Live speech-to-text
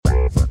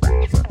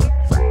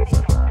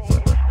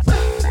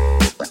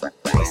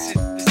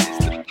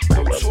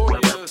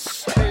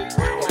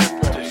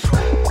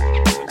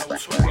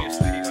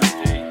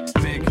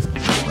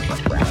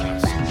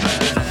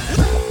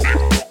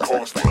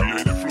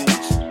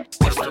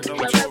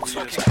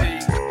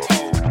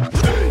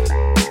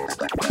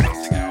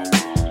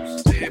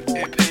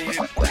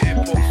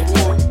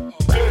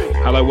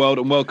world,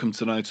 and welcome to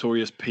the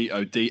Notorious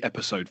POD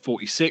episode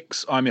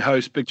 46. I'm your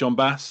host, Big John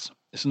Bass.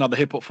 It's another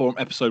Hip Hop Forum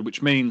episode,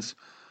 which means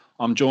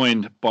I'm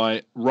joined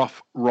by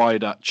Rough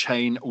Rider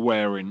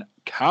chain-wearing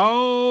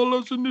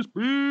Cowlers in this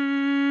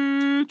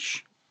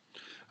bitch.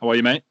 How are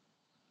you, mate?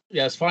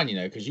 Yeah, it's fine,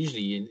 because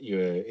usually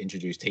you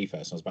introduce T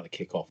first. I was about to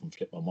kick off and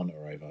flip my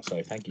monitor over,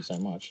 so thank you so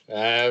much.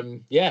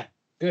 Yeah,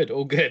 good,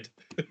 all good.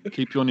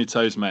 Keep you on your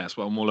toes, mate. That's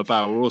what I'm all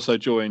about. We're also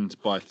joined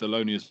by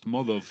Thelonious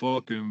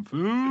motherfucking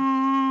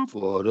Food.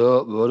 What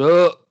up, what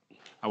up?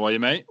 How are you,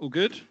 mate? All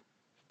good?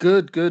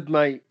 Good,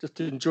 mate.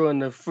 Just enjoying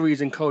the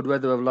freezing cold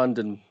weather of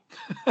London.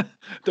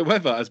 The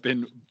weather has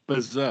been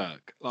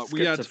berserk. Like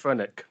we had,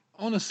 schizophrenic.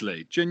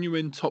 honestly,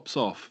 genuine tops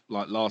off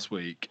like last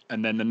week,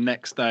 and then the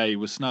next day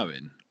was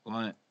snowing.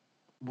 Like,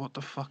 what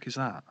the fuck is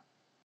that?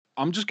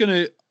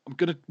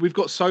 We've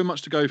got so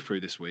much to go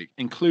through this week,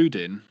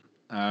 including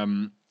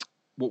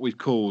what we've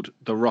called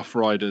the Rough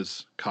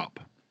Riders Cup,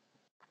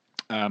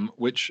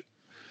 which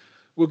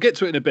we'll get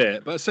to it in a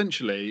bit. But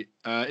essentially,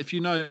 if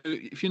you know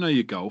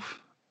your golf,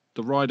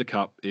 the Ryder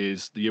Cup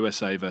is the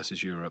USA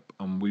versus Europe,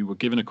 and we were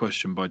given a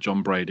question by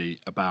John Brady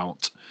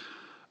about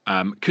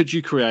could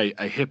you create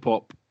a hip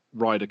hop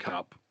Ryder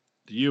Cup,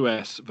 the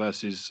US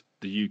versus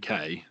the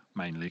UK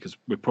mainly, because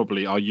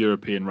our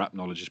European rap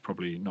knowledge is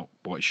probably not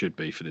what it should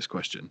be for this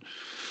question.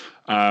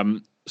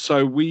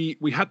 So we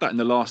had that in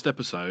the last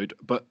episode,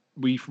 but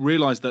we've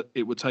realised that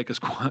it would take us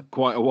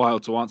quite a while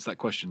to answer that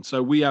question.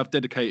 So we have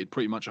dedicated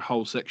pretty much a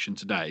whole section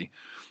today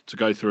to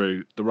go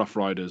through the Rough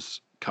Riders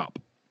Cup,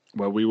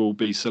 where we will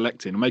be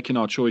selecting, making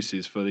our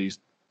choices for these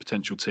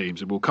potential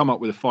teams, and we'll come up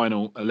with a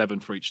final 11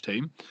 for each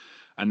team.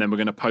 And then we're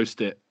going to post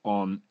it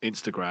on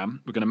Instagram.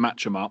 We're going to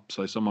match them up.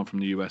 So someone from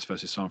the US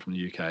versus someone from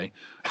the UK.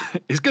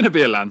 It's going to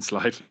be a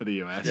landslide for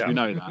the US. Yeah. We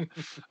know that.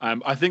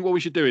 I think what we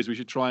should do is we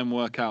should try and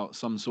work out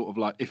some sort of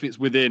like, if it's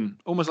within,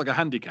 almost like a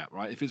handicap,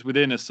 right? If it's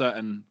within a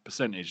certain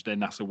percentage, then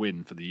that's a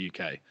win for the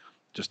UK.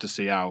 Just to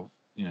see how,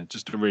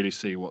 just to really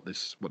see what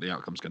the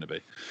outcome's going to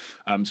be.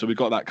 So we've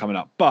got that coming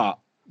up. But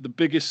the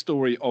biggest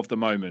story of the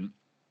moment,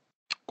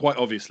 quite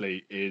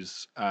obviously,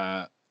 is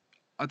I'd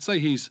say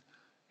he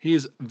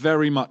is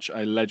very much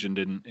a legend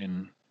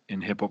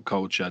in hip hop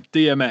culture.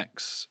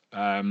 DMX,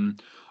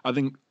 I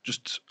think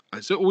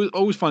I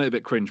always find it a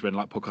bit cringe when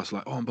like podcasts are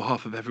like, on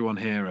behalf of everyone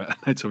here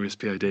at Notorious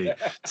POD,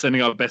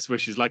 sending our best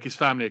wishes. Like his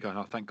family are going,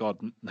 oh, thank God,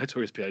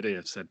 Notorious POD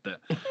have said that.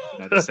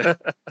 They said,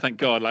 thank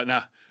God. Like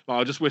now,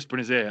 I'll just whisper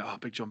in his ear, oh,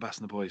 Big John Bass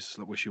and the boys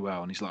wish you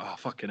well, and he's like, oh,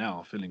 fucking hell,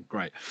 I'm feeling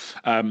great.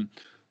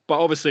 But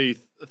obviously,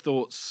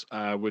 thoughts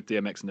with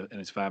DMX and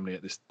his family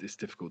at this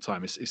difficult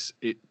time. It's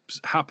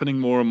happening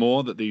more and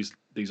more that these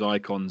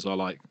icons are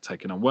like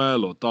taken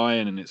unwell or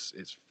dying, and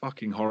it's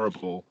fucking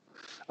horrible.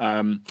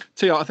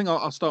 Tia, I think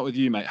I'll start with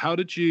you, mate. How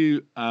did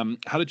you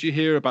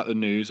hear about the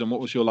news, and what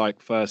was your like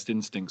first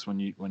instincts when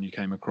you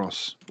came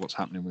across what's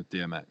happening with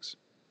DMX?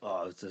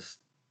 Oh,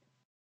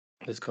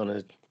 it's kind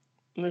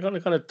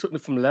of took me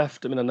from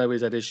left. I mean, I know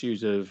he's had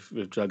issues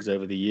with drugs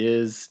over the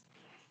years,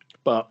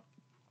 but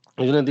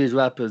these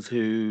rappers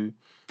who,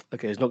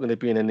 okay, it's not going to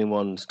be in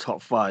anyone's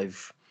top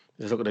 5.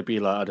 It's not going to be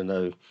like, I don't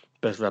know,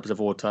 best rappers of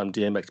all time,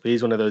 DMX, but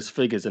he's one of those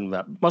figures in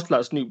rap, much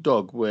like Snoop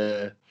Dogg,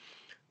 where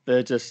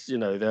they're just,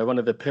 they're one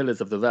of the pillars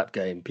of the rap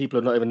game. People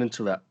are not even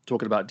into rap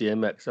talking about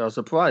DMX. I was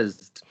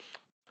surprised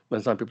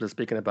when some people are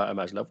speaking about him.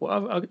 Actually,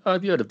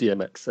 I've heard of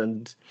DMX,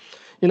 and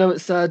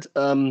it's sad.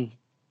 A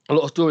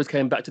lot of stories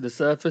came back to the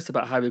surface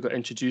about how he got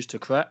introduced to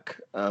crack.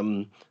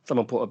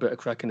 Someone put a bit of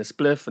crack in a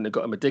spliff, and it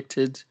got him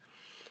addicted.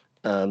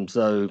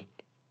 So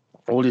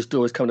all these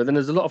stories coming. And then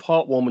there's a lot of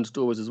heartwarming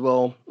stories as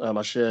well.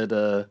 I shared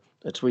a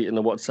tweet in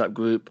the WhatsApp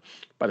group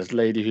about this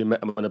lady who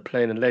met him on a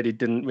plane, and the lady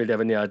didn't really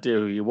have any idea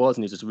who he was,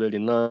 and he's just really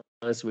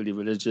nice, really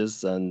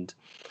religious, and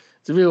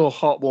it's a real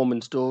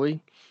heartwarming story.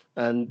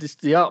 And this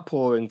the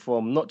outpouring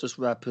from not just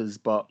rappers,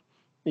 but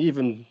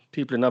even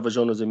people in other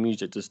genres of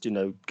music, just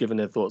giving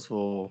their thoughts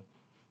for,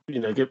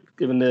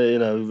 giving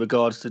their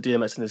regards to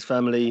DMX and his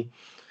family.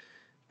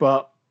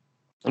 But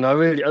and I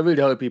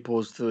really hope he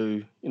pulls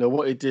through,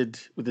 what he did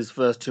with his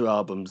first 2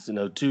 albums,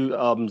 2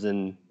 albums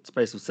in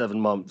space of 7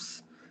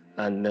 months.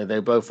 And they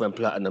both went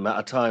platinum at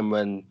a time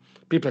when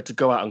people had to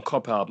go out and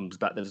cop albums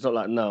back then. It's not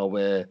like now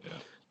where,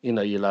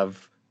 you'll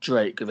have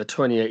Drake with a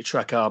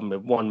 28-track album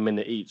with 1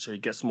 minute each, so you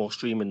get some more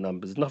streaming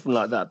numbers. Nothing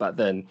like that back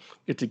then.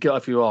 You had to get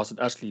off your ass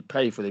and actually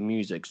pay for the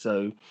music.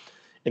 So,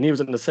 and he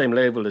was on the same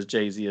label as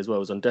Jay-Z as well,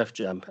 was on Def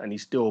Jam, and he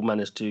still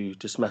managed to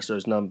smash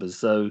those numbers.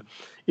 So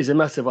he's a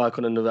massive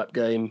icon in the rap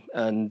game,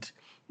 and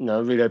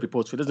really hope he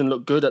pulls through. It doesn't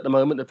look good at the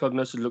moment. The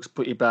prognosis looks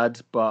pretty bad,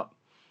 but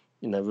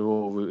we're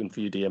all rooting for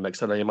you,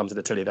 DMX. I know your mum's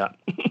going to tell you that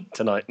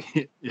tonight.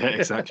 Yeah,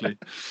 exactly.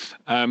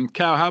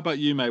 Cal, how about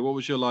you, mate? What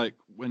was your like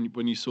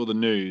when you saw the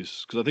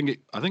news? Because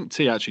I think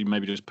T actually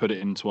maybe just put it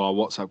into our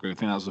WhatsApp group. I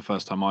think that was the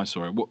first time I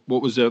saw it.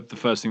 What was the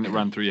first thing that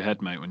ran through your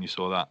head, mate, when you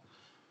saw that?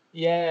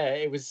 Yeah,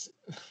 it was.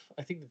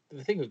 I think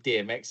the thing with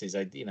DMX is,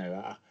 I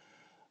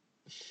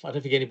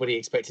don't think anybody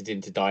expected him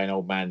to die an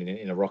old man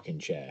in a rocking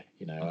chair.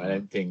 I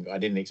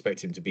didn't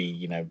expect him to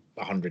be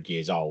 100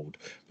 years old,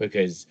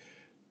 because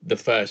the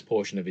first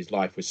portion of his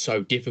life was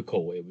so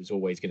difficult, it was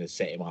always going to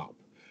set him up.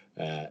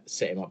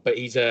 But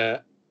he's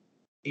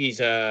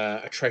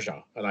a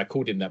treasure, and I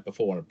called him that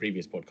before on a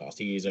previous podcast.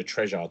 He is a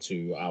treasure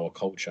to our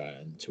culture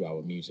and to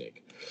our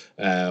music.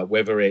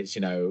 Whether it's,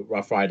 you know,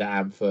 Rough Rider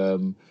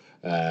Anthem,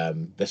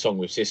 the song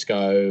with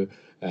Cisco,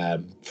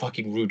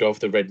 fucking Rudolph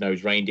the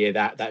Red-Nosed Reindeer.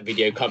 That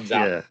video comes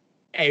out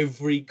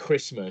every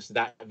Christmas.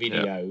 That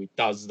video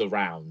does the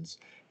rounds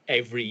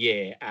every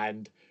year,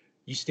 and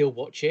you still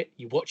watch it.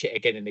 You watch it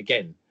again and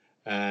again.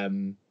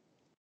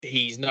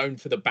 He's known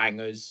for the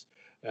bangers.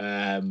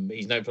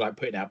 He's known for like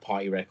putting out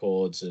party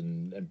records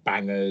and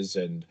bangers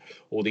and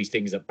all these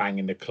things that bang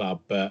in the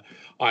club. But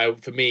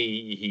for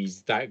me,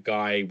 he's that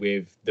guy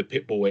with the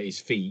pit bull at his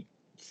feet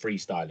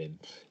freestyling.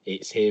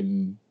 It's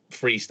him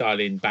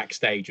freestyling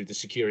backstage with the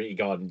security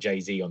guard and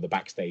Jay-Z on the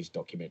Backstage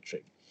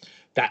documentary.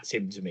 That's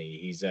him to me.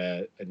 He's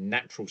a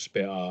natural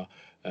spitter,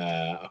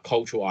 a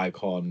cultural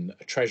icon,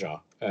 a treasure.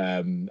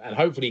 And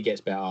hopefully he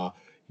gets better.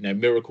 You know,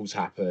 miracles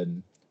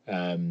happen.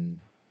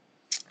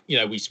 You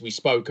know, we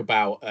spoke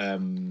about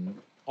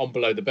on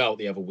Below the Belt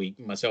the other week.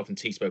 Myself and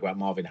T spoke about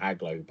Marvin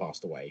Hagler, who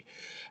passed away.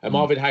 And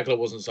Marvin Hagler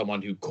wasn't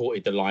someone who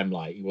courted the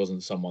limelight. He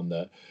wasn't someone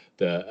that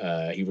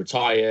he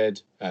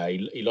retired.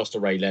 He lost to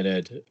Ray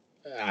Leonard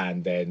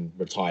and then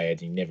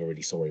retired. He never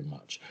really saw him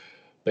much.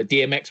 But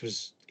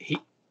DMX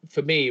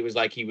for me, it was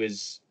like he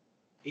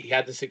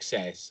had the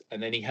success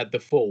and then he had the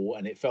fall,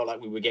 and it felt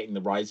like we were getting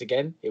the rise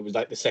again. It was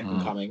like the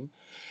second coming.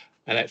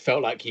 And it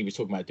felt like he was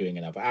talking about doing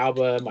another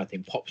album. I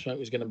think Pop Smoke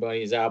was going to be on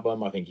his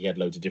album. I think he had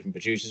loads of different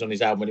producers on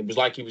his album. And it was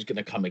like he was going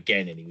to come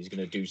again, and he was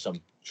going to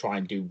try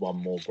and do one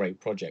more great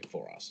project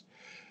for us.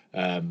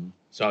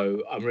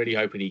 So I'm really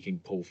hoping he can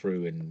pull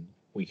through, and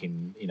we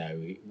can, you know,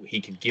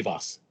 he can give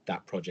us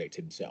that project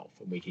himself,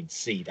 and we can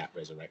see that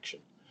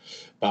resurrection.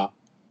 But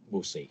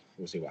we'll see.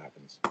 We'll see what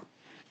happens.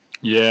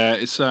 Yeah,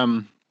 it's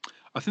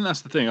I think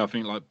that's the thing. I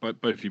think like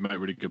both of you make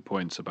really good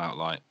points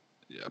about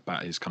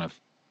his kind of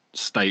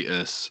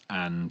status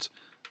and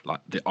like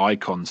the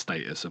icon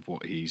status of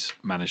what he's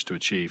managed to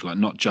achieve. Like,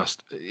 not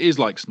just, it is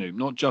like Snoop,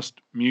 not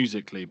just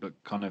musically, but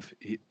kind of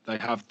they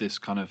have this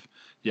kind of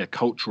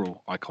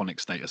cultural iconic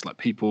status. Like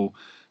people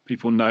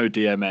know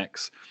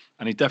DMX,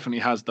 and he definitely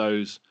has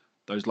those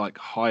like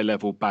high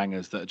level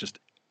bangers that just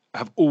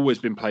have always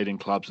been played in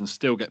clubs and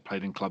still get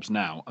played in clubs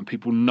now, and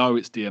people know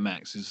it's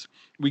DMX.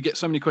 We get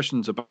so many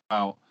questions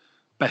about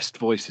best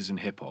voices in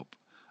hip hop.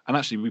 And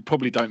actually, we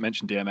probably don't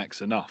mention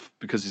DMX enough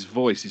because his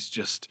voice is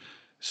just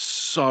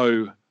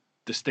so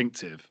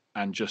distinctive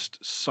and just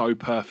so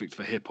perfect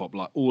for hip hop.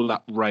 Like, all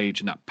that rage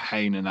and that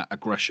pain and that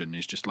aggression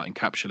is just like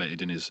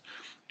encapsulated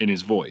in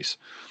his voice.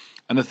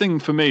 And the thing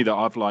for me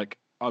that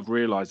I've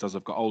realized as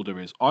I've got older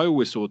is I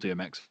always saw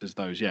DMX as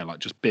those like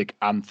just big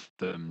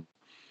anthems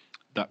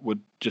that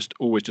would just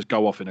always just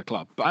go off in a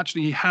club. But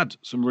actually, he had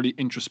some really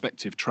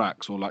introspective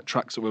tracks, or like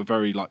tracks that were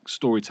very like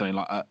storytelling.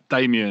 Like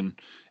Damien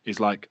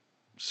is like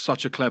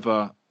such a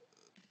clever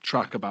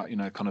track about, you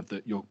know, kind of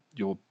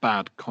your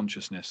bad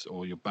consciousness,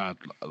 or your bad,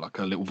 like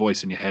a little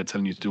voice in your head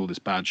telling you to do all this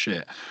bad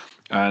shit.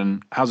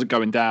 And how's it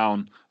going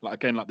down? Like,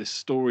 again, like this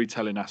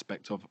storytelling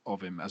aspect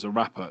of him as a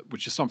rapper,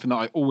 which is something that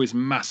I always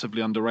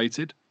massively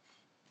underrated.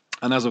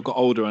 And as I've got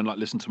older and like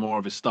listened to more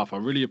of his stuff, I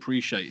really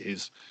appreciate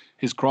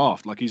his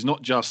craft. Like, he's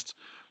not just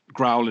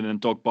growling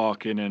and dog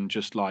barking and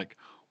just like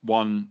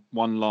one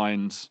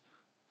lines,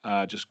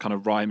 just kind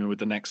of rhyming with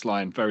the next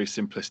line, very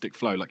simplistic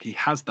flow. Like, he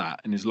has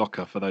that in his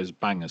locker for those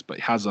bangers, but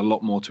he has a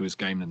lot more to his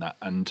game than that.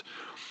 And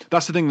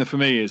that's the thing that for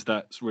me is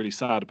that's really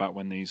sad about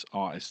when these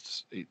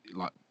artists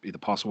like either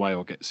pass away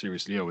or get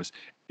seriously ill,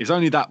 is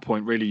only that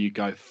point really you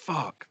go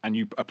fuck, and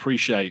you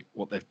appreciate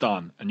what they've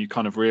done, and you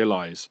kind of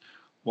realize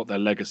what their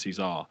legacies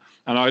are.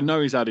 And I know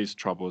he's had his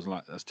troubles,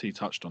 like as T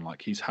touched on,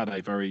 like he's had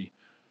a very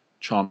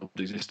charmed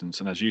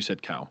existence. And as you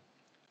said, Cal,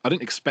 I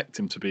didn't expect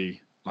him to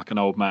be like an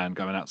old man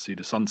going out to see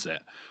the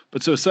sunset.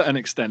 But to a certain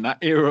extent, that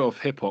era of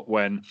hip hop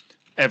when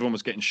everyone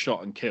was getting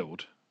shot and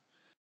killed,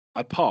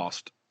 I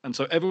passed. And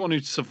so everyone who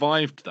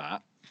survived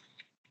that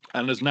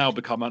and has now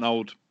become an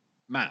old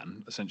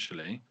man,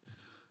 essentially,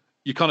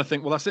 you kind of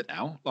think, well, that's it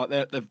now.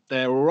 Like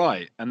they're all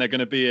right, and they're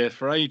going to be here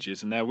for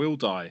ages, and they will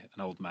die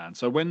an old man.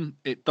 So when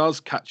it does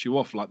catch you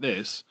off like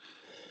this,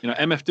 you know,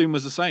 MF Doom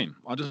was the same.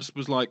 I just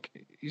was like,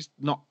 he's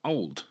not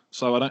old,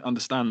 so I don't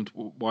understand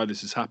why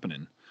this is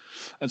happening.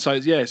 And so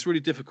it's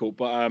really difficult.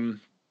 But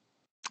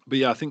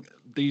yeah, I think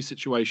these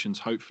situations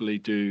hopefully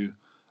do,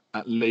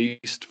 at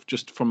least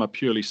just from a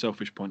purely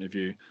selfish point of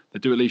view, they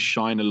do at least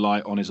shine a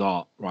light on his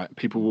art. Right,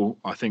 people will,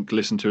 I think,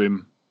 listen to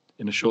him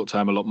in the short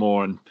term a lot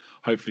more, and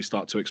hopefully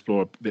start to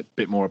explore a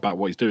bit more about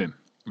what he's doing,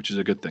 which is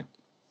a good thing.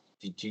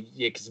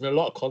 Because there's a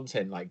lot of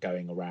content like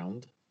going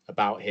around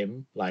about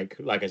him. Like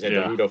I said,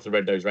 the Rudolph the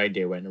Red-Nosed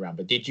Reindeer went around.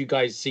 But did you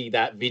guys see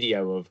that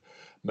video of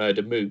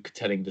Murder Mook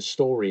telling the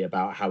story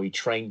about how he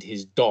trained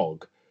his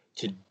dog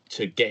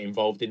to get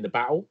involved in the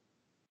battle?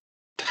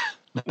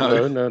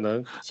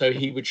 No. So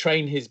he would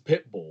train his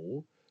pit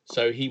bull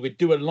So he would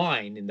do a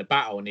line in the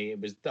battle, and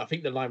I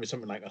think the line was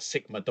something like, "I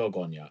sick my dog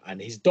on you," and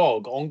his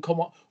dog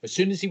as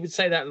soon as he would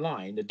say that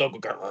line, the dog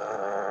would go,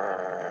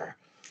 "Arr!"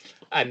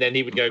 And then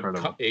he would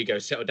go, he'd go,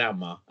 "Settle down,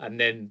 ma," and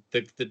then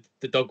the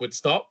dog would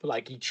stop.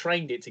 Like, he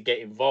trained it to get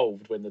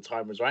involved when the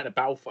time was right. And the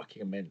battle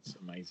fucking immense,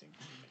 amazing.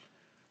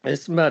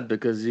 It's mad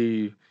because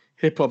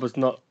hip hop is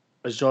not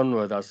a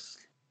genre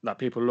that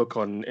people look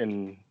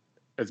on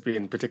as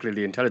being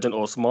particularly intelligent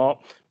or smart.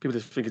 People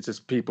just think it's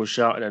just people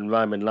shouting and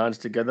rhyming lines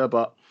together.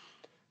 But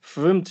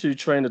for him to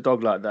train a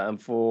dog like that,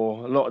 and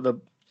for a lot of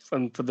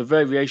for the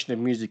variation of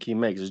music he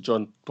makes, as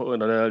John put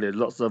on earlier,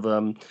 lots of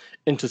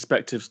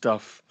introspective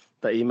stuff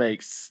that he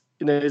makes,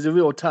 is a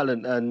real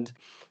talent. And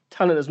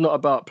talent is not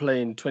about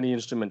playing 20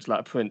 instruments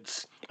like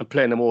Prince and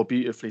playing them all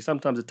beautifully.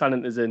 Sometimes the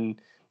talent is in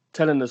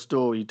telling the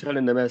story,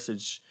 telling the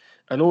message,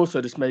 and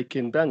also just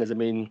making bangers. I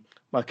mean,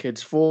 my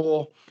kid's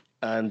 4,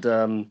 and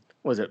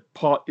what is it?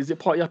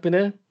 Party Up in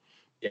Here?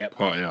 Yeah,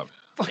 Party Up.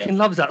 Fucking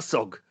loves that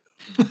song.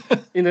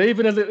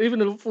 Even a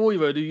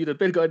 4-year-old who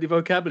barely got any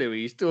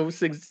vocabulary, he still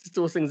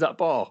sings that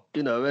bar.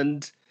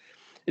 And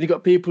you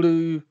got people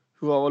who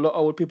are a lot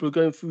old people who are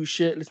going through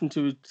shit, listen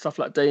to stuff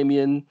like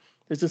Damien.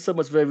 There's just so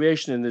much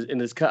variation in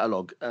his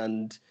catalogue,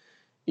 and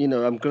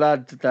I'm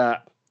glad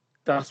that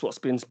that's what's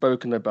been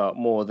spoken about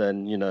more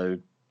than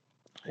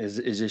his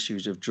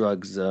issues of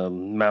drugs,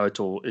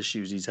 marital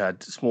issues he's had.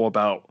 It's all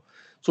about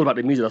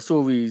the music. That's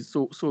all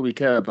we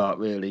care about,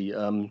 really.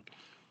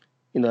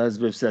 As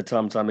we've said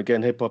time and time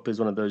again, hip hop is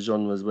one of those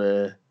genres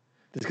where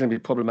there's going to be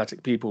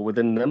problematic people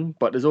within them,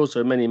 but there's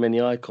also many, many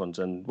icons,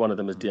 and one of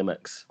them is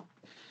DMX.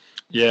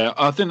 Yeah,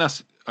 I think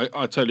I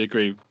totally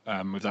agree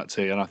with that,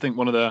 T. And I think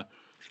one of the,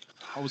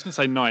 I was going to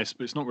say nice,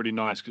 but it's not really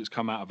nice because it's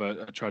come out of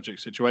a tragic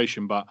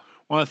situation. But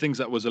one of the things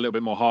that was a little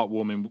bit more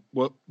heartwarming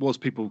was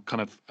people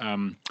kind of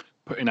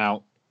putting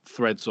out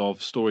threads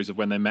of stories of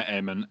when they met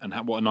him and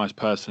what a nice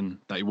person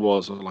that he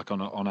was, like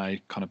on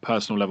a kind of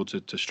personal level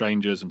to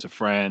strangers and to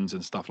friends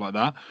and stuff like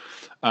that.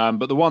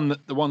 But the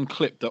one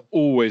clip that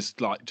always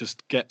like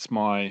just gets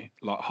my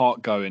like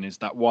heart going is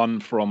that one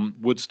from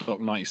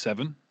Woodstock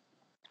 '97,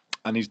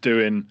 and he's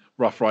doing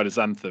Rough Riders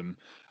Anthem,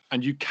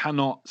 and you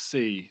cannot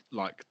see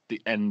like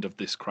the end of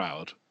this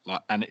crowd,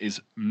 like, and it is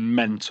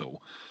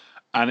mental,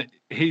 and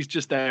he's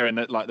just there in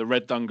like the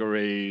red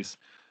dungarees,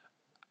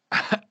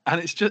 and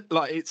it's just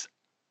like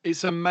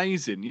it's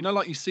amazing.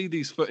 Like you see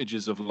these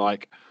footages of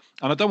like,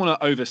 and I don't want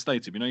to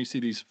overstate it, you see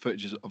these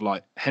footages of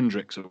like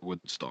Hendrix at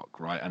Woodstock,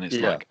 right? And it's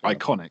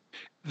iconic.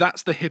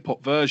 That's the hip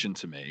hop version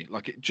to me.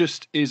 Like, it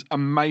just is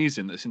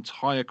amazing that this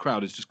entire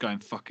crowd is just going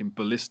fucking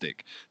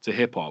ballistic to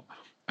hip hop.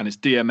 And it's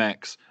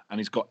DMX, and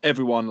he's got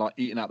everyone like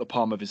eating out the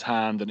palm of his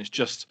hand, and it's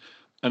just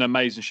an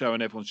amazing show,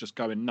 and everyone's just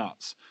going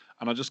nuts.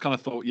 And I just kind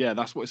of thought, yeah,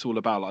 that's what it's all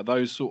about. Like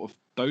those sort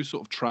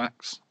of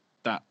tracks.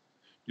 That,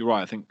 you're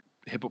right. I think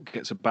hip hop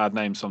gets a bad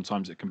name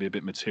sometimes. It can be a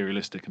bit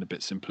materialistic and a bit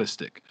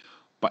simplistic,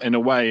 but in a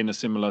way,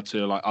 similar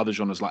to like other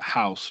genres like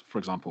house, for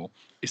example,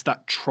 it's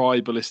that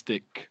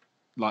tribalistic,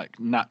 like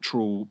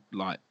natural,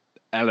 like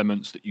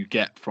elements that you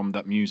get from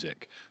that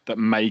music that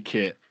make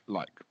it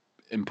like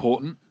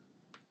important.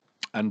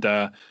 And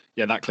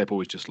yeah, that clip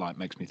always just like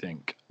makes me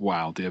think,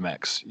 wow,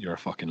 DMX, you're a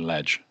fucking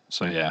ledge.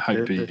 So yeah,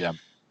 hope he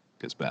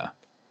gets better.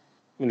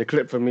 The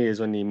clip for me is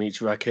when he meets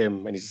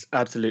Rakim and he's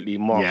absolutely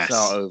marks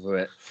out over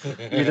it.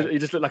 He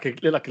just looked like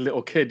a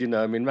little kid,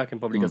 Rakim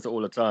probably gets it all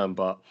the time,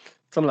 but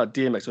something like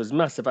DMX was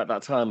massive at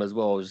that time as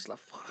well. Just like,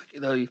 fuck,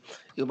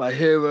 you're my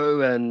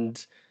hero,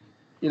 and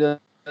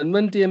and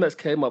when DMX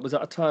came up, was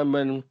at a time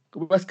when the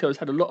West Coast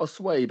had a lot of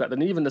sway back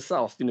then, even the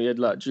South. You had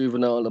like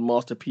Juvenile and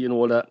Master P and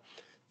all that.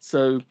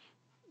 So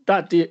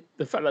the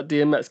fact that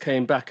DMX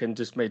came back and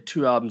just made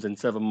 2 albums in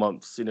 7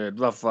 months,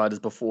 Rough Riders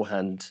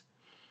beforehand,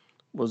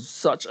 was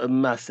such a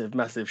massive,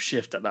 massive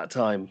shift at that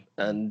time.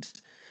 And,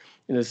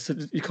 so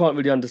you can't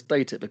really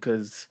understate it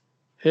because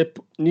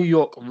New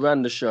York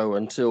ran the show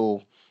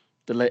until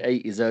the late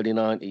 80s, early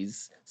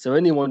 90s. So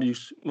anyone who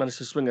managed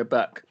to swing it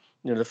back,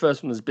 the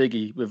first one was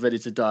Biggie with Ready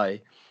to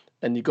Die.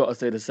 And you got to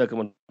say the second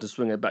one to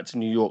swing it back to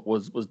New York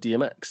was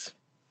DMX.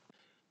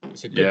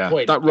 It's a good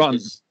point. That run.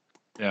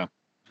 Yeah.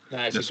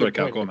 No, it's a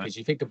good point because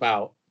you think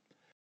about,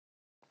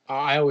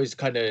 I always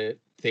kind of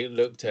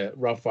looked at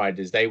Rough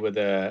Riders. They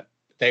were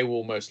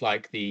almost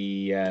like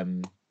they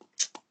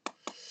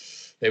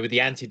were the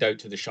antidote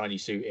to the shiny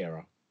suit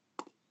era.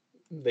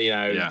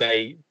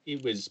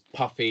 It was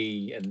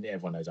puffy, and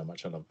everyone knows how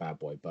much I love Bad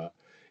Boy, but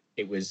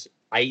it was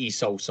 80s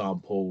soul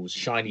samples,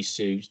 shiny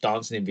suits,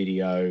 dancing in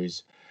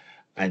videos,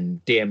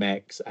 and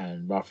DMX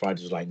and Rough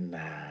Riders was like,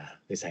 nah,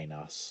 this ain't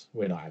us.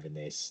 We're not having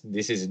this.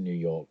 This isn't New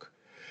York.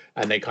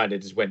 And they kind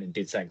of just went and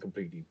did something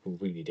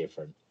completely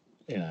different,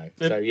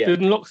 So yeah,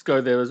 didn't Locks go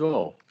there as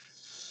well?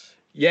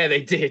 Yeah,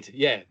 they did.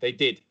 Yeah, they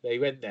did. They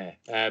went there.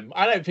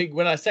 I don't think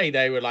when I say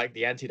they were like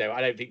the antidote,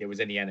 I don't think there was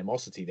any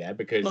animosity there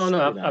because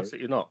no,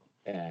 absolutely not.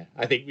 Yeah,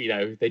 I think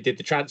they did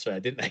the transfer,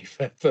 didn't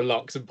they, for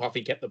Locks, and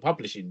Puffy kept the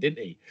publishing,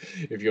 didn't he?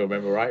 If you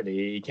remember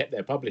rightly, he kept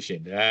their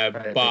publishing.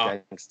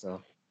 But gangster.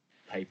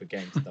 Paper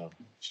Gangster.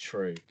 It's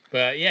true.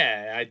 But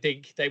yeah, I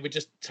think they were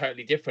just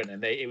totally different,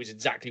 and it was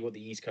exactly what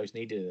the East Coast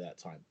needed at that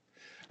time.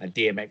 And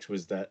DMX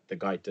was the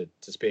guy to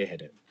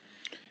spearhead it.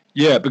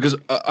 Yeah, because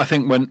I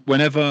think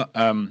whenever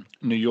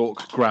New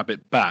York grab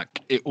it back,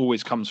 it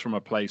always comes from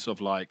a place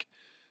of like,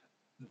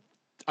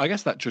 I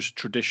guess that just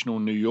traditional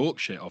New York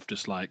shit of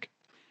just like,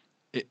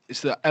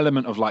 it's the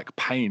element of like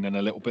pain and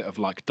a little bit of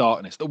like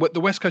darkness. The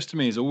West Coast to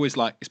me is always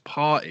like, it's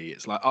party,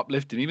 it's like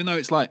uplifting, even though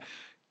it's like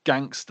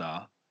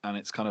gangster and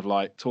it's kind of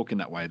like talking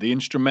that way. The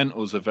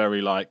instrumentals are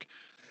very like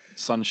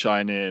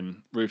sunshine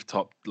in,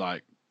 rooftop,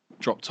 like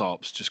drop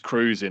tops, just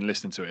cruising,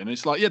 listening to it. And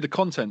it's like, yeah, the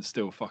content's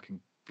still fucking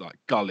like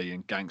gully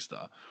and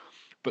gangster,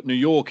 but New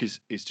York is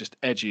just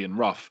edgy and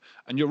rough.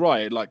 And you're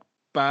right, like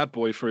Bad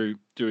Boy, through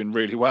doing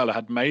really well,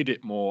 had made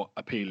it more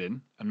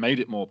appealing and made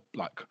it more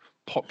like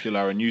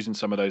popular and using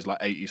some of those like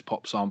 80s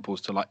pop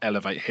samples to like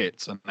elevate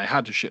hits, and they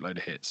had a shitload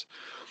of hits.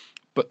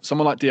 But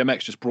someone like DMX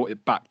just brought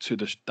it back to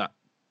that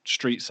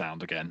street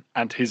sound again,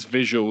 and his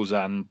visuals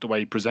and the way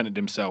he presented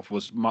himself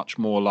was much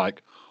more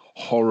like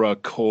horror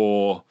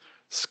core,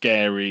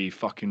 scary,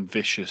 fucking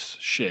vicious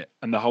shit.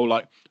 And the whole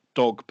like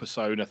dog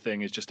persona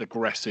thing is just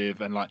aggressive,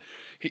 and like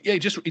he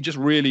just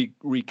really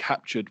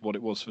recaptured what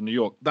it was for New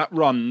York. That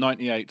run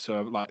 98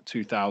 to like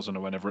 2000 or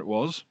whenever it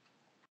was,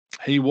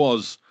 he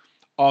was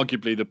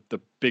arguably the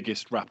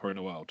biggest rapper in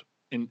the world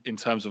in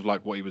terms of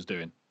like what he was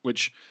doing,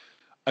 which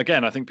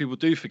again, I think people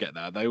do forget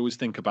that. They always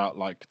think about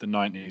like the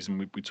 90s,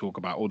 and we talk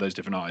about all those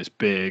different artists,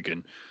 Big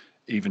and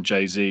even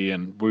Jay-Z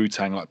and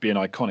Wu-Tang, like being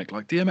iconic.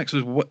 Like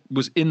DMX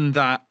was in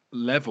that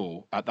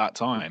level at that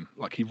time.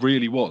 Like he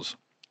really was.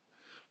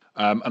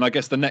 And I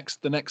guess the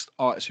next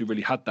artist who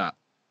really had that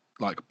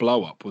like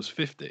blow up was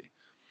 50.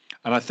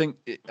 And I think,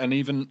 and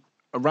even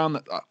around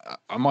that,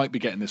 I might be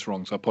getting this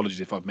wrong, so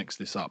apologies if I've mixed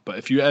this up. But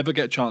if you ever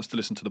get a chance to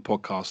listen to the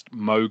podcast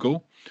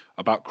Mogul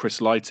about Chris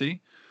Lighty,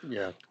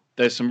 Yeah.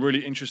 there's some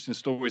really interesting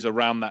stories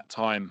around that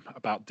time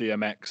about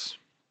DMX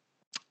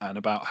and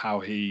about how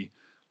he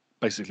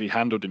basically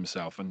handled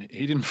himself, and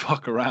he didn't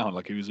fuck around.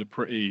 Like he was a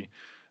pretty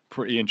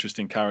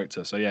interesting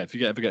character. So yeah, if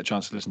you ever get a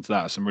chance to listen to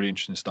that, some really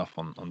interesting stuff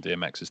on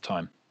DMX's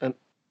time. And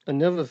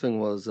the other thing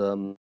was,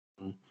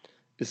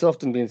 it's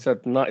often been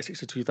said 96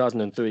 to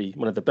 2003,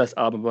 one of the best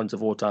album runs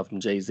of all time from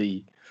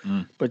Jay-Z.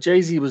 But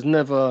Jay-Z was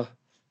never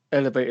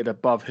elevated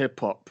above hip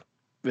hop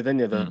with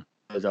any of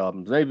those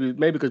albums. Maybe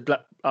because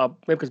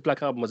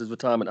Black Album was his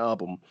retirement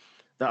album.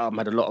 That album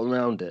had a lot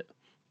around it,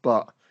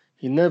 but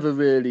he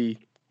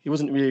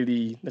wasn't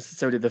really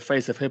necessarily the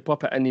face of hip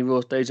hop at any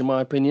real stage, in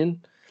my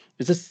opinion.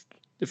 It's just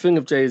the thing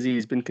of Jay-Z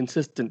has been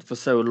consistent for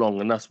so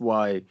long, and that's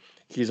why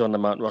he's on the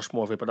Mount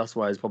Rushmore of it. But that's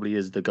why he probably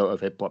is the GOAT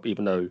of hip hop,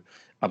 even though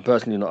I'm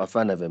personally not a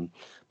fan of him.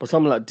 But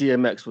someone like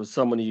DMX was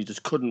someone you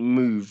just couldn't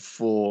move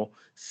for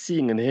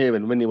seeing and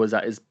hearing when he was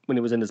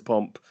in his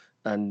pomp,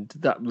 and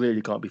that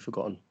really can't be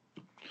forgotten.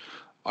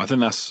 I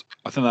think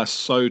that's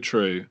so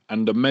true.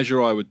 And the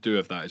measure I would do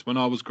of that is when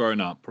I was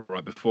growing up,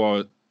 right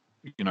before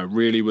I,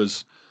 really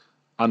was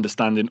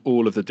understanding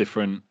all of the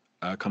different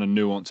kind of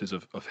nuances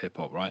of hip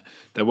hop, right?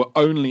 There were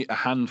only a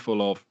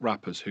handful of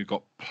rappers who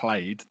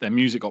their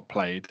music got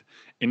played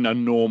in a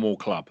normal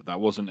club. That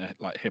wasn't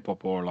like hip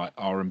hop or like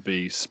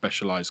R&B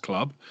specialized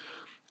club.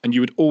 And you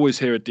would always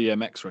hear a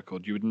DMX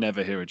record. You would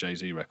never hear a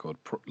Jay-Z record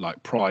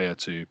like prior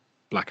to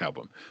Black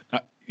Album.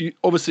 Now,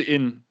 obviously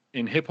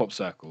in hip hop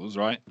circles,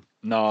 right?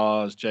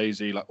 Nas,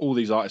 Jay-Z, like all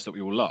these artists that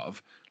we all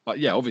love, like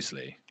yeah,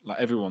 obviously, like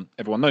everyone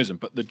knows them.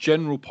 But the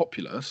general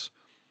populace,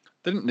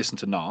 they didn't listen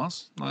to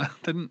Nas. Like,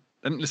 they didn't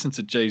listen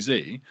to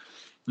Jay-Z.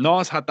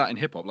 Nas had that in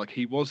hip hop, like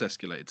he was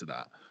escalated to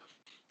that.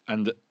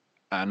 And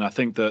I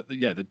think that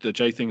the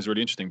Jay thing is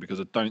really interesting because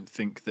I don't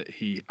think that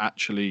he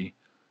actually,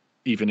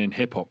 even in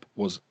hip hop,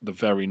 was the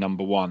very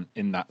number one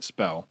in that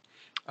spell.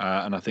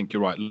 And I think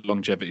you're right.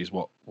 Longevity is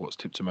what's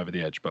tipped him over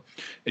the edge, but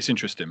it's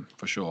interesting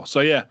for sure. So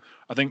yeah,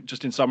 I think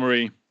just in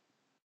summary,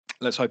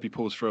 let's hope he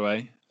pulls through,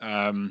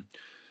 and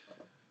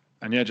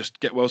yeah, just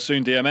get well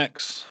soon,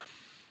 DMX.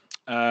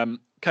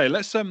 Okay,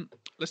 let's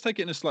take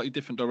it in a slightly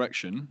different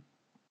direction.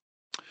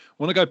 I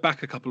want to go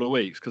back a couple of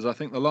weeks because I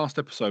think the last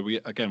episode we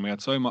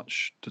had so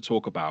much to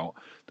talk about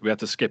that we had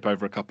to skip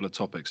over a couple of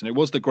topics, and it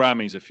was the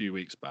Grammys a few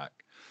weeks back,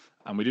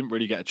 and we didn't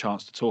really get a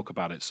chance to talk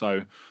about it.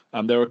 So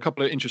there were a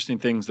couple of interesting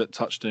things that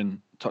touched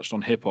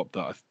on hip hop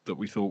that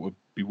we thought would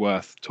be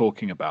worth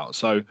talking about.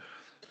 So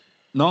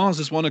Nas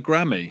has won a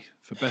Grammy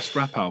for Best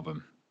Rap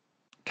Album.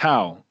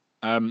 Cal,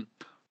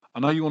 I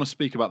know you want to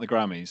speak about the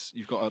Grammys.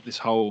 You've got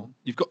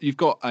you've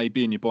got a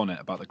bee in your bonnet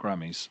about the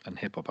Grammys and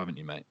hip hop, haven't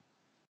you, mate?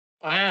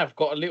 I have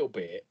got a little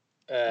bit.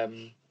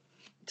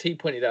 T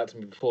pointed out to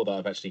me before that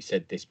I've actually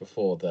said this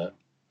before, that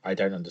I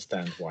don't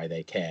understand why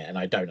they care, and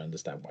I don't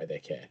understand why they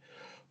care.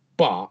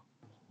 But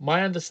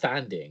my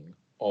understanding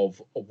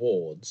of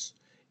awards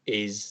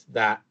is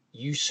that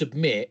you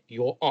submit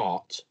your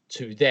art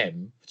to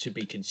them to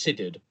be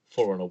considered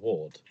for an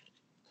award.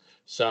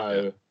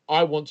 So yeah.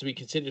 I want to be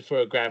considered for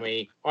a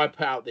Grammy. I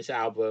put out this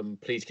album.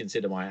 Please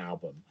consider my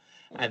album.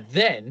 And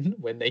then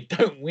when they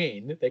don't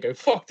win, they go,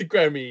 fuck the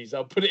Grammys.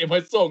 I'll put it in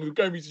my song. The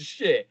Grammys are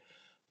shit.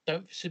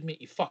 don't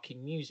submit your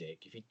fucking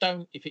music.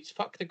 If it's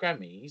fuck the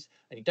Grammys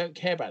and you don't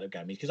care about the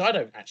Grammys, because I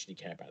don't actually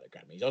care about the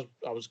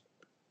Grammys.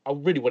 I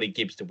really wanted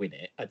Gibbs to win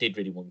it. I did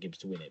really want Gibbs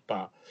to win it,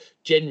 but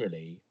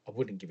generally I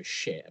wouldn't give a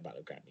shit about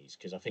the Grammys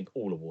because I think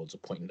all awards are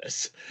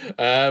pointless.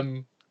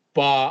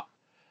 But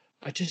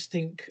I just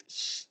think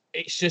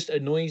it just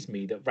annoys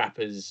me that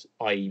rappers,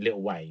 i.e.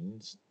 Lil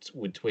Wayne,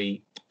 would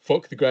tweet,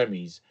 fuck the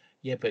Grammys.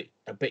 Yeah, but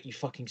I bet you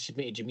fucking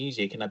submitted your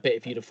music, and I bet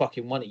if you'd have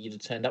fucking won it, you'd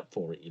have turned up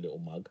for it, you little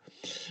mug.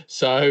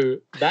 So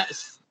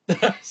that's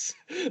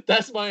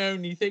my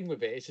only thing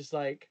with it. It's just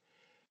like,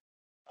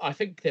 I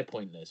think they're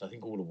pointless. I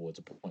think all awards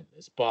are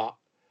pointless, but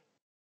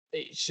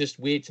it's just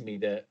weird to me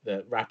that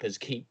rappers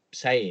keep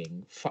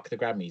saying fuck the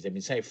Grammys. They've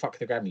been saying fuck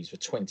the Grammys for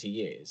 20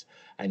 years,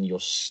 and you're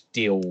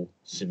still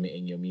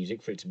submitting your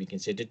music for it to be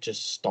considered.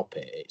 Just stop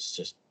it. It's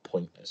just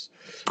pointless.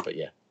 But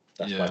yeah,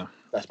 that's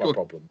my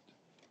problem.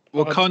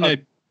 Well,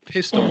 Kanye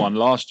pissed on one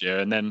last year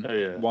and then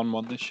won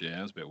one this year.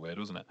 That was a bit weird,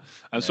 wasn't it?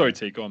 And sorry,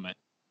 T, go on, mate.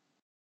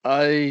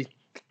 I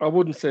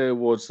wouldn't say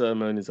award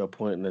ceremonies are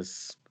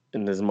pointless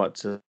in as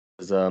much as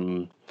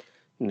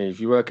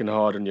if you're working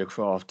hard on your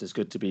craft, it's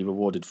good to be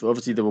rewarded for.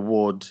 Obviously, the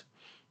reward,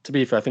 to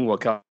be fair, I think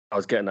what I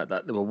was getting at,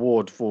 that the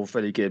reward for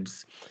Freddie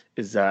Gibbs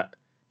is that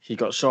he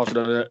got shafted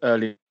on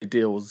early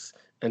deals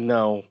and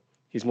now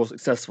he's more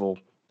successful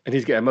and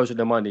he's getting most of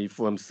the money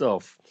for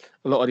himself.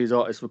 A lot of these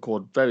artists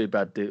record very,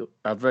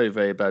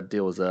 very bad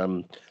deals.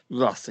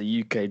 Russ,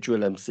 a UK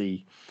drill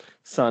MC,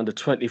 signed a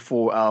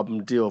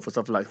 24-album deal for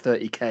something like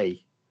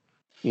 30k.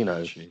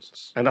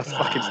 Jesus. And that's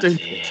fucking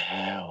stupid.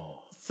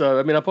 Hell. So,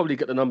 I mean, I probably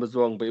get the numbers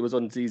wrong, but it was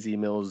on ZZ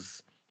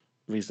Mills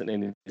recently,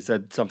 and he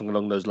said something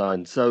along those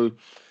lines. So,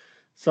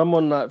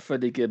 someone like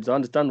Freddie Gibbs, I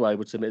understand why he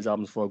would submit his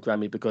albums for a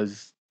Grammy,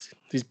 because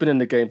he's been in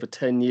the game for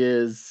 10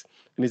 years,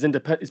 and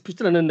he's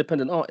still an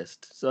independent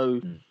artist.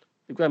 So,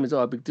 the Grammys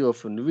are a big deal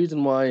for him. The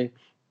reason why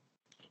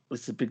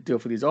it's a big deal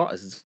for these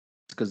artists is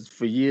because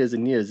for years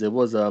and years, there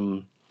was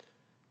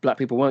black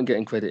people weren't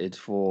getting credited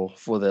for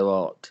their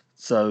art.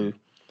 So,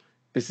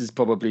 this is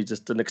probably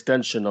just an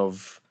extension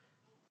of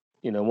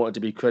wanted to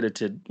be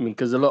credited. I mean,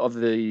 because a lot of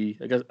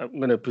I guess I'm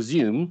going to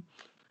presume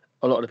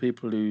a lot of the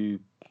people who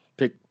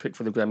pick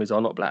for the Grammys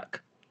are not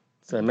black.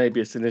 So maybe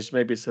it's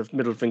a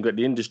middle finger at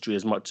the industry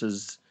as much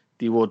as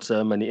the award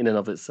ceremony in and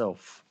of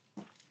itself.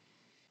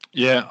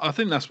 Yeah, I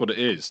think that's what it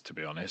is, to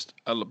be honest.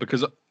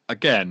 Because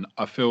again,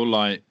 I feel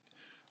like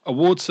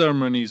award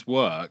ceremonies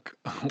work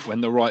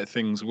when the right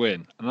things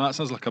win, and that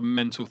sounds like a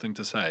mental thing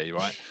to say,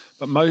 right?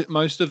 But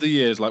most of the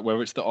years, like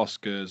whether it's the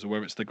Oscars or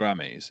whether it's the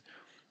Grammys,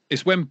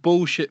 it's when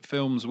bullshit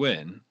films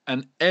win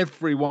and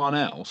everyone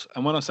else,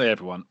 and when I say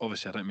everyone,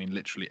 obviously I don't mean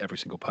literally every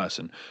single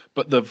person,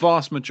 but the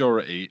vast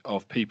majority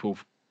of people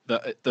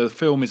that the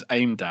film is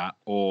aimed at,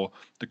 or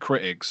the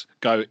critics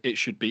go, it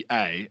should be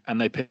A,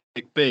 and they pick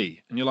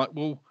B. And you're like,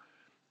 well,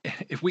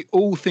 if we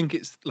all think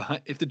it's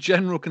like, if the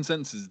general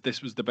consensus is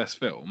this was the best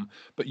film,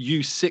 but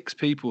you 6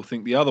 people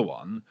think the other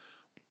one,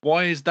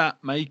 why does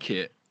that make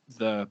it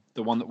the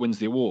one that wins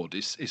the award?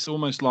 It's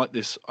almost like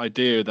this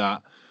idea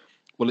that,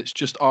 well, it's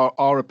just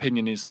our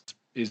opinion is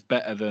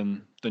better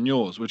than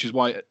yours, which is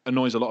why it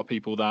annoys a lot of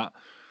people that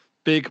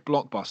big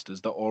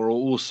blockbusters that are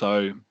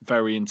also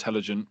very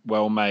intelligent,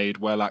 well-made,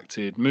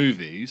 well-acted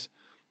movies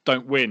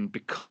don't win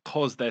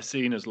because they're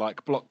seen as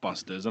like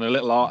blockbusters, and a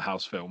little art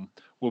house film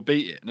will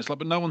beat it. And it's like,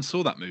 but no one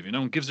saw that movie.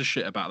 No one gives a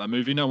shit about that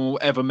movie. No one will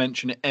ever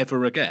mention it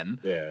ever again.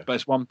 Yeah. But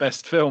it's won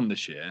best film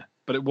this year,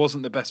 but it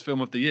wasn't the best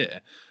film of the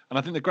year. And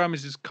I think the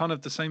Grammys is kind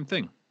of the same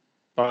thing.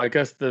 I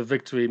guess the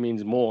victory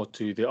means more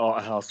to the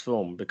art house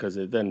film because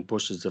it then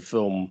pushes the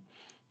film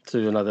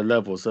to another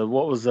level. So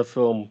what was the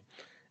film?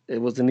 It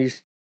was an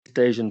East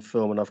Asian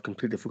film, and I've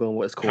completely forgotten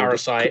what it's called.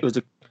 Parasite. It was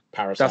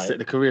Parasite. That's it,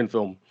 the Korean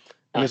film.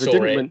 And if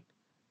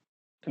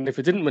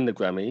it didn't win the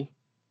Grammy,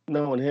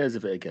 no one hears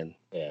of it again.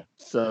 Yeah.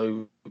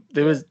 So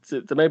maybe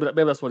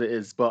that's what it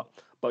is. But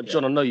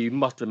John, I know you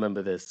must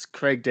remember this.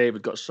 Craig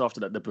David got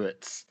shafted at the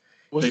Brits.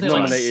 Wasn't it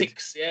like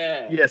 6?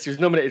 Yeah. Yes, he was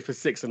nominated for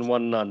 6 and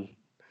won none.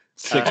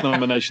 6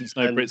 nominations,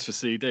 no Brits for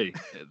CD.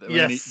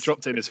 When he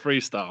dropped in his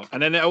freestyle.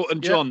 And then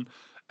Elton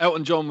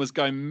John was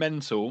going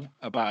mental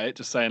about it,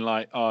 just saying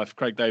like, oh, if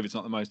Craig David's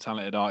not the most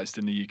talented artist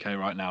in the UK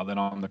right now, then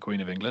I'm the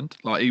Queen of England.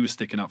 Like, he was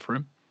sticking up for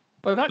him.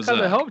 Well, that kind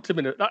of helped him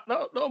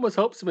that almost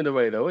helps him in a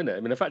way, though, isn't it? I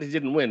mean, the fact he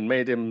didn't win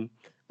made him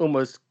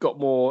almost got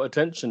more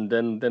attention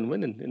than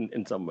winning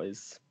in some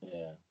ways.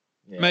 Yeah.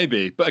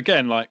 Maybe, but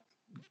again, like,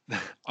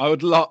 I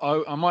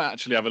might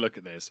actually have a look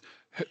at this.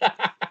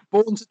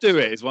 Born to Do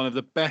It is one of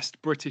the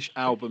best British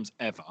albums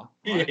ever.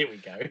 Right? Here we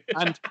go.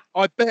 And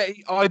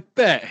I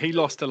bet he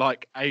lost to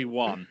like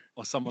A1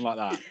 or someone like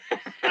that.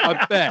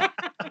 I bet.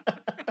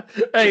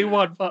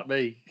 A1, fuck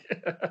me.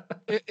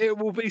 It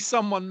will be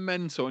someone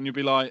mental, and you'll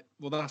be like,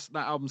 well, that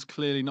album's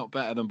clearly not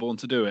better than Born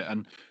to Do It.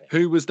 And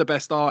who was the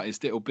best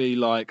artist? It'll be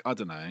like, I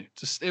don't know,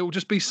 it will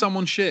just be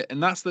someone shit.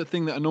 And that's the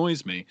thing that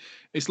annoys me.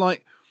 It's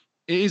like,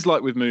 it is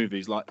like with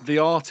movies, like The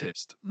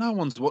Artist. No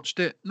one's watched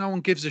it. No one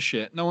gives a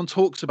shit. No one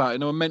talks about it.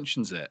 No one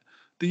mentions it.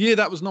 The year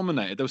that was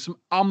nominated, there were some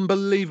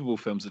unbelievable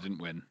films that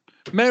didn't win.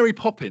 Mary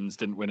Poppins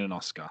didn't win an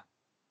Oscar.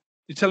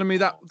 You're telling me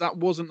that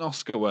wasn't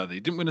Oscar worthy?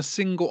 Didn't win a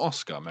single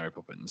Oscar, Mary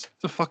Poppins.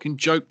 It's a fucking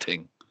joke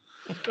thing.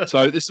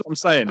 So this is what I'm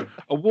saying.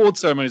 Award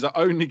ceremonies are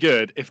only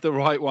good if the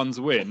right ones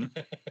win,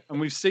 and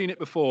we've seen it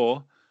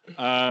before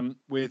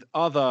with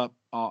other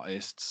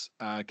artists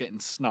getting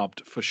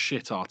snubbed for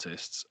shit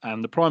artists.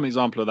 And the prime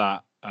example of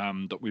that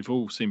that we've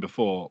all seen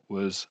before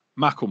was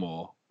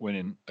Macklemore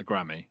winning a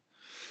Grammy.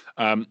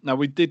 Now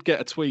we did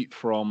get a tweet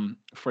from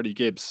Freddie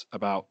Gibbs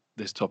about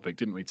this topic,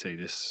 didn't we? T.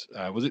 This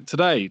was it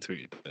today? He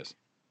tweeted this.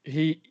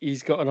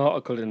 He's got an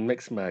article in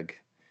Mixmag,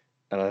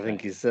 and I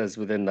think he says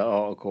within that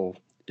article,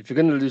 if you're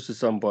going to lose to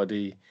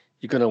somebody,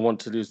 you're going to want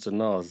to lose to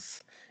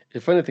Nas.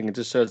 If anything, it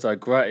just shows how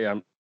great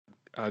I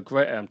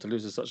am to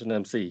lose to such an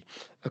MC.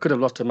 I could have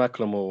lost to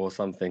Macklemore or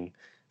something.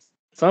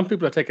 Some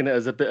people are taking it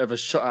as a bit of a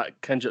shot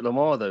at Kendrick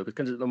Lamar, though, because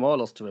Kendrick Lamar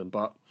lost to him.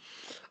 But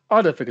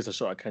I don't think it's a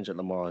shot at Kendrick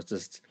Lamar. It's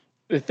just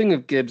the thing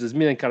with Gibbs, as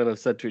me and Callum have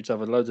said to each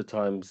other loads of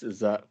times, is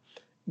that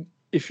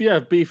if you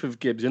have beef with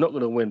Gibbs, you're not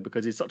going to win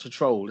because he's such a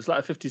troll. It's like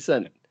a 50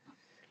 Cent.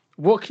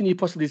 What can you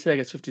possibly say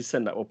against 50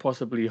 Cent that will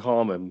possibly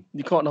harm him?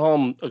 You can't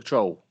harm a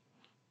troll.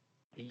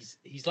 He's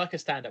like a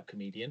stand-up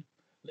comedian.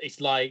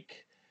 It's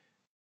like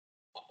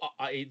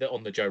either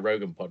on the Joe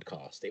Rogan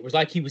podcast. It was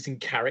like he was in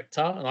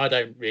character, and I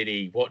don't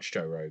really watch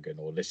Joe Rogan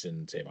or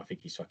listen to him. I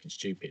think he's fucking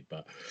stupid.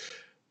 But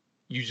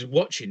you just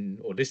watching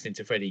or listening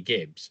to Freddie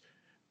Gibbs,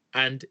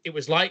 and it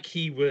was like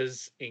he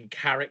was in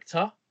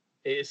character.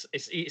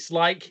 It's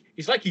like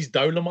he's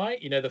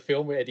Dolomite, you know, the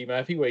film with Eddie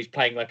Murphy, where he's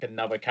playing like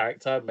another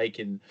character,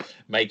 making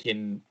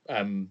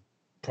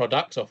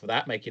products off of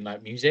that, making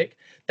like music.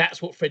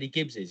 That's what Freddie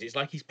Gibbs is. It's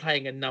like he's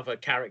playing another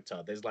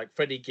character. There's like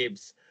Freddie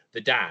Gibbs,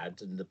 the dad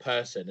and the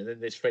person, and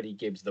then there's Freddie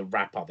Gibbs, the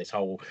rapper, this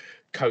whole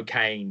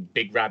cocaine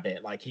big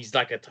rabbit. Like he's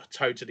like a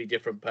totally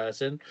different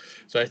person.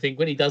 So I think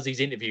when he does these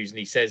interviews and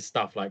he says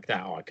stuff like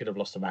that, I could have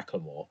lost to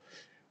Macklemore.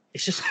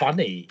 It's just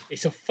funny.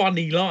 It's a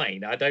funny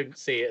line. I don't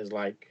see it as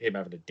like him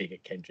having a dig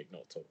at Kendrick,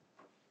 not at all.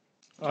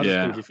 I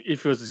just think he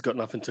feels he's got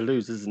nothing to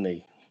lose, isn't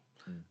he?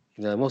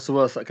 Yeah, what's the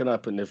worst that can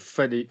happen if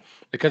Kendrick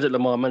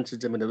Lamar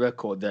mentions him in the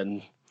record?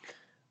 Then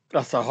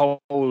that's a whole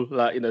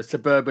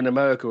suburban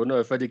America will know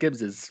who Freddie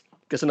Gibbs is.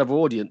 Gets another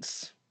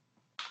audience.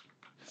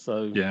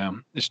 So yeah,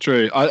 it's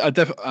true.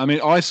 I mean,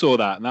 I saw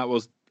that, and that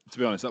was, to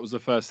be honest, that was the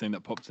first thing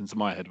that popped into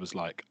my head. Was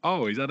like,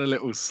 oh, he's had a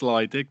little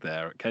sly dig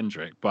there at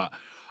Kendrick, but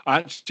I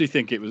actually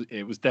think it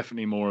was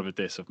definitely more of a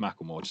diss of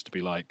Macklemore, just to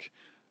be like,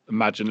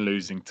 imagine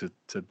losing to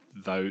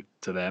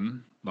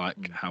them.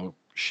 Like, how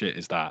shit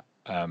is that?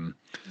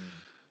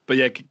 But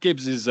yeah,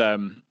 Gibbs is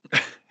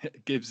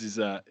Gibbs is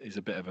a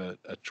bit of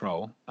a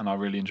troll, and I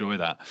really enjoy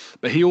that.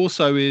 But he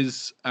also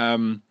is,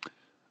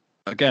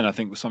 again, I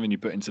think was something you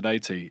put in today,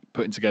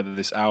 putting together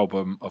this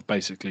album of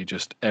basically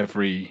just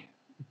every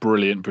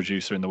brilliant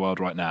producer in the world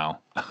right now.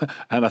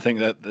 And I think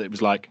that it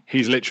was like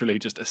he's literally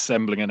just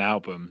assembling an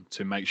album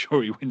to make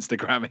sure he wins the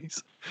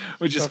Grammys,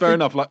 which is fair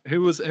enough. Like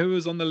who was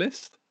on the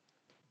list?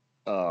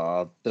 There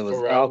was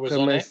Pharrell was on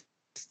Alchemist.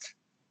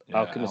 it.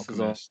 Alchemist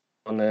was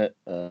on it.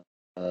 Hang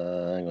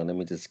on, let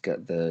me just get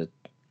it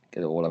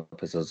all up.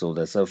 It's all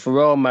there. So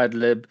Pharrell,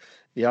 Madlib,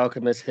 The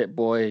Alchemist, Hit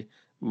Boy,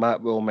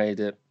 Matt Will Made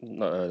It.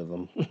 Not heard of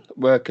him.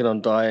 Working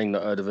on Dying.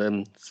 Not heard of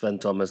him. Sven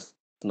Thomas.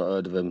 Not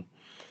heard of him.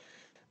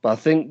 But I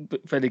think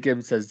Freddie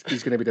Gibbs says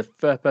he's going to be the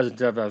first person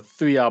to ever have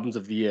 3 albums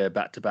of the year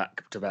back to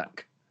back to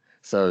back.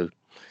 So,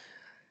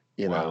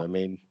 Wow. I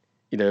mean,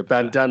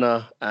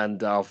 Bandana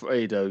and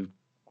Alfredo,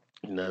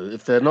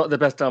 if they're not the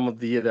best album of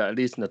the year, they're at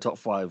least in the top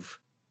 5.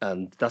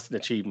 And that's an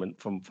achievement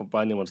from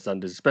by anyone's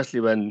standards, especially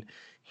when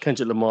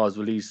Kendrick Lamar has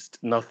released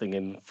nothing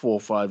in 4 or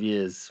 5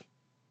 years.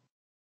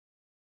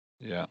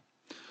 Yeah.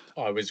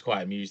 I was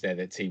quite amused there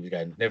that T was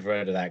going, never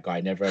heard of that guy,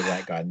 never heard of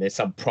that guy. And there's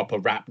some proper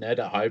rap nerd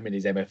at home in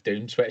his MF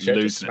Doom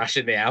sweatshirt just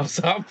smashing the house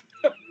up.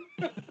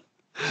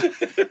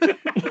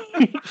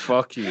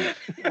 Fuck you.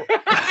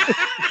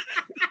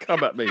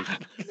 Come at me.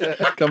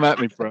 Come at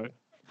me, bro.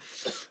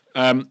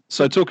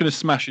 So talking of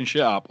smashing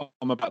shit up,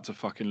 I'm about to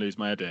fucking lose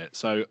my head here.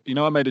 So,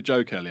 I made a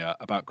joke earlier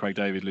about Craig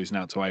David losing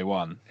out to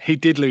A1. He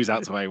did lose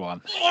out to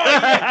A1.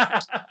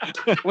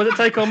 What did it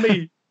take on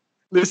me?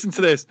 Listen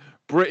to this.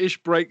 British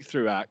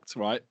breakthrough act,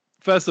 right?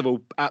 First of all,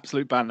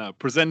 absolute banner,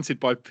 presented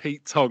by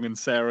Pete Tong and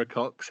Sarah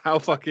Cox. How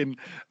fucking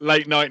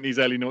late 90s,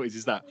 early 90s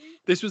is that?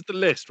 This was the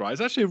list, right?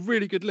 It's actually a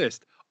really good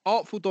list.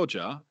 Artful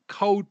Dodger,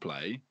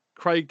 Coldplay,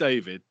 Craig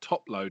David,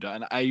 Top Loader,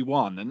 and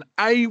A1. And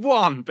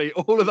A1 beat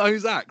all of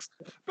those acts.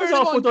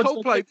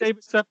 Coldplay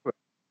David separate.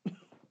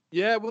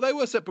 Yeah, well, they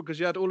were separate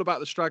because you had All About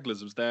the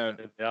Stragglers was their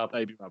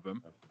debut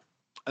album.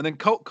 And then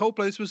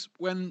Coldplay, this was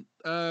when,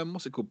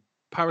 what's it called?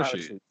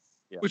 Parachute.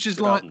 Yeah, which is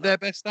like their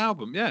best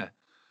album, yeah.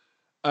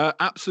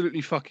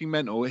 Absolutely fucking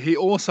mental. He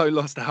also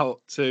lost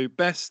out to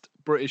Best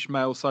British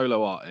Male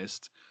Solo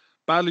Artist,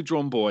 Badly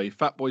Drawn Boy,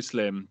 Fatboy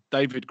Slim,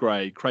 David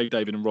Gray, Craig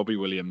David and Robbie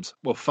Williams.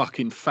 Well,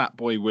 fucking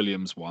Fatboy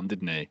Williams won,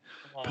 didn't he?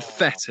 Oh.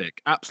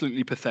 Pathetic.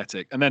 Absolutely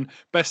pathetic. And then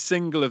Best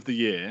Single of the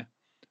Year,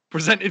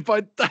 presented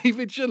by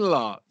David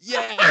Ginola.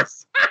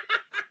 Yes!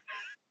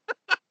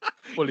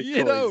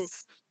 Fully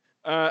toys.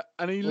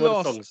 And he What are the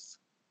lost. songs?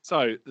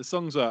 So the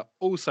songs are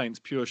All Saints,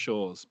 Pure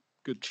Shores.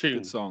 Good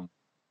Tune. song.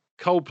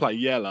 Coldplay,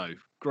 Yellow.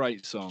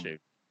 Great song. Tune.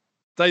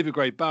 David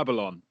Gray,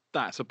 Babylon.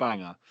 That's a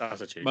banger.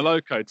 That's a tune.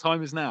 Maloko,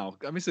 Time Is Now.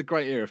 I mean, it's a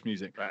great era of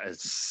music. That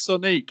is.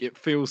 Sonic, It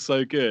Feels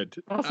So Good.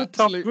 That's a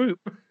tough group.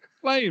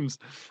 Flames.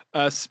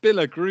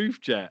 Spiller,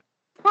 Groove Jet.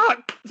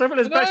 Fuck! Some of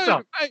his best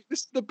stuff. Mate,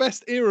 this is the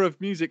best era of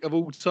music of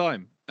all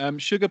time.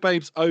 Sugar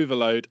Babes,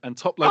 Overload, and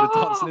Top Loader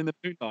Dancing in the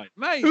Moonlight.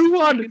 Mate, Who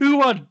won? Who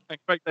won? And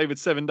Craig David,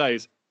 7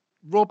 Days.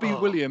 Robbie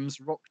Williams,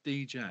 Rock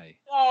DJ.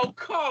 Oh,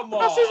 come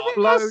on. That's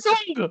his best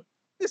song.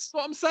 This is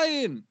what I'm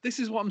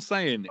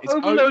saying. It's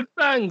Overload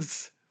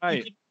bangs.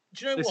 Mate,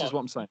 Do you know this what? is what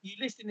I'm saying. You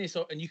listen to this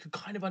and you can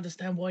kind of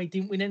understand why he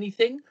didn't win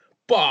anything.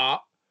 But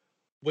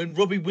when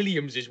Robbie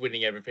Williams is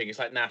winning everything, it's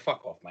like, nah,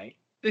 fuck off, mate.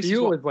 This You is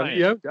always what I'm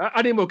won. saying. Yeah.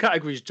 I need more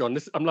categories, John.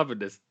 I'm loving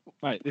this.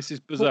 Mate, this is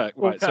berserk.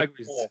 More Right, so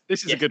categories.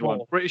 this is a Yes, good one.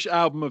 more. British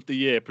Album of the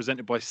Year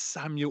presented by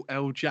Samuel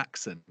L.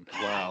 Jackson.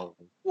 Wow.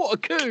 What a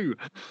coup!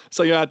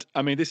 So you had,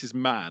 I mean, this is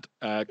mad.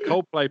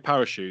 Coldplay,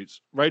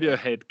 Parachutes,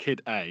 Radiohead,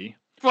 Kid A,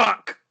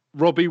 Fuck.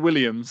 Robbie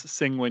Williams,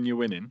 Sing When You're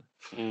Winning,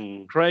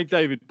 Mm. Craig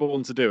David,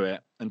 Born to Do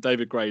It, and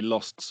David Gray,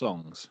 Lost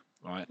Songs.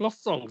 Right?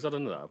 Lost songs. I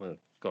don't know that.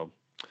 Go on.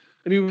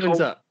 And who wins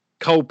that?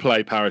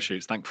 Coldplay,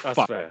 Parachutes. Thank That's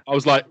fuck. fair. I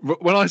was like,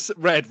 when I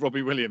read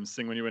Robbie Williams,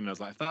 Sing When You're Winning, I was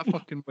like, if that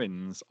fucking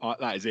wins,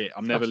 that is it.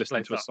 I'm never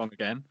listening to a song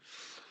again.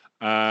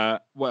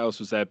 What else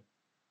was there?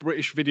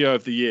 British Video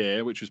of the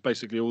Year, which was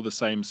basically all the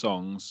same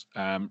songs.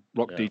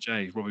 Rock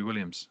DJ, Robbie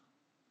Williams.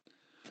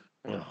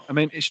 Oh. I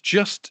mean, it's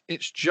just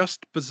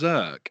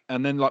berserk.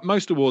 And then, like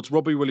most awards,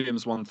 Robbie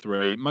Williams won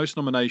 3. Most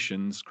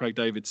nominations, Craig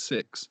David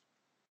 6.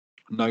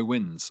 No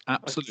wins.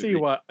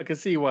 Absolutely. I can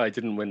see why I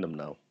didn't win them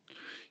now.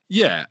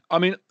 Yeah, I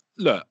mean,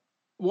 look.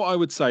 What I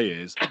would say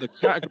is the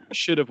category he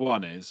should have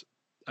won is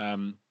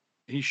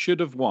he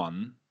should have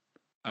won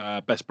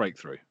Best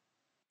Breakthrough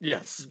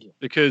Yes.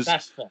 because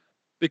That's fair.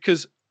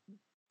 because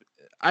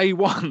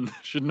A1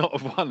 should not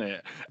have won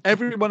it.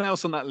 Everyone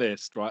else on that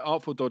list, right?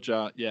 Artful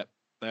Dodger, yeah,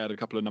 they had a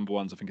couple of number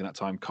ones, I think, in that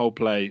time.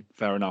 Coldplay,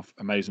 fair enough,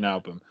 amazing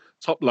album.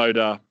 Top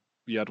Loader,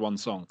 you had one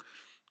song.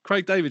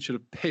 Craig David should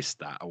have pissed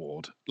that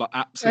award, like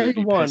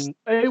absolutely pissed.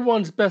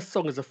 A1's best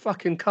song is a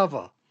fucking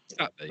cover.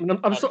 Exactly. And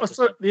I'm sort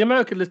of the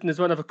American listeners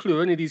won't have a clue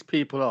who any of these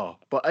people are,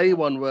 but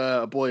A1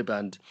 were a boy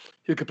band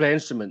who could play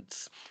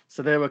instruments,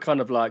 so they were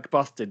kind of like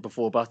busted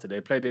before busted.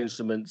 They played the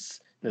instruments,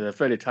 they're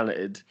fairly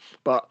talented,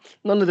 but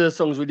none of their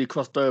songs really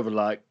crossed over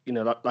like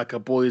like a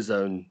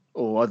Boyzone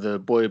or other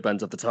boy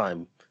bands of the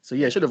time. So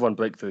yeah, should have won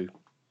Breakthrough.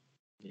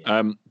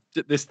 Yeah.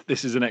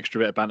 This is an extra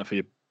bit of banter for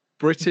you.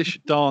 British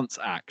dance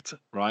act,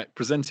 right?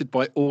 Presented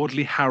by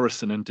Audley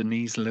Harrison and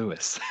Denise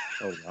Lewis.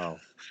 Oh wow.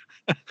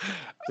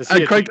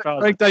 And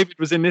Craig David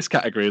was in this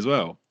category as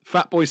well.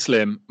 Fatboy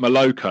Slim,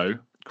 Maloko,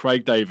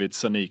 Craig David,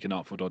 Sonique, and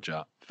Artful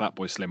Dodger.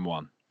 Fatboy Slim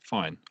won.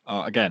 Fine.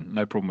 Again,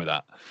 no problem with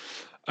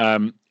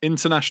that.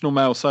 International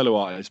male solo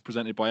artist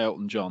presented by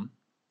Elton John.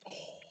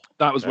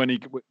 That was when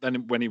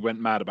he went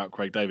mad about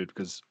Craig David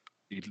because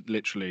he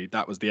literally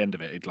that was the end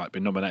of it. He'd like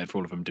been nominated for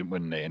all of them, didn't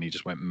win any, and he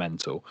just went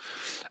mental.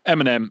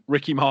 Eminem,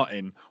 Ricky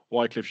Martin,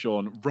 Wycliffe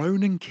Jean,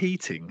 Ronan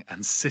Keating,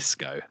 and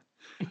Cisco.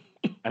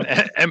 And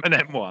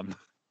Eminem won.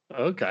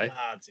 Okay.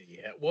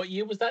 Yeah. What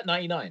year was that?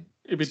 99?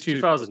 It'd be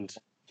 2000.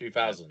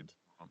 2000.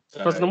 So,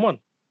 2001.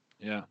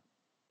 Yeah.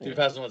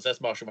 2001, so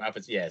that's Marshall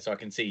Mathers. Yeah, so I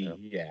can see.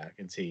 Yeah, I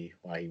can see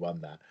why he won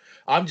that.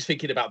 I'm just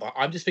thinking about that.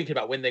 I'm just thinking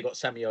about when they got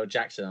Samuel L.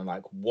 Jackson and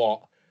like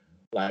what,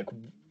 like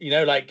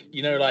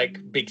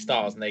big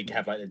stars and they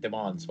have like the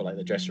demands for like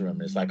the dressing room.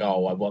 And it's like,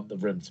 oh, I want the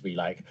room to be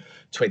like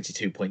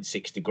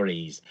 22.6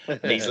 degrees. And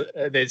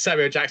then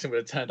Samuel L. Jackson would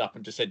have turned up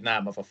and just said, "Nah,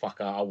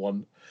 motherfucker, I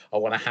want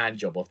a hand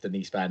job off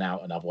Denise Van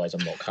Out, and otherwise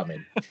I'm not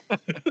coming."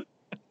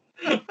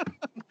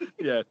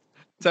 Yeah.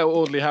 Tell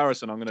Audley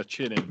Harrison I'm going to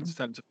chin him. Just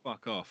tell him to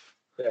fuck off.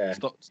 Yeah.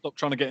 Stop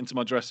trying to get into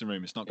my dressing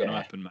room. It's not going to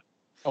happen, mate.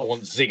 I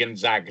want Zig and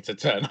Zag to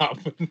turn up.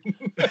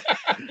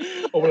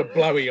 I want a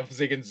blowy off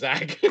Zig and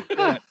Zag.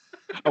 Yeah.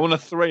 I want a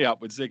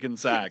 3-up with Zig and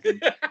Zag.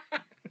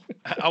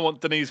 I want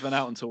Denise Van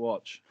Outen to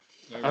watch.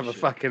 Have a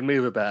fucking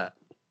move about.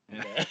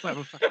 Yeah. Have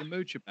a fucking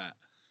mooch about.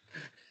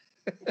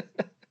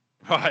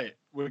 Right.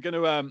 We're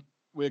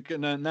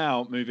gonna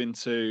now move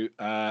into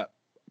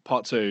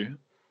part 2.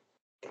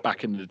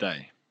 Back in the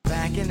day.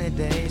 Back in the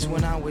days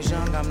when I was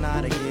young, I'm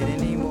not a kid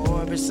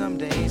anymore. But some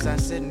days I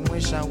sit and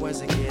wish I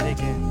was a kid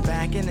again.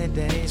 Back in the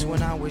days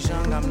when I was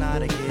young, I'm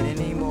not a kid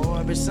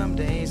anymore. But some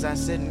days I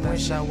sit and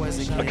wish I was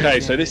a kid Okay,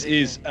 again. so this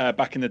is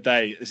Back in the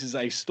Day. This is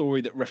a story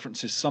that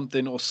references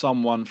something or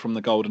someone from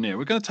the golden era.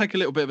 We're going to take a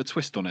little bit of a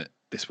twist on it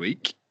this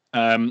week.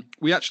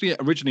 We actually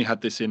originally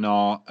had this in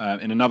our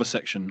in another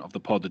section of the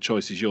pod, The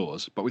Choice Is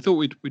Yours, but we thought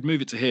we'd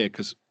move it to here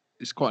because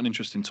it's quite an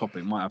interesting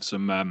topic. Might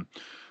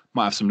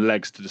have some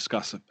legs to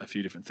discuss a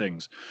few different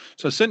things.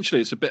 So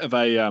essentially, it's a bit of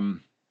a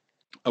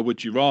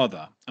would you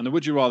rather, and the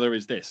would you rather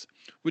is this: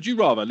 would you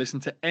rather listen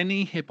to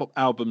any hip hop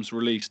albums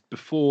released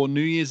before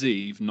New Year's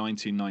Eve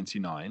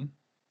 1999,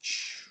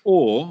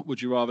 or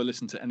would you rather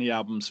listen to any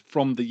albums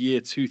from the year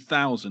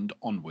 2000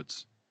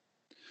 onwards?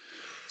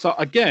 So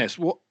I guess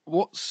what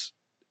what's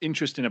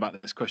interesting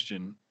about this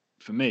question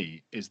for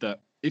me is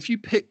that if you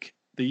pick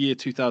the year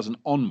 2000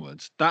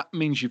 onwards, that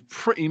means you've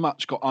pretty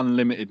much got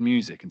unlimited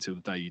music until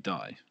the day you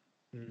die.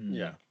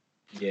 Yeah.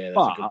 Yeah, that's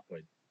But- a good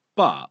point.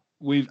 But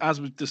as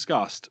we've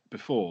discussed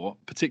before,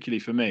 particularly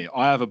for me,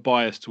 I have a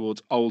bias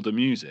towards older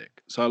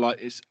music. So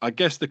like I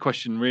guess the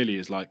question really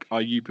is like,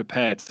 are you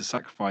prepared to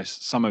sacrifice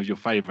some of your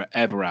favorite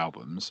ever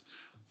albums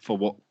for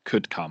what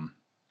could come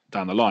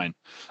down the line?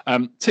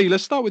 T,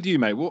 let's start with you,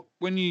 mate.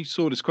 When you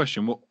saw this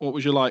question, what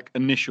was your like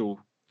initial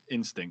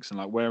instincts, and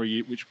like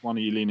which one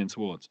are you leaning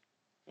towards?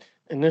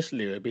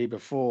 Initially, it would be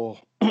before,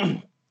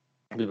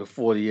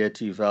 before the year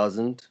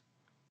 2000.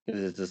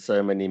 There's just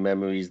so many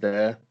memories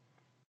there.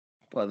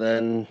 But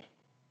then,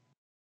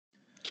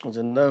 I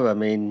don't know. I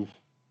mean,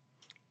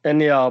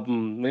 any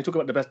album, when you talk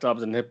about the best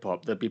albums in hip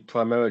hop, they'd be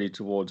primarily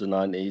towards the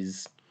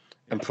 90s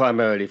and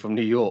primarily from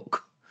New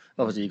York.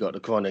 Obviously, you got the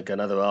Chronic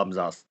and other albums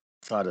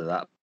outside of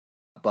that.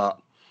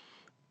 But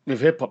with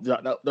hip hop,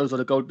 those are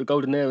the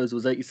golden eras.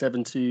 Was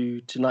 87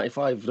 to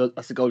 95.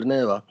 That's the golden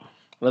era.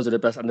 And those are the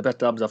best, and the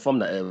best albums are from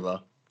that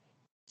era.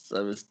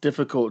 So it's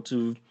difficult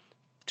to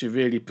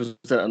really present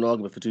an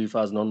argument for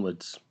 2000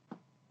 onwards.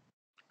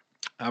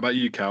 How about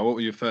you, Cal? What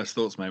were your first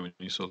thoughts, mate, when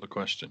you saw the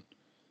question?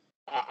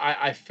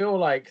 I feel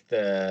like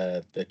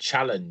the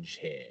challenge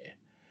here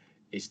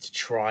is to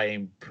try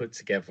and put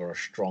together a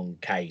strong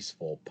case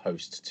for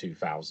post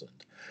 2000.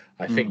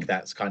 I think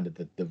that's kind of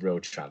the real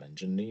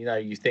challenge. And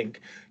you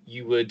think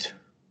you would.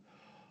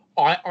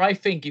 I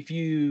think if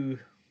you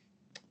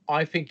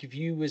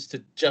was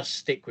to just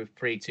stick with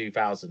pre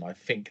 2000, I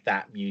think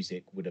that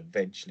music would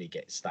eventually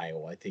get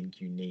stale. I think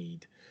you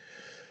need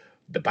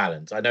the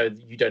balance. I know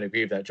you don't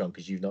agree with that, John,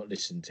 because you've not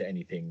listened to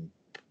anything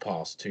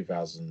past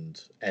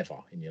 2000 ever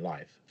in your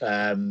life.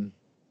 Well,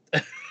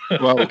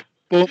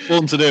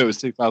 Born to Do it was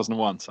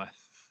 2001, so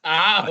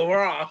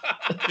Hurrah!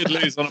 did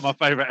lose one of my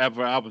favourite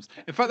ever albums.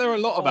 In fact, there are a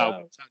lot of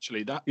albums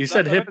actually. You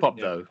said hip hop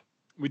though.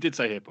 We did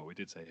say hip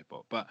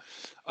hop, but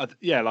I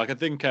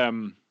think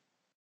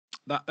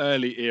that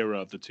early era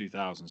of the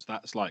 2000s,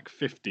 that's like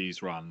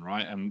 50s run,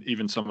 right? And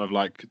even some of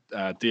like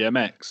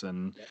DMX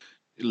and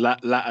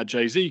latter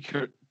Jay-Z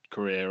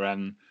career,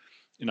 and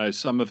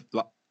some of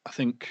like, I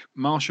think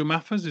Marshall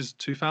Mathers is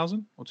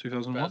 2000 or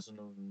 2001.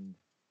 2001.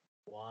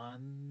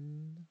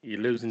 You're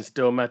losing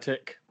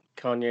Stillmatic,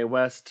 Kanye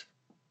West.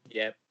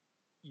 Yep.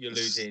 You're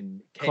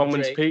losing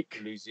Common's Kendrick. Peak.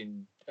 You're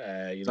losing.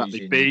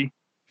 Exactly. B.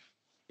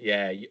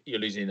 Yeah, you're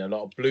losing a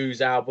lot of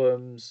blues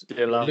albums. Dilla.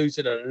 You're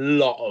losing a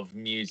lot of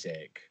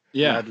music.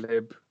 Yeah. Mad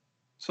Lib.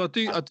 So I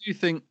do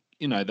think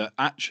that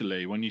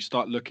actually when you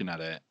start looking at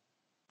it,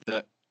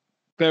 that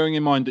bearing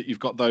in mind that you've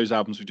got those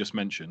albums we just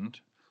mentioned,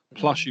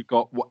 plus you've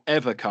got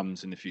whatever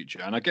comes in the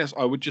future, and I guess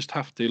I would just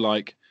have to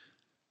like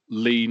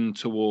lean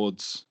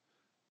towards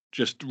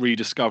just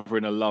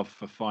rediscovering a love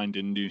for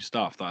finding new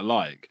stuff that I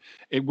like.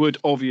 It would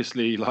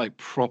obviously like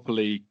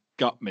properly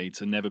gut me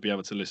to never be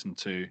able to listen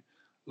to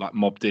like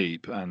Mobb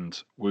Deep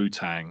and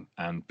Wu-Tang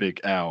and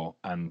Big L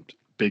and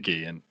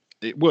Biggie, and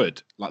it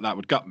would like that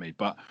would gut me.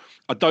 But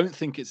I don't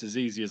think it's as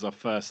easy as I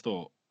first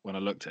thought when I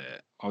looked at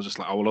it. I was just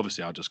like, oh well,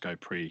 obviously I'll just go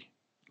pre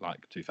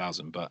like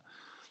 2000, but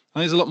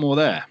there's a lot more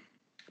there.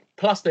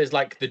 Plus, there's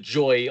like the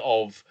joy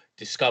of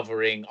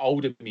discovering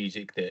older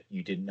music that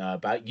you didn't know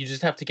about. You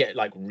just have to get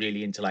like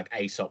really into like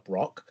Aesop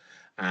Rock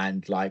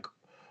and like,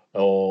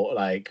 or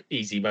like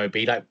Easy Mo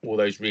B, like all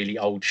those really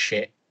old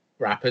shit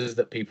rappers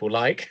that people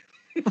like.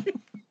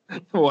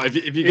 Well, if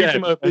you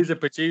get He's a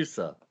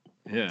producer.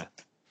 yeah.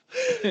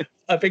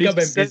 I think He I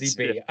meant says Busy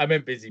Bee. shit. I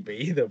meant Busy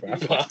Bee, the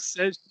rapper. He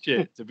says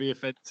shit to be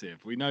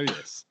offensive. We know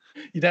this.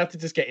 You'd have to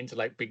just get into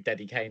like Big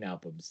Daddy Kane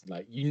albums.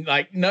 Like you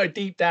like no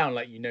deep down,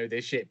 like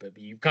this shit, but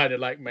you've kind of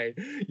like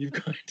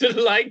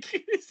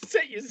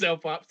set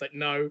yourself up. It's like,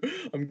 no,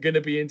 I'm gonna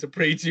be into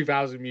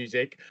pre-2000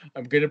 music.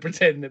 I'm gonna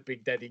pretend that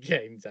Big Daddy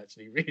Kane's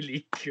actually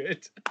really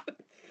good.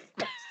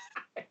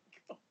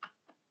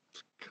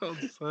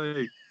 God's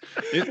sake.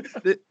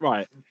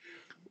 Right.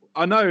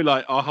 I know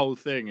like our whole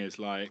thing is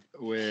like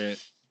we're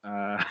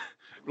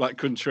like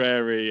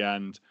contrary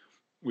and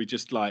we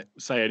just like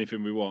say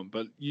anything we want,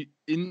 but you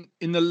in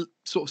the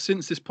sort of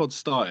since this pod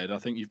started, I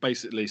think you've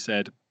basically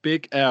said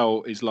Big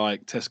L is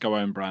like Tesco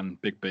own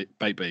brand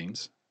baked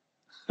beans.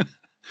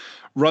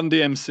 Run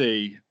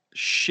DMC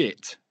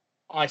shit.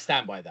 I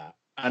stand by that.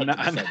 And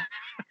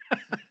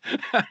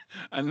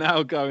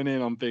now going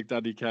in on Big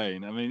Daddy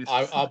Kane. I mean,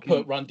 I'll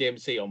put Run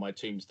DMC on my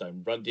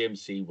tombstone. Run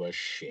DMC were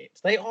shit.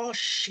 They are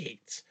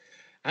shit.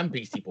 And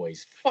Beastie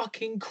Boys,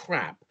 fucking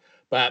crap.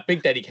 But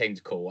Big Daddy Kane's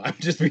cool. I'm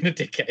just being a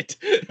dickhead.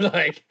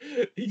 Like,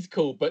 he's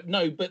cool. But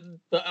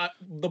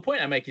the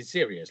point I make is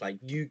serious. Like,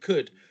 you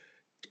could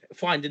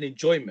find an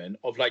enjoyment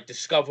of like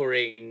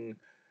discovering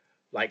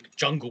like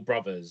Jungle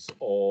Brothers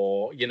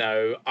or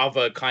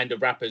other kind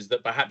of rappers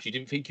that perhaps you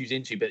didn't think you was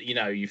into, but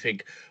you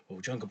think,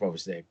 oh, Jungle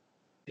Brothers, they're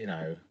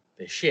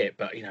shit,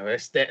 but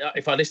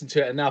if I listen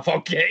to it enough, I'll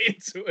get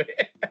into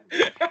it.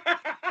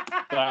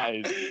 That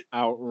is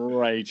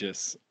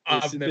outrageous.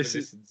 I've never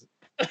listened.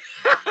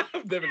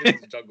 I've never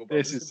listened to Jungle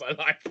Brothers in my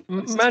life.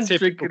 Man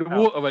drinking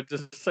water and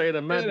just saying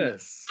a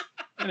madness.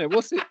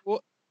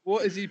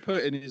 What is he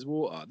put in his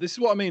water? This is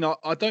what I mean.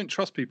 I don't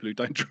trust people who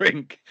don't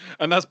drink,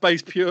 and that's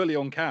based purely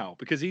on Cal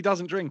because he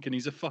doesn't drink and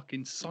he's a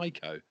fucking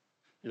psycho.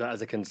 That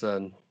is a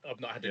concern. I've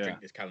not had to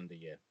drink this calendar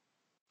year.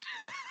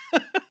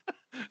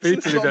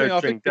 People who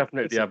don't drink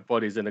definitely have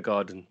bodies in the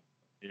garden.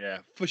 Yeah,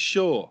 for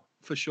sure,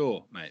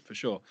 mate, for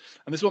sure.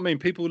 And this is what I mean.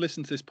 People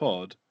listen to this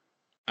pod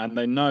and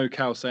they know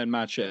Cal's saying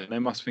mad shit, and they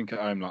must think at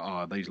home like,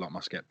 oh, these lot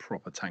must get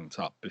proper tanked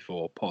up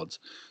before pods.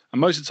 And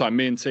most of the time,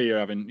 me and T are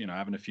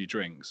having a few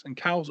drinks, and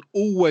Cal's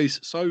always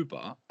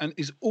sober and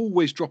is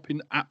always dropping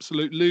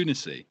absolute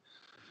lunacy.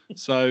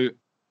 So,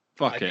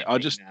 fuck it. I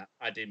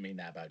didn't mean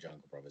that about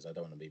Jungle Brothers. I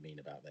don't want to be mean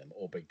about them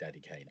or Big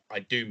Daddy Kane. I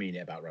do mean it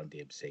about Run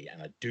DMC,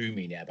 and I do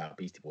mean it about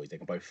Beastie Boys. They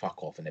can both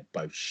fuck off, and they're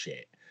both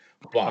shit.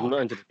 But I'm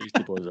not into the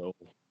Beastie Boys at all.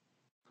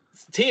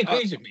 T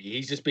agrees with me.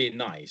 He's just being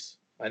nice.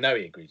 I know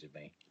he agrees with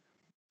me.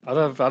 I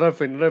don't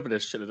think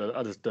this shit.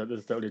 I just don't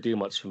really do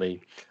much for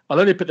me. I'll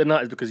only pick the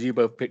 90s because you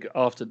both pick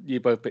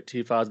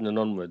 2000 and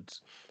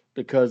onwards.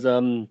 Because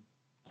there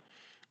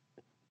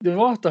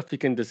are stuff you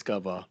can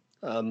discover.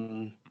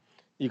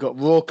 You got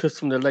Raucous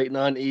from the late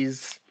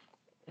 90s.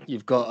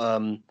 You've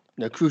got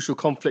Crucial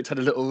Conflict had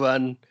a little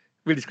run,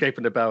 really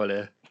scraping the barrel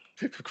here.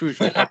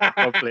 Crucial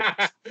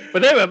Conflict,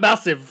 but they were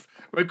massive.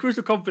 When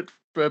Crucial Conflict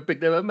were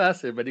big, they were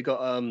massive. And you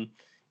got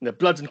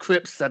Bloods and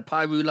Crips had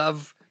Pyru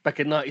Love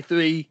back in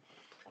 '93.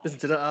 Listen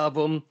to that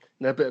album.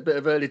 A bit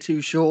of early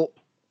Too Short.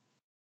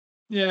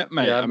 Yeah,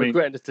 mate. Yeah, I'm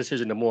regretting this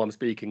decision the more I'm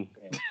speaking.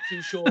 Yeah.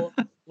 Too Short.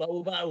 Like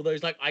all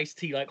those like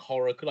Ice-T, like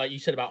horror, like you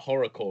said about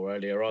horrorcore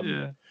earlier on.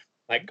 Yeah.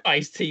 Like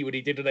Ice-T when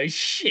he did all those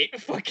shit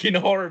fucking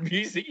horror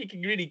music, you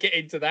can really get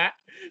into that.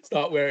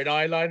 Start wearing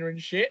eyeliner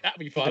and shit. That'd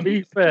be fun. To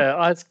be fair,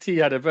 Ice-T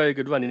had a very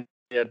good run.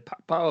 He had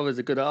Power is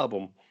a good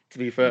album. To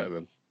be fair to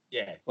him.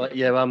 Yeah. But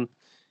yeah, I'm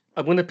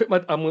gonna pick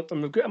I'm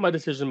regretting my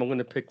decision. I'm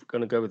gonna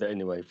go with it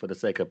anyway for the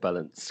sake of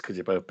balance because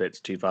you both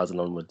picked 2000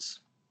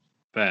 onwards.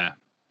 Fair.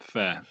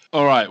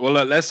 All right. Well,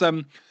 look, let's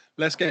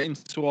get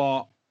into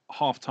our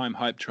halftime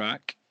hype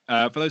track.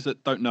 For those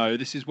that don't know,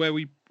 this is where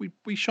we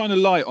shine a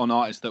light on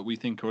artists that we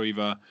think are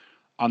either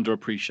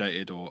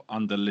underappreciated or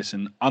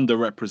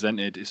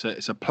underrepresented.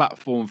 It's a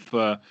platform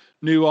for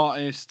new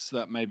artists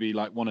that maybe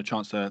like want a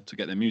chance to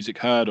get their music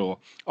heard, or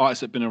artists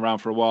that have been around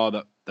for a while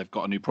that they've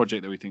got a new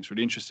project that we think is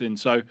really interesting.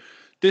 So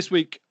this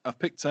week I've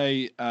picked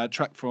a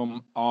track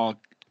from our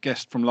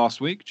guest from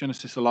last week,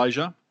 Genesis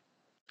Elijah.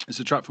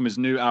 It's a track from his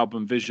new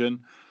album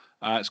Vision.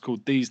 It's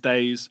called These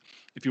Days.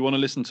 If you want to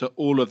listen to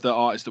all of the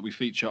artists that we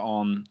feature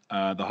on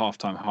the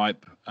Halftime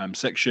Hype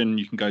section,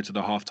 you can go to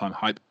the Halftime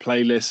Hype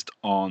playlist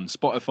on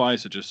Spotify.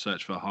 So just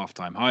search for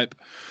Halftime Hype.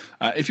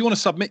 If you want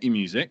to submit your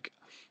music,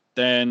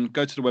 then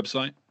go to the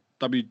website,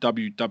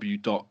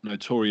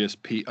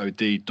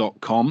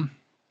 www.notoriouspod.com.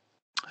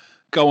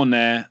 Go on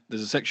there.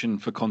 There's a section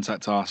for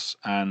Contact Us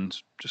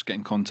and just get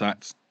in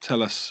contact.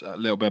 Tell us a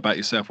little bit about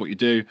yourself, what you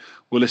do.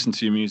 We'll listen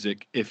to your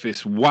music. If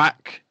it's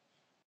whack,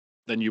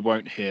 then you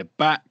won't hear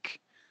back.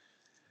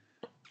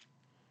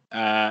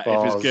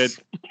 If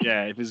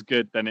it's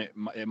good, then it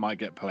might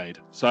get played.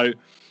 So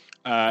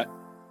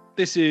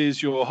this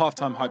is your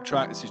halftime hype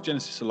track. This is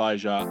Genesis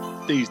Elijah,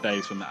 These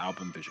Days, from the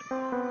album Vision.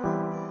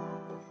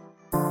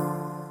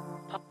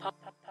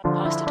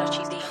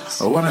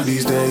 One of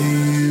these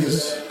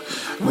days,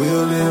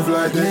 we'll live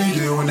like they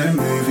do on them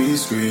movie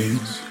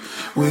screens.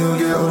 We'll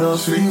get all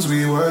those things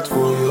we worked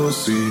for, you'll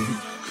see.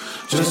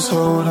 Just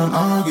hold on,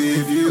 I'll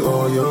give you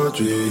all your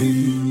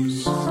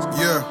dreams.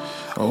 Yeah.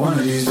 One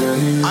of these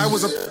days. I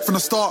was up from the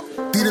start,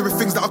 dealing with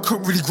things that I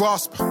couldn't really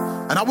grasp.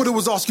 And I would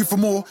always ask you for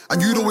more,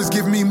 and you'd always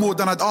give me more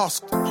than I'd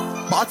asked.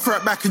 But I'd throw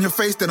it back in your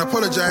face, then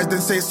apologise,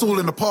 then say it's all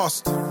in the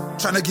past.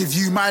 Trying to give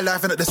you my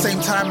life, and at the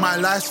same time my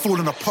life's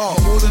falling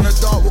apart. More than the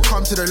dark will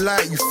come to the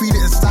light. You feel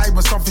it inside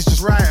when something's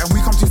just right, and we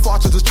come too far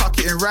to just chuck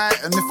it in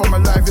right. And if I'm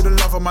alive, you're the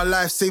love of my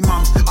life. Say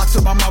mum, I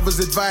took my mother's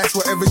advice.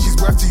 Whatever she's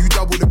worth to you,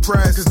 double the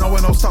price. Cause no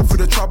one else stuck through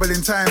the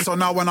troubling times. So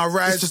now when I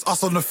rise, it's just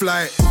us on the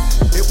flight.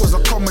 It was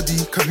a comedy,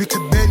 cause we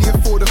could barely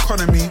afford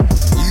economy.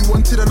 You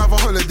wanted another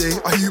holiday,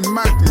 are you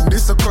mad in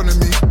this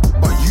economy?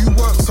 But you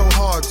worked so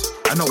hard,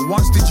 and not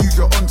once did you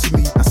get onto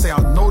me and say, I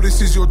know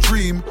this is your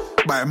dream,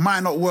 but it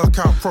might not work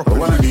out properly.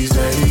 One of these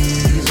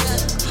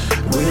days,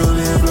 we'll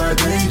live like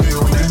they do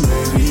on them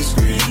movie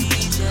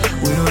screens.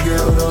 We'll get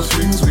all those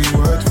things we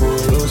worked for,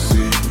 you'll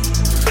see.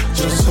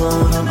 Just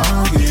hold on,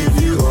 I'll give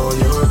you all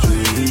your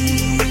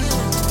dreams.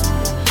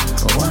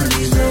 One of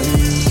these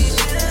days,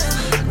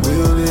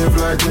 we'll live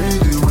like they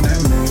do on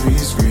them movie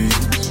screens.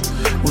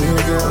 We'll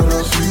get all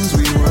those things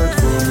we worked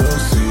for, you'll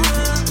see.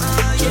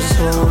 Just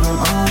hold on,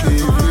 I'll give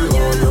you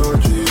all your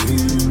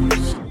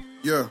dreams.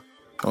 Yeah.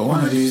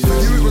 One of these days. For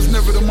you it was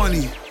never the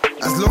money.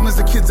 As long as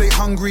the kids ain't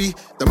hungry,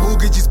 the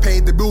mortgage is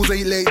paid, the bills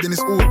ain't late, then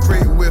it's all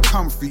great and we're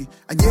comfy.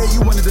 And yeah,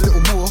 you wanted a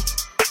little more,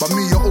 but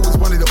me, you always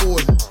wanted it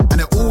all. And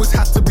it always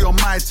has to be on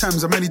my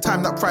terms, and many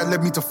times that pride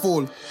led me to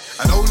fall.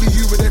 And only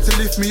you were there to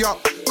lift me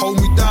up, hold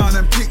me down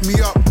and pick me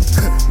up.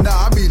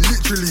 Nah, I mean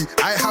literally,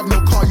 I ain't have no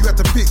car, you had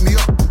to pick me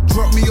up.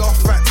 Drop me off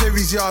at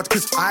Terry's yard,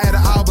 cause I had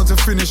an album to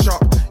finish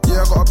up.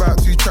 Yeah, I got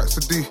about 2 tracks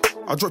to do.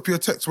 I'll drop you a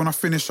text when I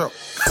finish up.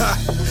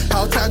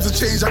 How times have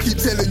changed, I keep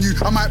telling you,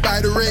 I might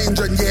buy the Range.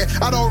 And yeah,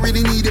 I don't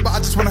really need it, but I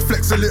just wanna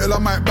flex a little, I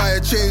might buy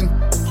a chain.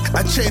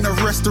 A chain of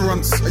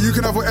restaurants, and you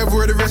can have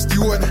whatever the rest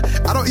you want.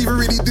 I don't even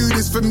really do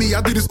this for me,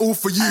 I do this all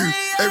for you.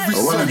 Every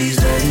One Sunday. of these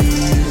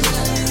days,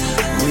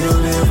 we'll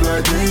live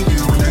like they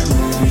do on that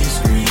movie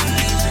screen.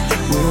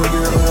 We'll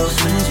get all those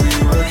things we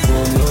work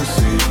for, you'll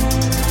see.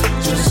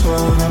 Just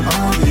hold on,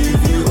 I'll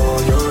give you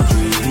all your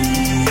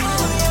dreams.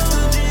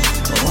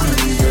 One of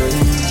these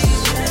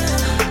days,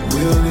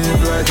 we'll live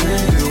like they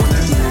do on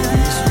that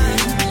movie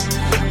screen.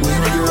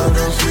 We'll get all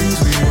those things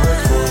we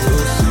work for,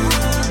 you'll see.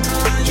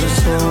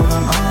 Just hold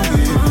on, I'll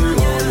give you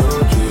all your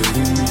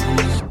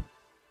dreams.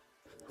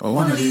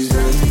 One of these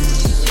days.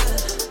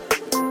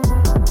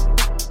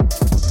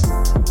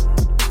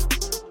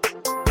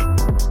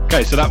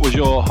 Okay, so that was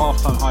your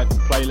halftime hype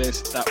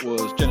playlist. That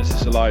was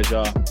Genesis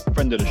Elijah,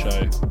 friend of the show,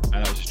 and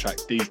that was his track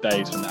 "These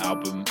Days" from the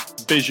album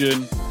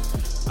Vision.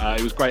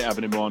 It was great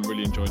having him on.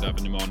 Really enjoyed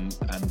having him on,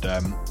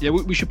 and yeah,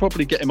 we should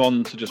probably get him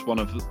on to just one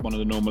of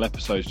the normal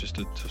episodes just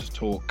to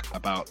talk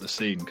about the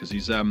scene, because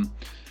he's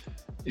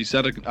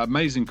had an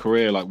amazing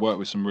career. Like, worked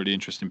with some really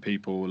interesting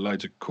people,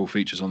 loads of cool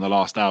features on the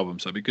last album.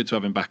 So it'd be good to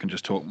have him back and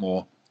just talk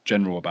more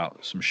general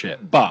about some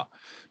shit. But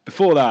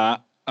before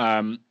that,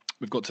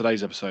 we've got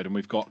today's episode, and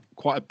we've got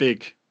quite a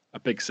big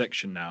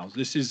section now.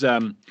 This is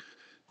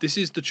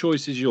The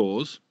Choice Is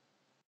Yours.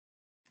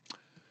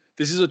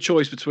 This is a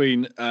choice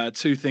between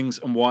 2 things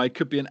and why. It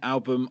could be an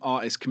album,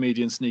 artist,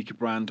 comedian, sneaker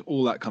brand,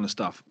 all that kind of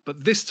stuff.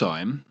 But this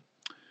time,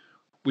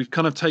 we've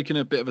kind of taken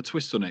a bit of a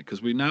twist on it,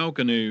 because we're now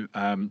going to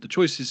The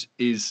Choice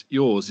Is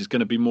Yours is going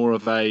to be more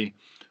of a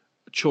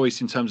choice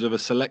in terms of a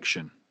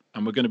selection,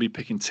 and we're going to be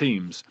picking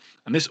teams.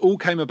 And this all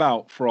came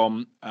about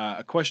from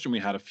a question we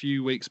had a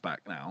few weeks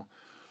back now,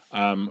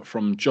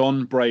 from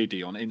John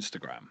Brady on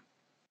Instagram.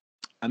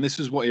 And this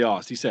is what he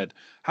asked. He said,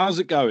 "How's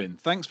it going?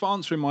 Thanks for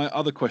answering my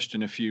other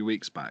question a few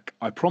weeks back.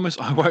 I promise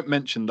I won't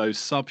mention those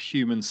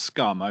subhuman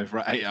scum over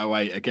at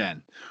 808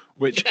 again,"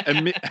 which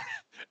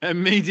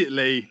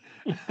immediately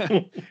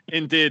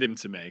endeared him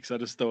to me, because I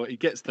just thought he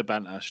gets the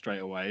banter straight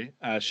away.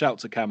 Shout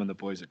to Cam and the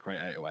boys at Crate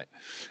 808.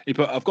 He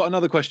put, "I've got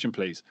another question,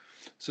 please.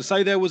 So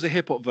say there was a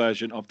hip-hop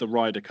version of the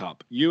Ryder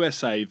Cup,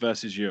 USA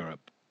versus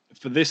Europe.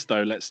 For this,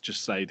 though, let's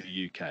just say the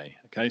UK.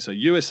 Okay, so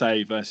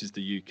USA versus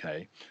the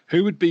UK.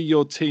 Who would be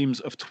your teams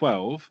of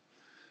 12?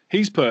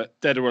 He's put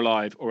Dead or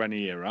Alive or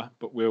any era,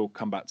 but we'll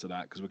come back to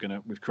that because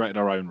we've created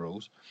our own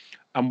rules.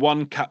 And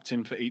 1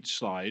 captain for each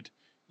side.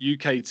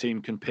 UK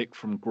team can pick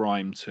from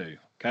Grime too.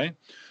 Okay,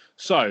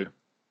 so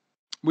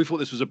we thought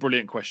this was a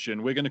brilliant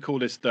question. We're going to call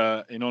this,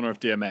 in honor of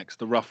DMX,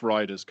 the Rough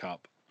Riders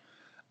Cup,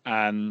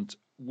 and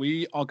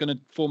we are going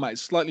to format it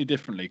slightly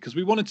differently, because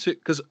we wanted to.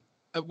 Because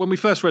when we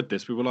first read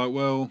this, we were like,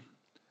 well,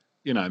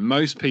 you know,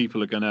 most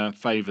people are going to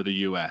favour the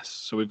US,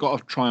 so we've got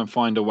to try and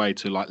find a way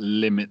to like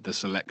limit the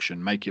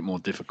selection, make it more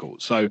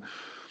difficult. So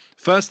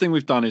first thing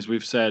we've done is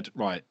we've said,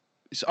 right,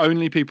 it's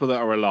only people that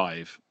are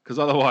alive, because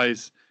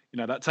otherwise, you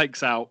know, that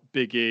takes out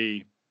Big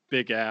E,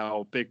 Big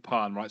L, Big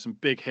Pun, right? Some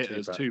big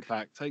hitters,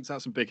 Tupac takes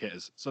out some big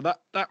hitters. So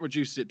that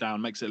reduces it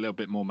down, makes it a little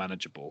bit more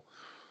manageable.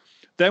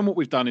 Then what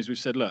we've done is we've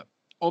said, look,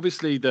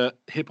 obviously the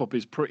hip hop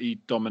is pretty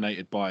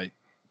dominated by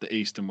the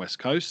East and West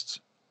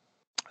Coasts.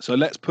 So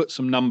let's put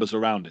some numbers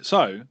around it.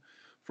 So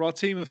for our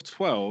team of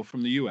 12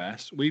 from the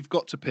US, we've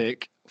got to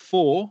pick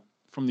 4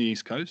 from the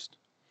East Coast.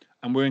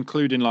 And we're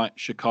including like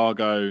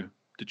Chicago,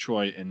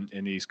 Detroit in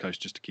the East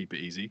Coast, just to keep it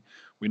easy.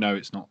 We know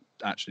it's not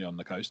actually on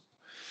the coast.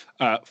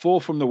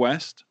 4 from the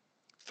West,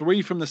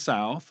 3 from the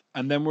South,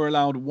 and then we're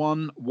allowed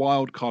 1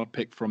 wild card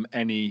pick from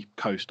any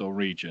coast or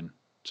region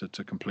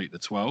to complete the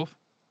 12.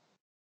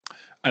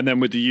 And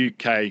then with the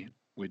UK,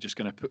 we're just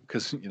going to put,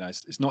 because you know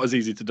it's not as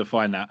easy to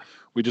define that.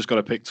 We just got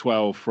to pick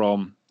 12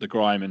 from the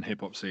grime and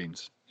hip hop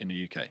scenes in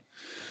the UK.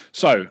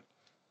 So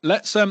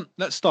let's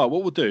start.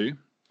 What we'll do,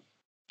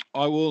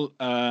 I'll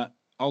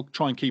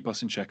try and keep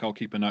us in check. I'll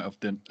keep a note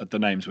of the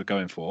names we're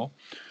going for.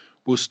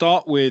 We'll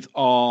start with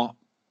our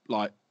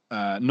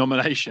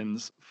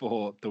nominations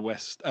for the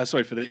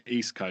for the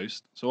East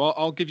Coast. So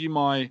I'll give you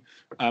my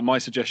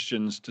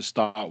suggestions to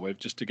start with,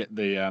 just to get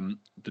the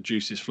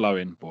juices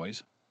flowing,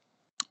 boys.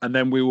 And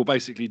then we will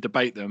basically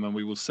debate them, and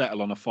we will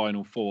settle on a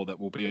final 4 that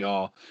will be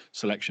our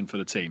selection for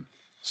the team.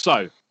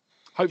 So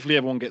hopefully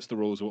everyone gets the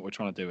rules of what we're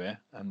trying to do here,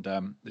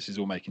 and this is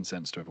all making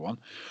sense to everyone.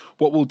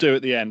 What we'll do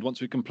at the end, once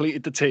we've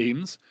completed the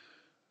teams,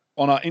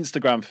 on our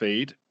Instagram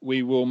feed,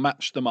 we will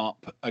match them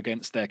up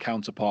against their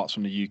counterparts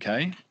from the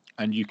UK,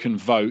 and you can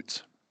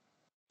vote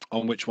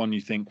on which one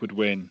you think would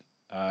win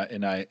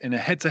in a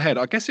head-to-head.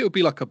 I guess it would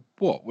be like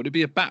would it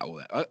be a battle?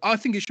 I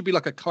think it should be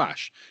like a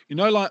clash. You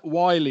know, like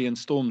Wiley and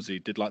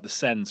Stormzy did like the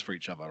sends for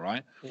each other,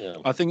 right? Yeah.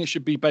 I think it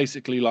should be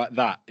basically like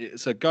that.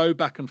 It's a go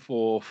back and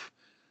forth,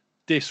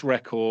 diss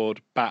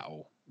record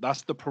battle.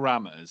 That's the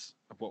parameters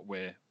of what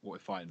we're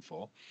fighting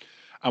for.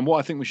 And what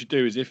I think we should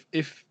do is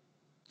if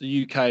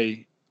the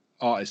UK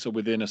artists are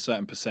within a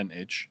certain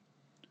percentage,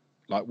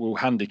 like we'll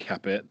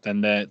handicap it,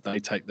 then they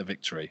take the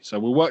victory. So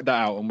we'll work that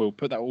out and we'll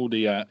put that all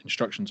the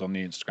instructions on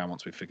the Instagram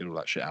once we've figured all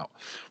that shit out.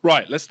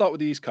 Right, let's start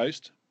with the East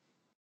Coast.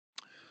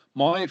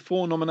 My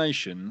 4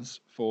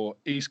 nominations for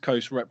East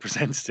Coast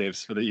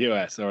representatives for the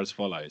US are as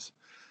follows.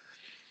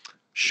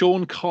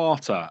 Sean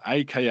Carter,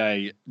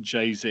 aka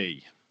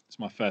Jay-Z. It's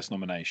my first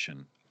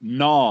nomination.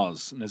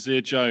 Nas,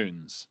 Nasir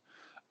Jones.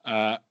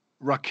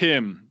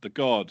 Rakim, the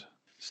God,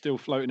 still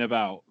floating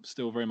about,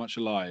 still very much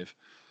alive.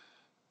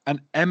 And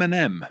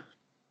Eminem.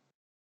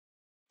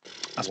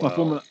 That's my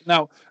former.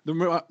 Now,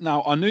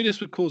 I knew this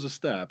would cause a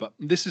stir, but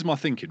this is my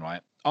thinking,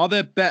 right? Are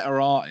there better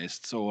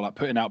artists or like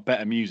putting out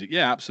better music?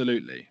 Yeah,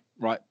 absolutely.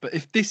 Right. But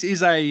if this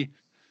is a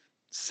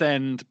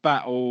send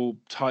battle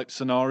type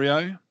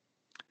scenario,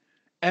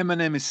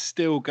 Eminem is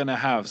still going to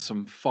have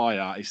some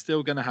fire. He's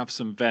still going to have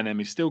some venom.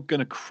 He's still going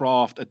to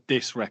craft a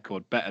diss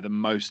record better than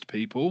most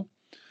people.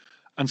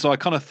 And so I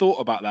kind of thought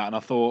about that and I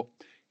thought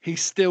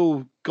he's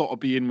still got to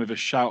be in with a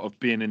shout of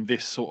being in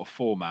this sort of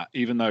format,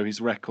 even though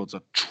his records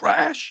are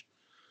trash.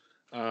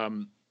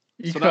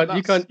 You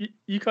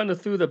kind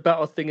of threw the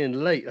battle thing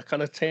in late. That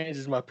kind of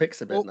changes my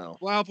picks a bit now.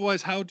 Well,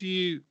 otherwise, how do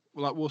you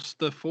like? What's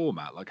the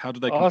format? Like, how do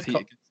they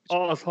compete? I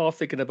was half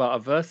thinking about a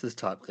versus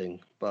type thing,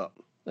 but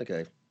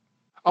okay.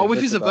 Oh,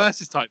 if it's a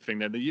versus type thing,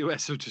 then the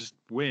US will just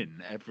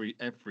win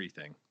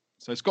everything.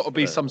 So it's got to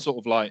be some sort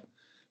of like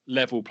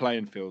level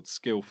playing field,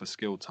 skill for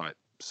skill type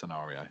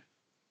scenario.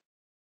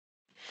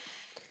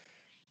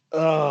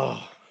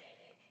 Oh,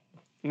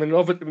 I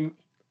mean,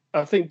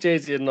 I think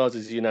Jay-Z and Nas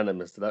is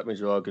unanimous. So that means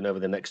you're arguing over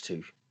the next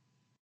 2.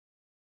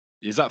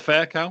 Is that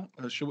fair, Cal?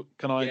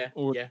 Can I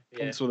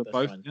pencil them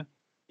both? Fine.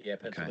 Yeah,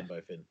 pencil them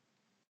both in.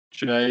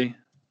 Jay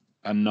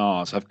and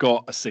Nas have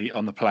got a seat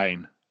on the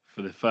plane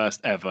for the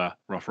first ever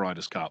Rough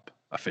Riders Cup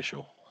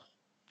official.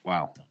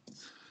 Wow.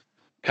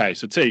 Okay,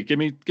 so T, give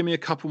me a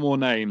couple more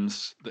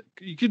names.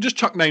 You can just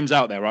chuck names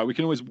out there, right? We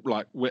can always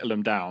like whittle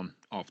them down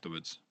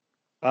afterwards.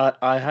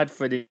 I had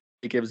Freddie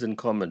Gibbs in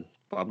Common,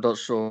 but I'm not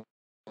sure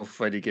if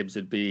Freddie Gibbs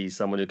would be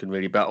someone who can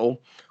really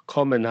battle.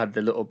 Common had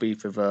the little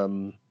beef with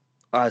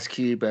Ice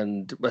Cube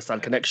and West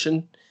Side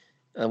Connection.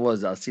 And what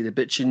was that? I See the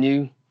Bitch in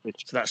You.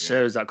 So that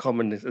shows that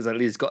Common has at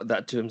least got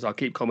that to him. So I'll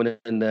keep Common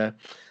in there.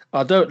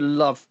 I don't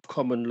love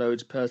Common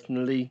loads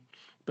personally,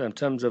 but in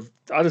terms of,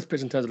 I just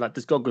pitch in terms of like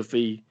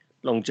discography,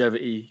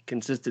 longevity,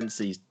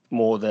 consistency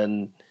more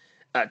than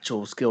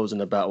actual skills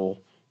in a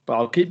battle. But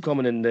I'll keep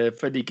Common in there.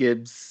 Freddie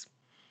Gibbs,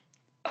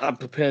 I'm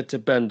prepared to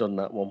bend on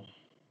that one.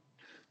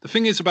 The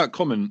thing is about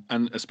Common,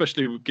 and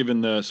especially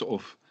given the sort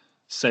of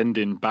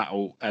send-in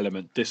battle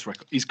element diss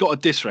record, he's got a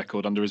diss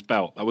record under his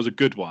belt. That was a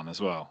good one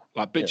as well.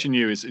 Like Bitchin'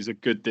 You is a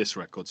good diss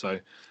record. So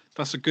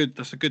that's a good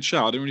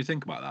shout. I didn't really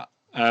think about that.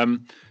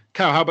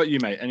 Cal, how about you,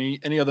 mate?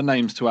 Any other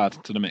names to add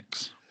to the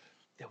mix?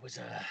 There was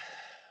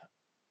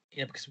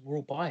because we're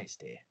all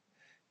biased here.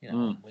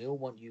 We all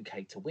want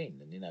UK to win,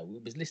 and we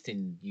was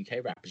listing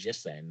UK rappers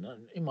yesterday, and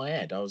in my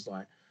head I was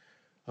like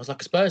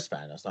a Spurs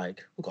fan. I was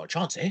like, we've got a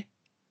chance here.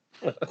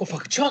 We've got a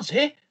fucking chance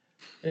here.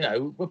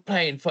 We're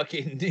playing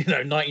fucking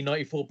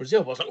 1994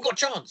 Brazil. But I was like, we've got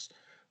a chance.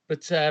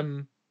 But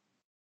so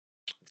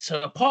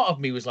a part of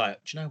me was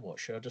like, do you know what?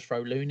 Should I just throw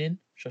Loon in?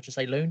 Should I just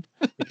say Loon?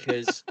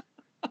 Because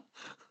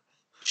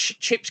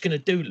Chip's gonna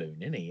do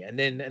Loon, isn't he? And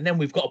then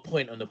we've got a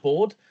point on the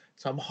board.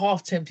 So I'm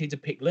half tempted to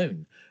pick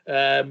Loon.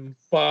 But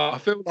I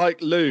feel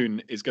like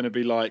Loon is going to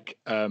be like,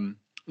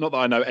 not that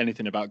I know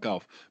anything about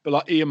golf, but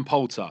like Ian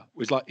Poulter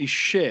was like, he's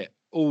shit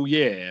all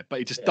year, but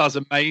he just does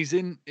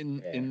amazing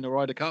in the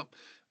Ryder Cup.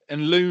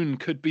 And Loon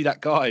could be that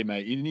guy,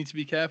 mate. You need to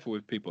be careful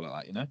with people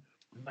like that,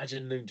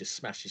 Imagine Loon just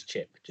smashes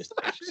Chip, just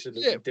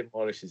absolutely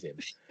demolishes him.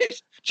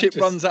 Chip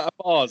runs out of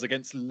bars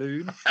against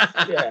Loon.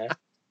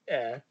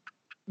 Yeah.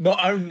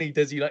 Not only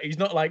does he he's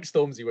not like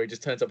Stormzy where he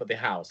just turns up at the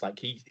house. Like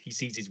he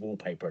sees his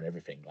wallpaper and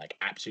everything, like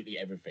absolutely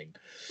everything.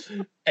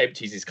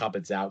 Empties his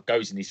cupboards out,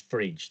 goes in his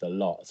fridge, the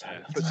lot. So,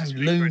 puts his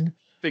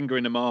finger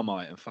in a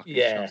Marmite and fucking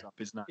shoves up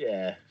his nut.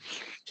 Yeah.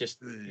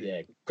 Just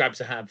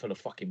grabs a handful of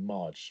fucking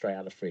Marge straight out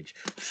of the fridge.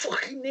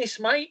 Fucking this,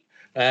 mate.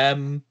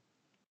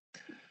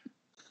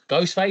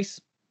 Ghostface.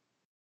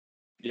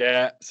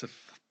 Yeah, it's a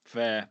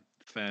fair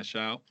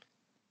shout.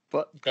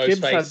 But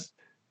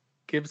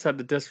Gibbs had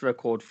the diss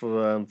record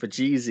for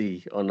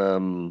Jeezy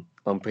on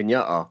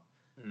Pinata,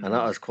 and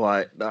that was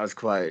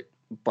quite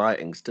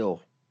biting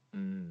still.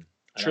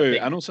 True,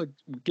 and also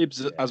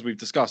Gibbs, as we've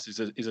discussed,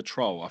 is a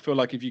troll. I feel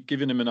like if you've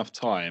given him enough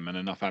time and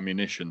enough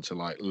ammunition to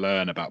like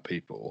learn about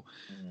people,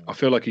 I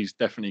feel like he's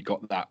definitely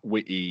got that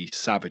witty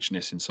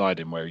savageness inside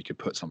him where he could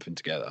put something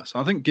together. So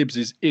I think Gibbs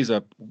is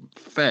a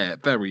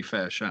very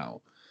fair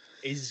shout.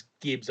 Is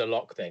Gibbs a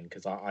lock then?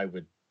 Because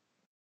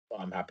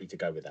I'm happy to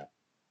go with that.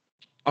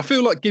 I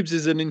feel like Gibbs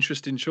is an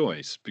interesting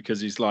choice because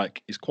he's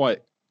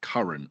quite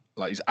current,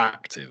 like he's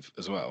active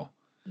as well.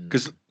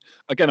 Because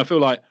again, I feel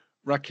like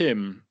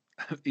Rakim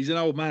he's an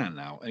old man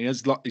now, and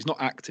he's not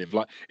active.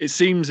 Like, it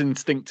seems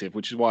instinctive,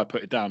 which is why I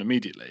put it down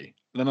immediately.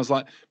 And then I was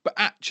like, but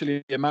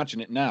actually,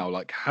 imagine it now.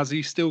 Like, has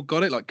he still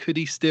got it? Like, could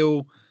he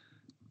still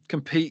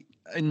compete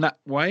in that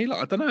way?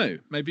 Like, I don't know.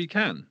 Maybe he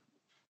can.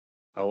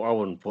 I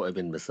wouldn't put him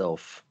in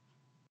myself.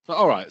 But,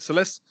 all right, so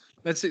let's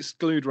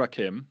exclude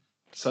Rakim.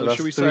 So that's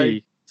should we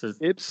three. say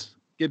Gibbs?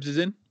 Gibbs is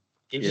in.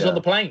 Gibbs is on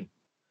the plane.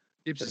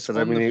 Gibbs is So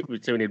then we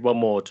need one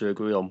more to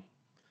agree on.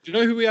 Do you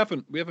know who we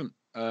haven't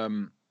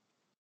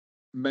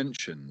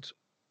mentioned?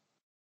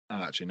 Oh,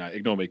 actually, no.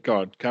 Ignore me. Go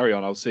on, carry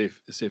on. I'll see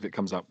if it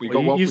comes up.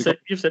 You said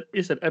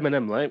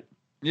Eminem, right?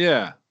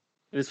 Yeah.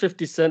 There's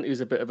 50 Cent, who's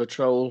a bit of a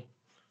troll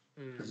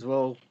as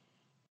well.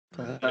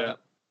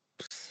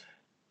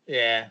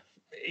 Yeah,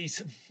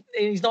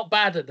 he's not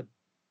bad at the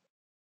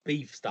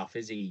beef stuff,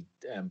 is he?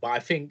 But I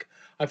think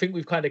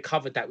we've kind of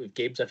covered that with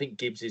Gibbs. I think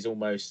Gibbs is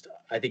almost.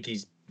 I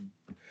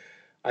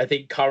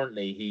think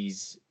currently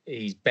he's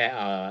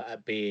better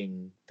at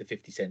being the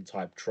 50 Cent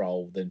type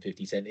troll than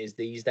 50 Cent is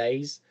these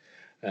days.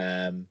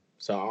 So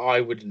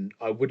I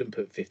wouldn't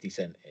put 50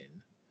 Cent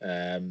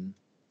in.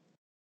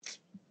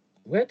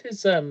 Where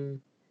does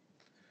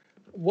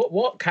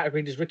what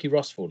category does Ricky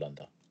Ross fall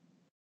under?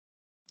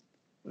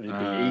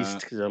 East,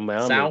 because I'm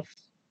Miami. South.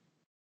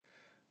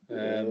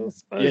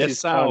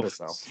 South.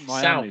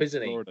 South,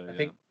 isn't he?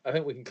 Florida, I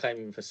think we can claim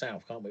him for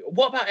South, can't we?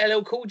 What about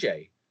LL Cool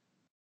J?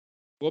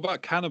 What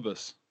about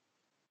Cannabis?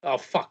 Oh,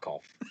 fuck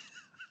off.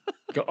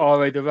 Got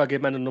R.A. the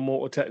Rugged Man and the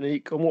Mortal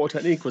Technique. Mortal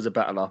Technique was a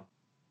battler.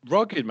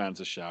 Rugged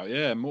Man's a shout,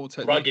 yeah. Mortal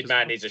Technique. Rugged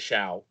Man is a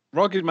shout.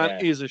 Rugged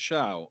Man is a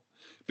shout.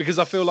 Because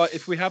I feel like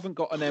if we haven't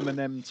got an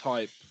Eminem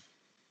type,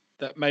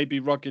 that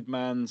maybe Rugged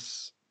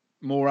Man's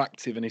more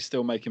active and he's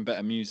still making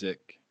better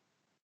music.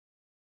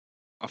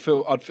 I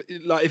feel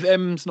like if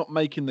M's not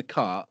making the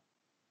cut,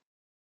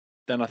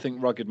 then I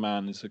think Rugged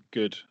Man is a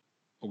good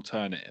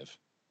alternative.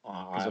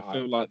 Because I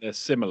feel like they're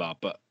similar,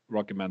 but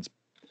Rugged Man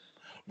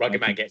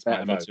gets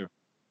better vote.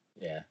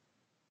 Yeah.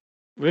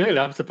 Really,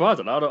 I'm surprised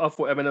at that. I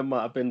thought Eminem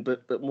might have been a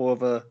bit more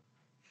of a.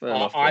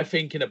 I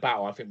think in a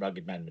battle, I think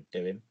Rugged Man would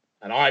do him,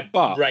 and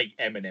rate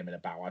Eminem in a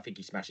battle. I think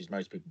he smashes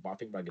most people, but I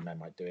think Rugged Man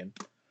might do him.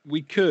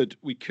 We could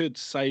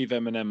save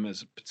Eminem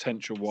as a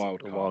potential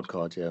wild card. Wild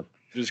card, yeah.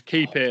 Just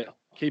keep it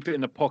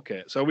in the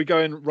pocket. So are we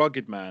going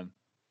Rugged Man?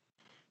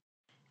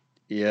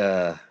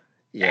 Yeah.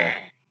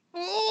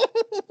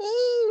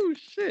 Oh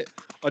shit!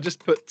 I just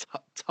put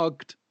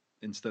tugged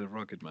instead of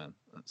Rugged Man.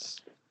 That's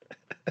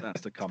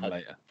to come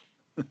later.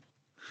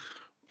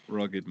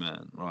 Rugged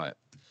Man, right?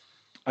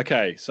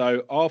 Okay,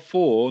 so our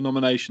 4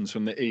 nominations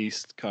from the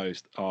East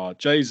Coast are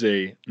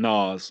Jay-Z,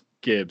 Nas,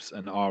 Gibbs,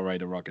 and R.A.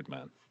 the Rugged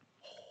Man.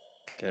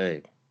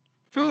 Okay. I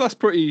feel that's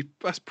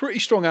pretty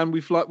strong, and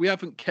we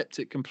haven't kept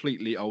it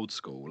completely old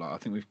school. Like, I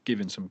think we've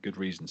given some good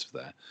reasons for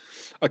that.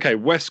 Okay,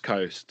 West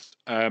Coast.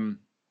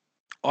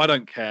 I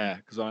don't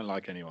care because I don't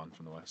like anyone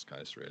from the West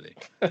Coast really.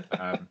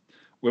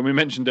 When we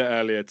mentioned it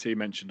earlier, T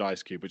mentioned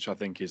Ice Cube, which I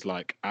think is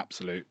like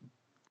absolute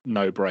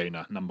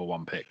no-brainer, number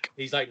 1 pick.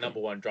 He's like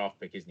number 1 draft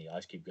pick, isn't he?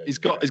 Ice Cube goes. He's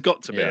got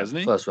to be, hasn't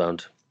he? First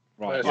round.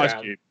 Right, Ice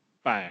Cube,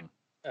 bang.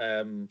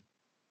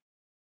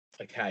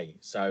 Okay,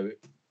 so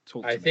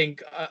I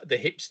think the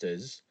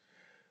hipsters.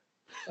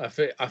 I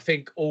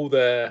think all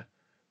the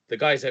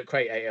guys that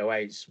create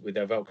 808s with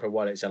their Velcro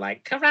wallets are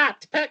like,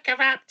 corrupt, put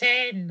corrupt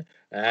in.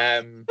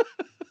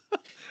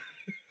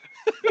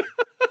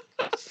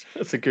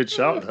 That's a good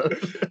shout, though.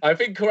 I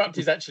think corrupt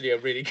is actually a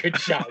really good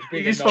shout.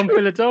 He's from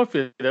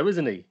Philadelphia, though,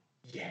 isn't he?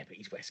 Yeah, but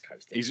he's West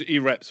Coast. He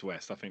reps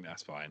West. I think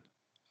that's fine.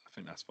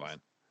 Yeah,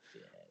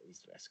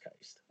 he's West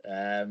Coast.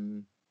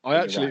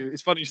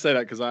 It's funny you say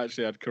that because I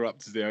actually had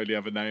corrupt as the only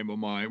other name on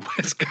my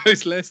West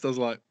Coast list. I was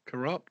like,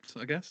 corrupt,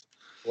 I guess.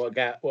 What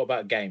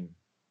about Game?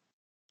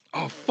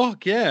 Oh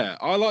fuck yeah!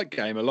 I like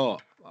Game a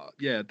lot.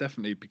 Yeah,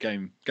 definitely.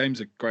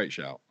 Game's a great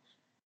shout.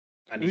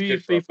 And who are you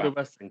 3 for the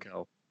West, then,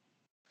 Cal?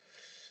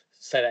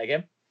 Say that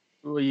again.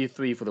 Who are you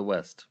 3 for the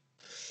West?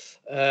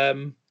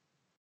 I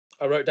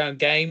wrote down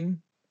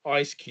Game,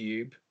 Ice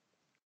Cube.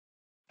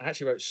 I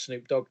actually wrote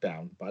Snoop Dogg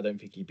down, but I don't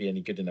think he'd be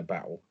any good in a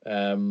battle. He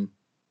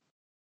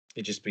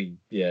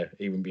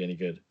wouldn't be any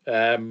good.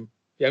 I'm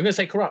going to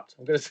say corrupt.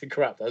 I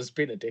was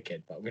being a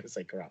dickhead, but I'm going to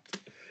say corrupt.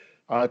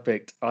 I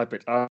picked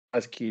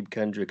Ice Cube,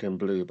 Kendrick, and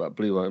Blue, but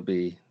Blue won't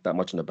be that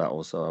much in the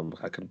battle, so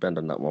I can bend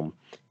on that one.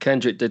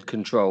 Kendrick did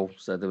Control,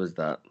 so there was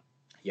that.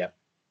 Yep.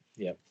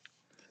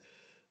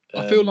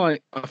 I feel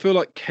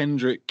like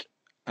Kendrick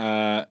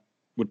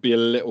would be a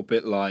little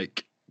bit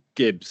like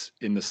Gibbs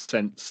in the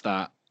sense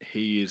that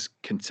he is.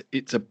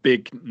 It's a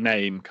big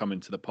name coming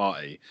to the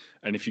party,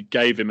 and if you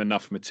gave him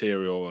enough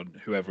material on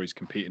whoever he's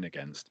competing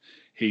against,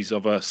 he's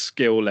of a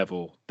skill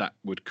level that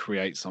would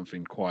create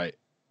something quite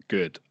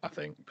good, I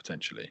think,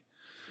 potentially.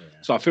 Yeah.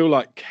 So I feel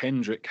like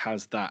Kendrick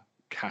has that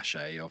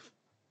cachet of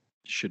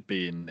should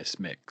be in this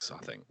mix, I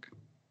think.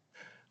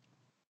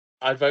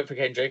 I'd vote for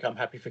Kendrick. I'm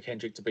happy for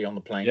Kendrick to be on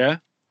the plane. Yeah.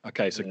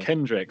 Okay, so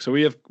Kendrick. So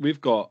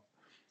we've got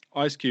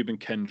Ice Cube and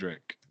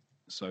Kendrick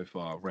so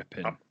far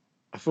repping.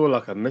 I feel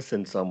like I'm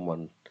missing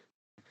someone.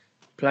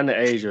 Planet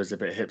Asia is a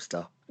bit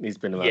hipster. He's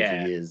been around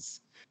Yeah. for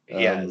years.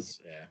 He has,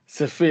 yeah.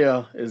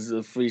 Sophia is a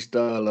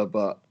freestyler,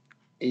 but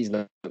he's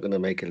not going to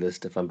make a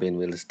list if I'm being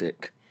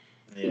realistic.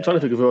 I'm trying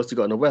to think of who else you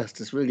got in the West.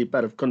 It's really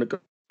bad. I've kind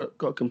of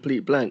got a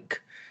complete blank.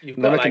 You've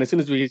And I got reckon like, as soon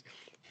as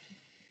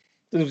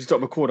we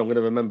stop recording, I'm going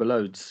to remember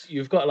loads.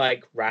 you've got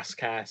like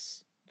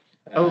Raskas.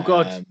 Oh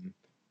God,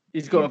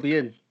 he's got to be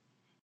in.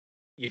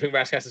 You think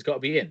Raskas has got to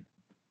be in?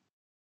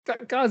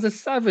 That guy's a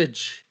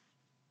savage.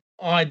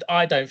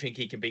 I don't think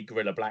he can beat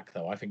Gorilla Black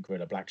though. I think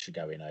Gorilla Black should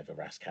go in over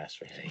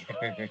Raskas, really.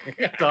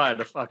 Die in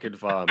the fucking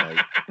fire, mate.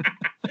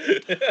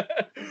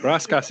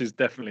 Raskas is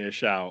definitely a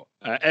shout.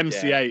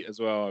 MC8 as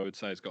well, I would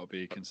say, has got to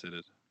be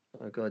considered.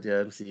 Oh God,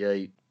 yeah,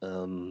 MC8.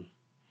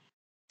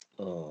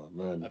 Oh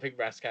man, I think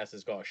Raskas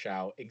has got a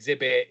shout.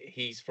 Exhibit,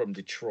 he's from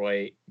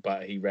Detroit,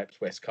 but he reps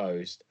West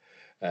Coast.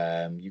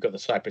 You've got the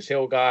Cypress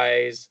Hill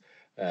guys.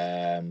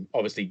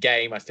 Obviously,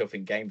 Game. I still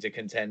think Game's a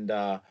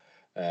contender.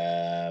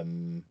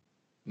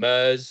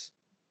 Murs.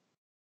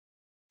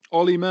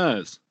 Ollie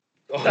Murs.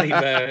 Ollie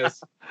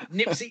Murs.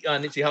 Nipsey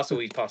Hussle,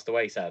 he's passed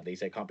away, sadly,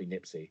 so it can't be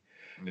Nipsey.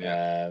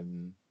 Yeah.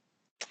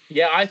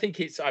 I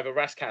think it's either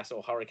Raskas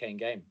or Hurricane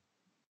Game.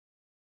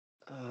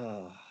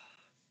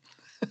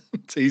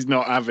 He's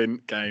not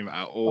having Game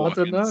at all. I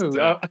don't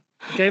know.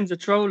 Game's a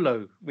troll,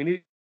 though. We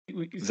need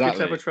to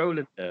have a troll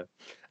in there.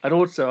 And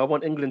also, I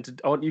want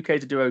UK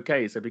to do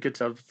okay, so it'd be good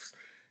to have,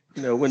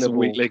 winnable. Some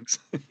weak links.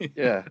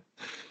 Yeah.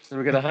 So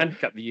we're going to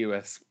handicap the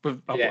US by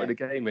putting the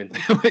Game in.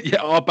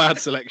 Yeah, our bad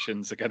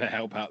selections are going to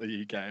help out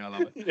the UK. I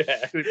love it.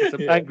 Yeah.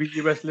 Some angry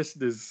US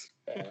listeners.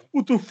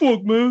 What the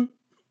fuck, man?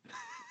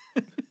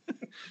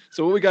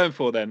 So what are we going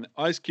for then?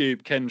 Ice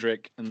Cube,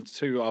 Kendrick, and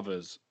two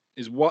others.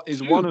 Is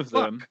one of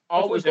them?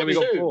 We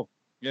got four.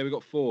 Yeah, we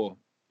got four.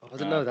 I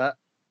didn't know that.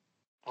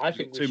 I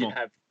think we should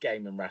have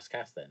Game and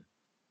Raskas then.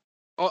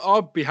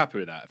 I'd be happy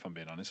with that if I'm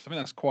being honest. I think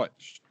that's quite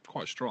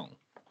strong.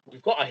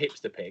 We've got a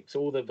hipster pick, so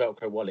all the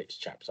Velcro Wallets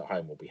chaps at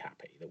home will be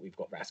happy that we've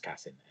got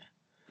Raskas in there.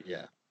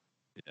 Yeah.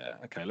 Yeah.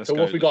 Okay. Let's go.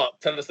 So what have we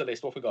got? Tell us the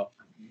list. What have we got?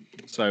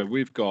 So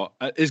we've got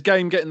is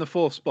Game getting the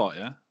fourth spot?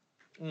 Yeah.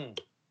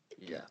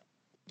 Yeah.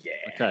 Yeah.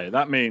 Okay.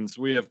 That means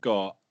we have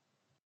got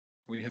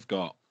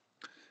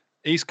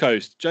East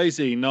Coast,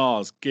 Jay-Z,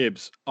 Nas,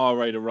 Gibbs,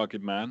 R.A. the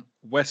Rugged Man.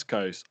 West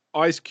Coast,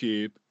 Ice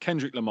Cube,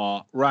 Kendrick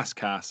Lamar,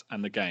 Raskas,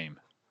 and The Game.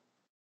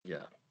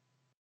 Yeah.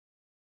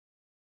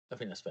 I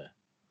think that's fair.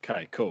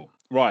 Okay, cool.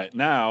 Right,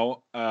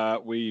 now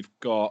we've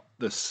got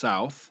the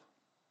South.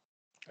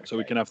 Okay. So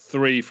we can have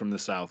three from the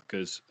South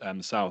because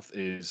the South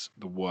is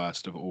the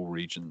worst of all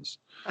regions.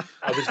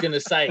 I was going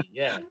to say,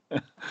 yeah.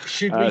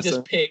 Should we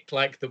just pick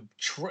like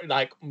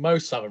like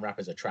most Southern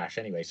rappers are trash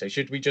anyway, so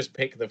should we just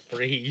pick the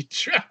three?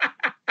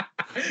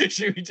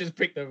 Should we just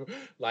pick them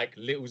like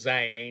Lil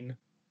Zane,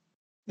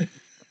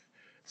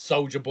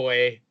 Soldier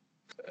Boy?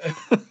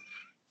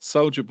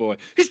 Soldier Boy.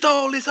 He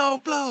stole his whole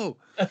flow.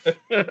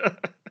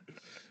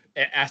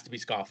 It has to be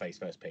Scarface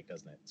first pick,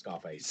 doesn't it?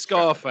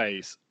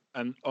 Scarface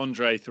and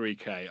Andre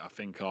 3K, I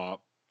think, are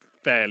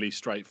fairly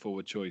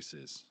straightforward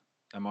choices.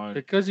 Am I?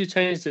 Because you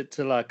changed it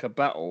to like a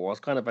battle, I was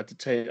kind of had to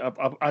change. I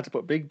had to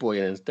put Big Boy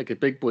in instead, because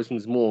Big Boy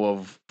seems more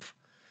of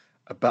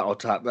a battle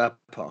type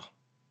rapper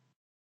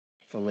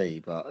for me.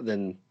 But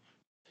then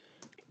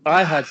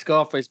I had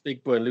Scarface,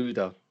 Big Boy, and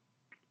Luda.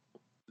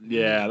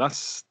 Yeah,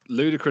 that's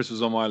Ludacris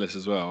was on my list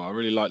as well. I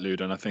really like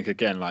Luda, and I think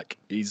again, like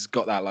he's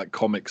got that like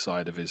comic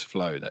side of his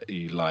flow that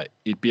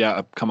he'd be able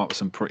to come up with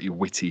some pretty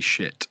witty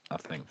shit. I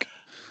think.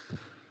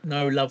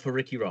 No love for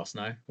Ricky Ross.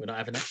 No, we're not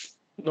having it.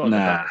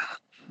 Nah.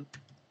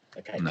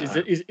 Okay. No.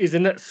 He's a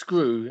net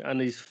screw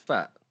and he's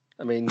fat.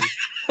 I mean,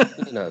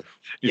 He's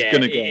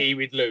gonna go. He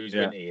would lose,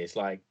 wouldn't he? It's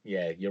like,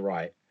 yeah, you're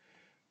right.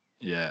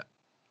 Yeah.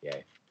 Yeah.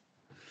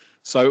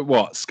 So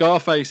what?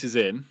 Scarface is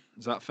in.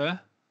 Is that fair?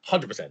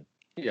 100%.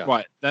 Yeah.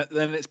 Right.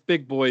 Then it's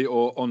Big Boy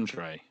or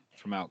Andre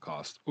from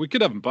Outkast. We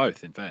could have them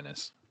both, in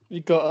fairness.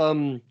 You got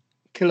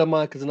Killer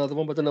Mike as another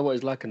one, but I don't know what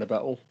he's like in the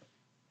battle.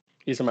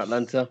 He's from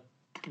Atlanta.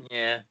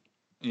 Yeah.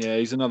 Yeah,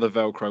 he's another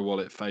Velcro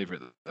Wallet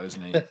favourite, though,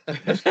 isn't he?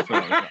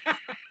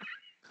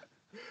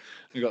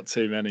 We've got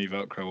too many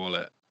Velcro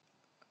Wallet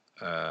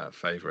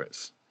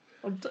favourites.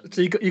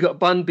 So you got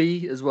Bun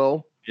B as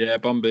well. Yeah,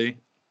 Bun B.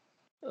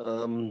 Who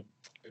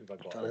have I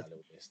got on my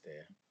little list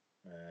here?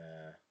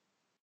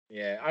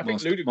 Yeah, I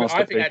think Ludacris.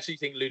 I actually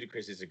think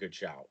Ludacris is a good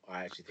shout.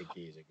 I actually think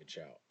he is a good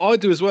shout. I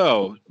do as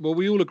well. Well,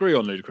 we all agree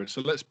on Ludacris,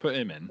 so let's put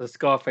him in. The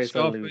Scarface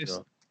and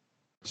Luda.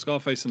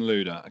 Scarface and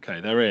Luda. Okay,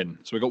 they're in.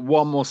 So we've got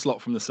one more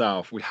slot from the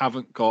South. We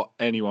haven't got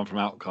anyone from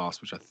Outkast,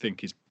 which I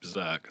think is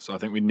berserk. So I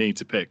think we need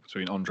to pick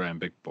between Andre and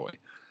Big Boy.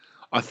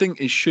 I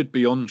think it should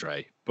be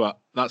Andre, but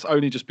that's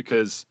only just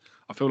because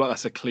I feel like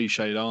that's a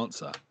cliched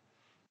answer.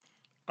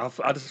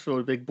 I just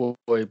feel Big Boy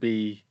would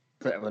be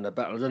better in a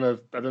battle. I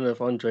don't know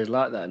if Andre's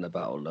like that in the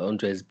battle. Though.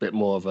 Andre's a bit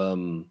more of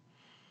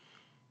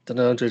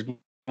Andre's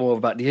more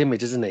about the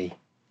image, isn't he?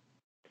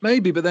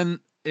 Maybe, but then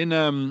in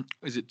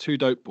is it Two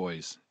Dope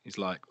Boys? He's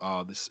like,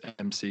 this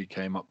MC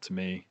came up to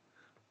me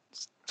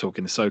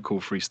talking the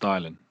so-called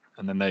freestyling,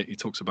 and then he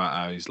talks about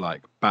how he's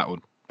like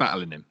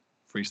battling him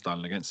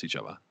freestyling against each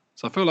other.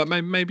 So I feel like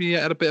maybe he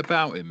had a bit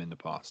about him in the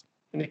past.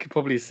 And he could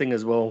probably sing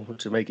as well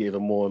to make it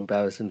even more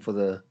embarrassing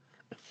for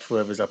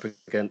whoever's up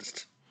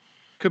against.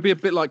 Could be a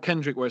bit like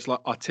Kendrick, where it's like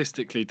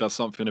artistically does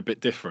something a bit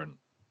different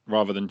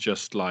rather than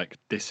just like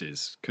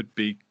disses. Could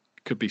be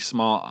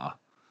smarter.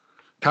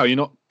 Cal,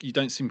 you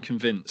don't seem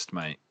convinced,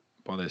 mate,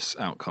 by this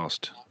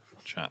Outcast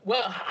chat.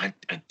 Well, I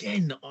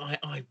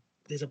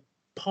there's a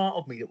part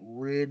of me that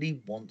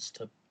really wants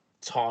to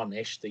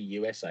tarnish the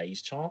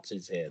USA's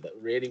chances here. That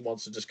really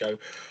wants to just go,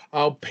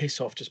 "Oh, piss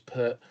off! Just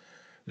put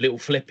Little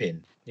Flip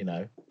in." You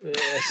know,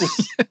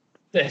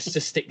 let's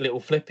just stick Little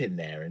Flip in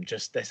there and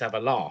just let's have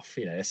a laugh.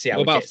 You know, let's see how.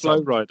 What about gets Flow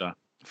on. Rider?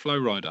 Flow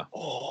Rider.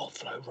 Oh,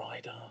 Flow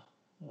Rider.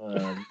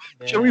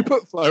 Shall we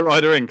put Flow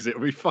Rider in because it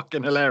would be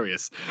fucking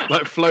hilarious,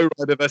 like Flow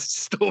Rider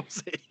versus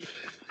Stormzy.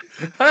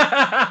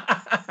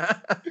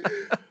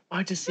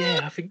 I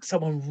think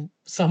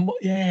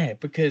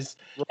because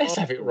let's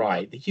have it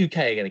right. The UK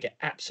are going to get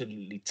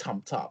absolutely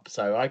tumped up,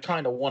 so I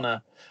kind of want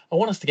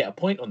us to get a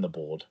point on the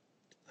board.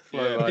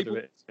 Flow Rider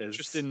is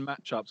interesting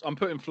matchups. I'm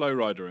putting Flow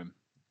Rider in.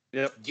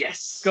 Yep. Yes.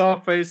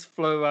 Scarface,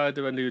 Flow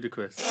Rider, and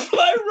Ludacris.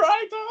 Flow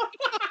Rider.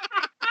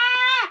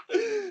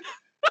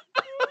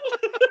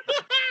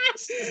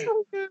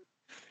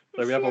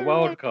 So we have a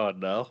wild card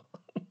now.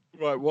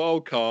 Right,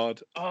 wild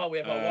card. Oh, we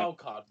have a wild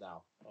card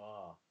now.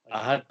 Oh, okay.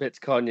 I had bits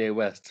Kanye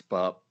West,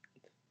 but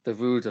the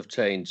rules have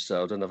changed,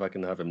 so I don't know if I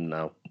can have him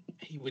now.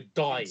 He would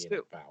die in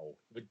a battle.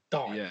 He would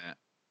die. Yeah,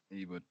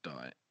 he would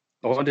die.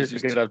 I wonder if we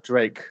could have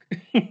Drake.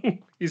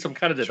 He's from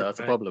Canada, though, that's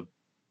a problem.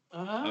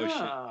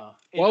 Ah,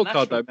 Wild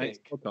card, though, international mate.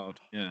 Wild card,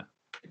 yeah.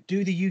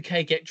 Do the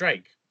UK get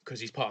Drake because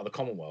he's part of the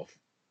Commonwealth?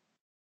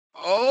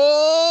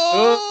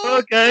 Oh,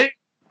 okay.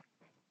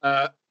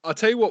 I'll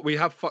tell you what, we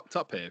have fucked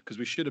up here because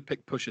we should have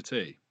picked Pusha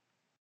T.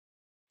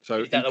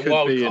 So Is that he the could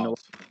wild be card? in the wild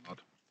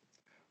card.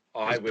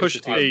 I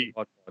Pusha T.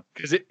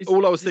 Because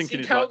all I was thinking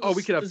is like,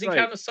 we could have Does he Drake.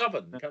 count as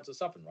Southern? He counts as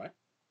Southern, right?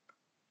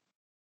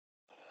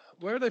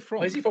 Where are they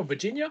from? Oh, is he from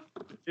Virginia?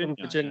 From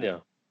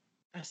Virginia.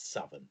 That's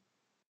Southern.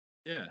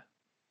 Yeah.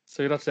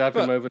 So you'd have to have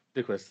him over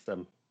Ludacris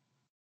then.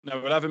 No,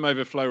 we'll have him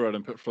over Flow Rider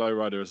and put Flow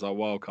Rider as our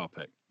wild card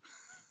pick.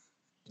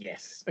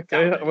 Yes.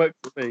 Okay, that works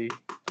for me.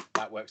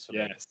 That works for me.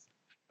 Yes.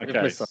 We've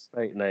Okay. missed some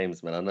great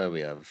names, man. I know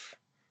we have.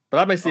 But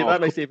that makes it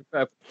even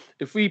better.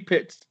 If we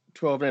picked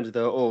 12 names,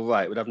 they're all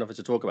right, we'd have nothing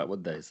to talk about,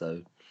 would they?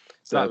 So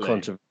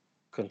Exactly.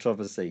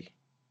 controversy.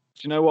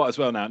 Do you know what as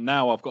well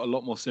now I've got a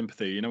lot more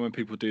sympathy. You know when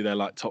people do their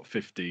like top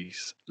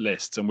 50s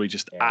lists and we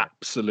just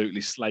absolutely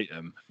slate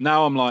them.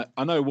 Now I'm like,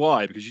 I know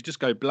why, because you just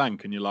go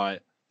blank and you're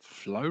like,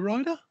 Flow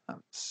Rider? That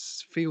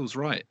feels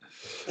right.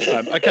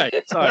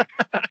 Okay, so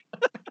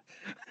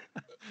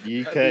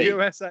UK. the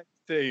USA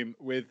team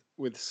with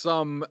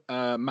some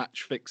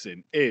match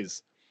fixing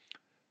is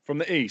from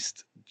the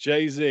East,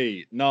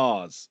 Jay-Z,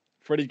 Nas,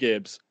 Freddie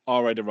Gibbs,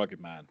 R.A. the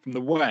Rugged Man. From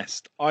the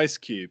West, Ice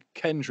Cube,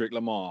 Kendrick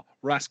Lamar,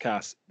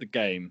 Rascas, The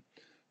Game.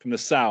 From the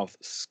South,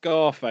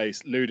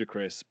 Scarface,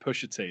 Ludacris,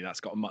 Pusha T. That's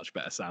got a much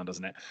better sound,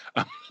 doesn't it?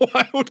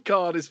 Wild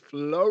card is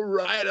Flow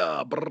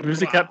Rider. Who's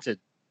the captain?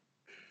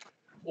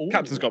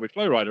 Captain's got to be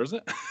Flow Rider,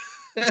 isn't it?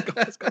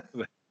 it's got to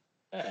be.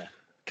 Yeah.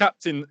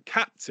 Captain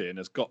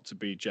has got to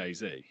be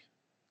Jay-Z.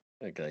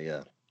 Okay,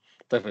 yeah.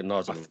 Definitely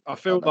not. I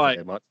feel like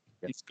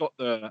he's got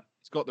the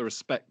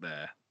respect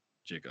there,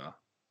 Jigger.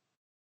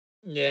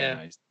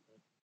 Yeah.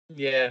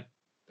 Yeah.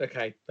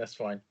 Okay, that's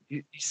fine.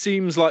 He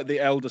seems like the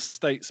elder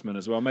statesman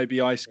as well. Maybe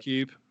Ice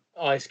Cube.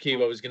 Ice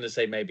Cube. I was going to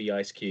say maybe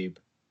Ice Cube.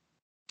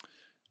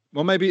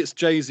 Well, maybe it's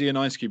Jay-Z and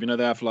Ice Cube. You know,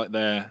 they have like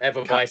their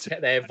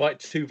They have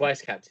two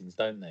vice captains,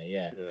 don't they?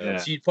 Yeah.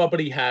 So you'd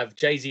probably have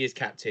Jay-Z as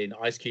captain,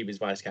 Ice Cube as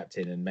vice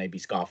captain, and maybe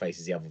Scarface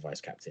as the other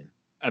vice captain.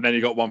 And then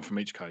you got one from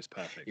each coast.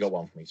 Perfect. You got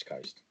one from each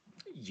coast.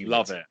 You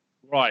love it.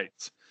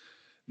 Right.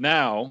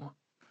 Now,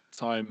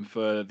 time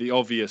for the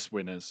obvious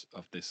winners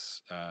of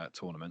this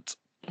tournament.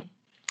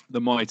 The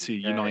mighty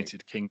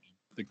United Kingdom,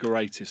 the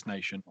greatest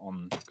nation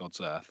on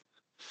God's earth.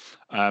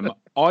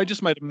 I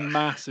just made a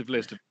massive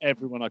list of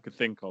everyone I could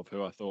think of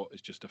who I thought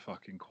is just a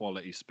fucking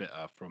quality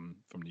spitter from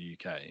the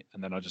UK.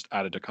 And then I just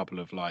added a couple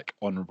of like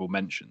honourable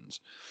mentions.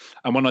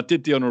 And when I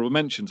did the honourable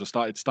mentions, I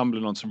started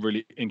stumbling on some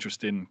really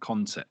interesting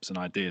concepts and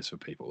ideas for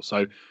people.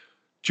 So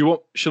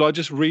should I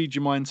just read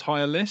you my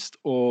entire list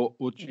or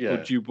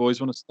do you boys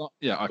want to start?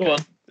 Yeah, okay. Go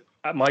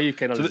on. My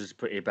UK knowledge is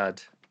pretty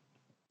bad.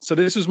 So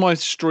this was my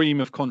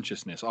stream of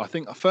consciousness. I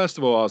think, first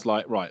of all, I was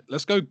like, right,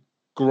 let's go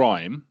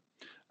grime,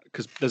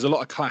 because there's a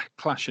lot of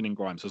clashing in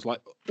grime. So it's like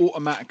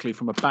automatically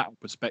from a battle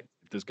perspective,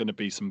 there's going to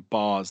be some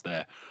bars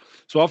there.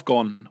 So I've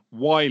gone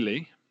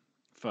Wiley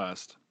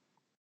first.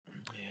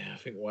 Yeah, I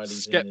think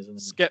Wiley's in, isn't he?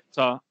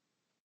 Skepta,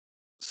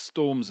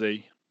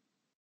 Stormzy,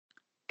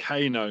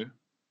 Kano,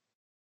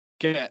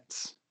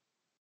 Getz,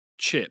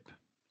 Chip,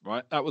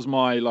 right? That was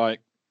my like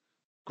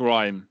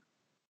grime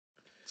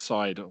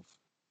side of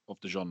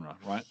the genre,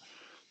 right?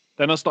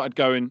 Then I started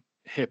going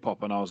hip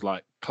hop and I was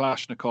like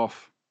Kalashnikov,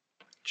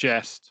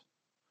 Jest,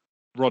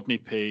 Rodney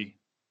P,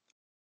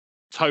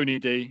 Tony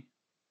D.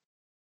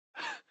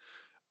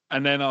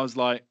 And then I was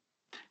like,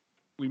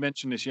 we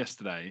mentioned this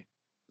yesterday.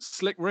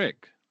 Slick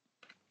Rick.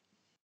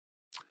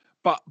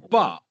 But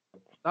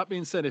that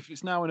being said, if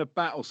it's now in a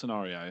battle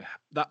scenario,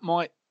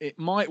 it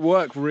might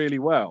work really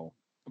well,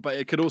 but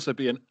it could also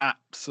be an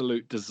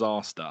absolute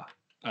disaster.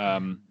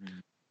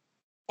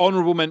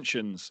 Honorable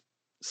mentions: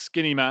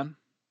 Skinny Man,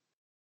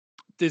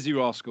 Dizzy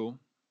Rascal,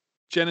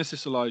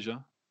 Genesis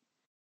Elijah,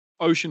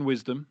 Ocean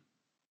Wisdom,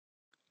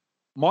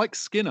 Mike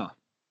Skinner,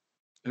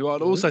 who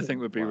I'd also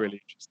think would be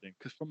really interesting,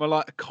 because from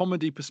a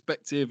comedy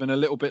perspective and a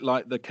little bit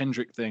like the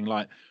Kendrick thing,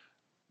 like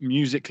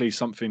musically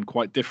something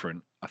quite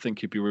different, I think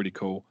he'd be really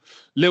cool.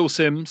 Lil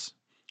Sims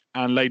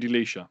and Lady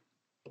Leisha.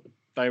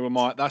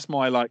 That's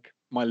my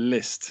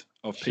list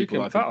of people. She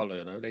can battle,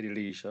 you know, Lady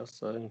Leisha.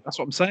 So that's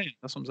what I'm saying.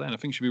 I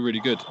think she'd be really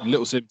good. And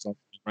Little Sims,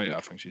 great.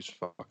 I think she's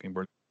fucking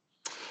brilliant.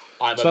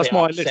 I'm a bit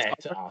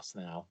upset at us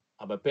now.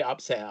 I'm a bit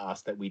upset at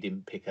us that we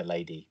didn't pick a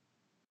lady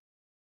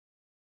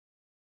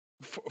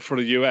for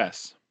the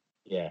US.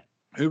 Yeah.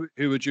 Who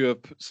would you have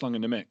slung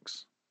in the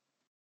mix?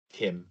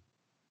 Kim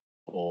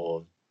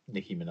or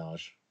Nicki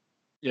Minaj.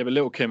 Yeah, but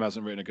Little Kim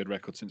hasn't written a good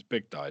record since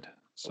Big died.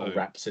 So or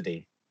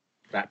Rhapsody.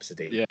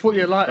 Yeah. Put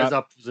Your Lighters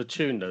Up as a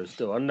tune though.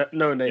 Still,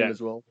 No Name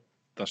as well.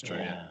 That's true.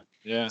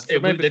 Yeah. So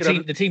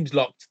the team's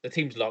locked. The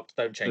team's locked.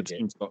 Don't change the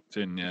team's locked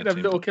in. Yeah. You could have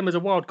Little Kim as a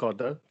wild card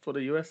though for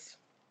the US.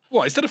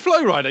 What, instead of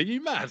Flow Rider?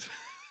 You mad?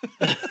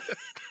 What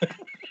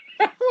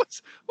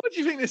do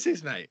you think this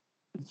is, mate?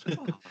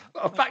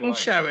 A fucking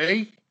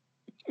charity.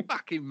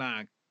 Fucking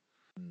mag.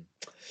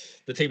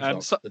 The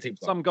team's locked.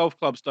 Some golf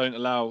clubs don't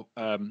allow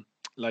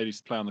ladies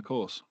to play on the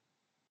course,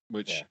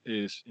 which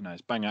is,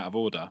 it's bang out of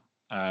order.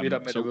 We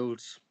don't make the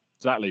rules.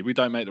 Exactly, we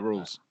don't make the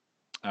rules.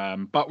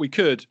 But we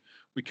could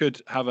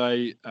have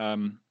a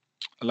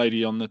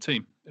lady on the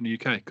team in the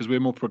UK, because we're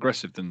more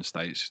progressive than the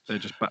States.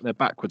 They're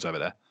backwards over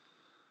there.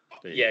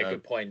 Yeah,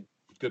 good point.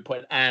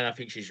 And I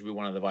think she should be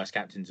one of the vice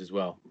captains as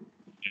well.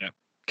 Yeah,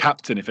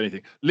 captain, if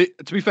anything.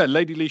 To be fair,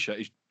 Lady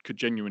Leisha could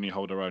genuinely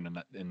hold her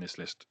own in this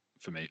list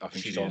for me. I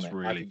think she's I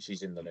think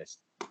she's in the list.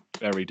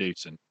 Very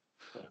decent.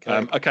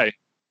 Okay.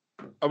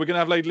 Are we going to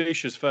have Lady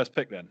Leisha's first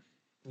pick then?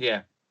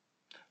 Yeah.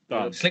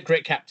 Done. Slick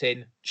Rick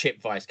captain,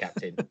 Chip vice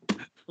captain.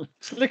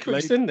 Slick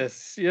Rick's in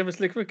this. You have a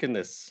Slick Rick in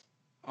this?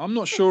 I'm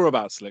not sure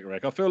about Slick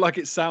Rick. I feel like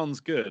it sounds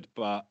good,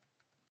 but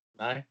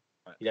no.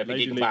 You don't think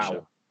he can Leisha.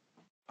 battle?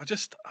 I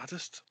just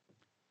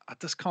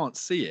can't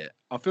see it.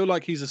 I feel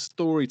like he's a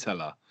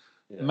storyteller.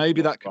 Yeah,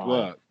 maybe that could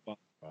work, but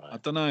I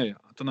don't know.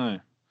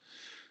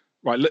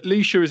 Right,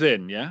 Leisha is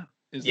in, yeah?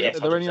 Are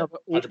there any other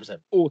 100%.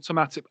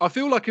 Automatic? I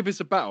feel like if it's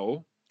a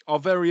battle, our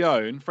very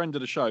own friend of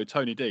the show,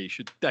 Tony D,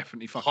 should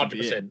definitely fucking 100%.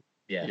 Be in.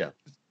 Yeah.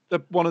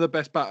 One of the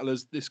best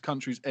battlers this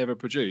country's ever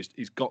produced.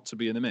 He's got to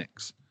be in the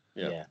mix.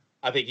 Yeah.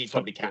 I think he's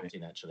probably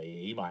captain,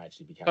 actually. He might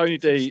actually be captain. Tony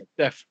D,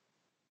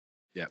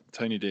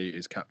 Tony D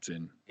is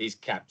captain. He's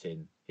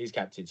captain.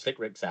 Slick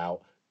Rick's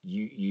out.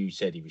 You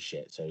said he was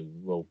shit, so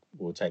we'll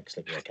take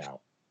Slick Rick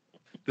out.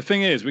 The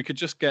thing is, we could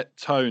just get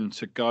Tone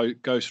to go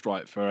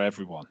ghostwrite for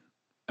everyone,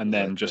 and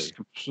then just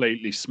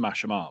completely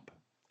smash them up.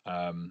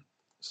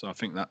 So I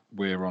think that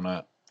we're on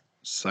a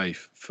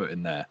safe foot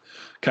in there.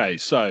 Okay,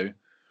 so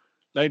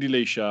Lady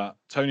Leisha,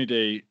 Tony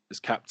D as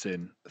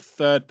captain.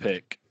 Third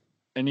pick.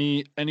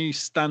 Any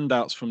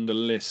standouts from the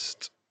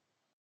list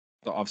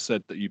that I've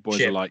said that you boys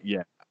Chip. are like,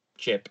 yeah,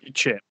 Chip.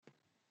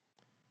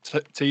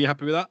 T, you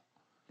happy with that?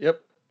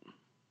 Yep.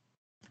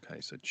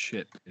 Okay, so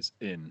Chip is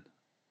in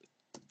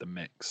the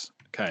mix.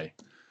 Okay.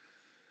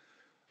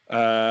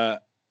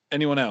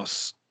 Anyone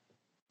else?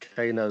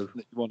 Kano.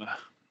 You wanna?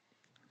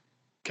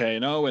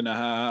 Kano in the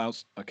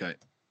house. Okay.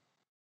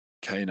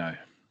 Kano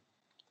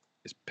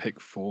is pick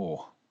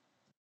 4.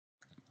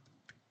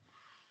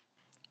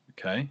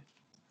 Okay.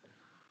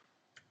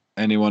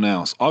 Anyone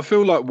else? I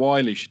feel like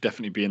Wiley should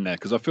definitely be in there,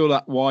 because I feel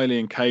that Wiley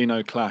and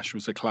Kano clash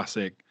was a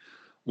classic.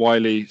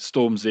 Wiley,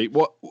 Stormzy.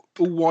 What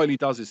all Wiley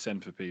does is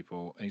send for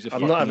people. And he's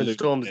I'm not having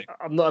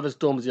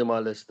Stormzy on my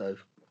list though.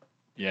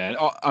 Yeah,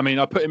 I mean,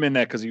 I put him in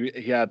there because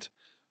he had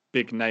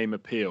big name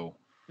appeal.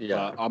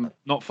 Yeah, I'm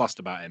not fussed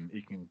about him.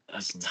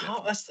 That's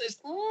tough. That's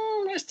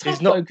tough.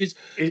 He's not, because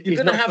you're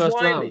going to have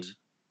Wiley. Round.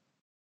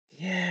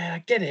 Yeah, I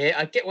get it.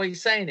 I get why you're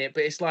saying it,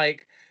 but it's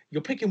like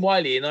you're picking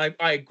Wiley, and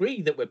I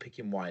agree that we're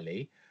picking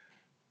Wiley,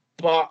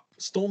 but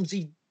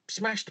Stormzy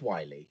smashed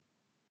Wiley.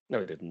 No,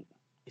 he didn't.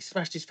 He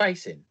smashed his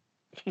face in.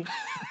 I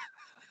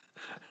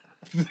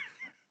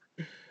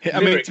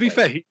mean, to be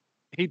fair,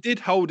 he did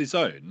hold his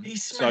own.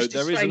 So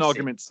there is an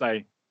argument to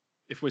say,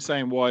 if we're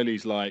saying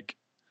Wiley's like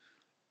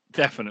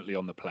definitely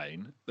on the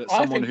plane, that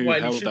someone who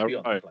Wiley held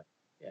their own.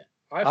 Yeah,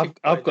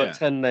 I've got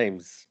 10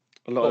 names.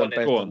 A lot of them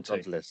based on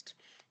Todd's list.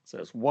 So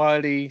it's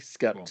Wiley,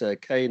 Skepta,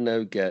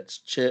 Kano, Getz,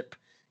 Chip,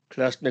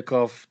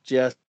 Kalashnikov,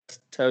 Jess,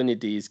 Tony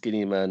D,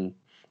 Skinny Man,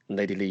 and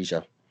Lady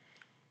Leisha.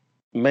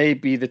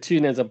 Maybe the 2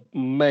 names I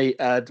may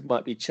add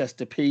might be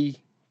Chester P,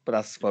 but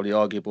that's probably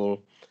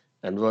arguable.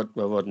 And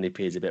Rodney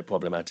P is a bit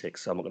problematic,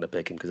 so I'm not going to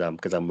pick him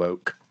because I'm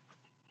woke.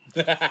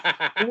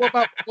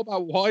 What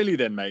about Wiley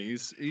then, mate?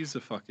 He's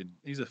a fucking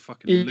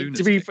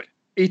lunatic.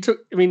 he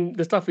took. I mean,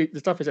 the stuff he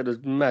said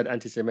was mad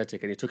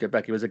anti-Semitic, and he took it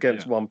back. He was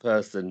against one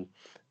person,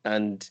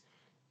 and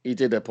he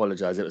did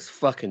apologize. It was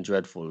fucking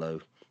dreadful,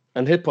 though.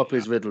 And hip hop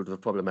is riddled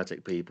with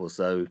problematic people,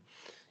 so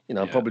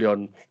I'm probably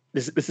on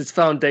this. This is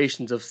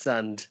foundations of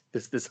sand.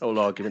 This whole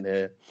argument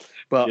here,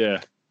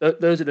 but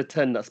those are the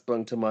 10 that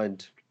sprung to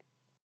mind.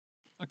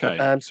 Okay,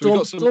 so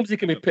Stormzy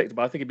can be picked,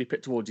 but I think he'd be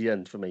picked towards the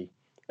end for me.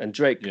 And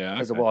Drake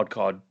has a wild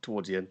card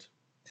towards the end.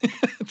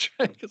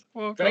 Drake's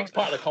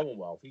part of the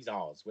Commonwealth. He's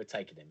ours. We're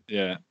taking him.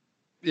 Yeah,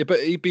 but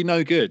he'd be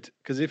no good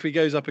because if he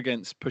goes up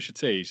against Pusha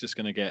T, he's just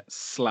going to get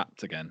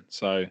slapped again.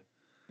 So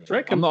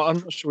I'm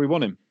not sure we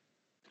want him.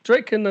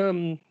 Drake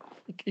can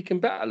he can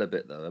battle a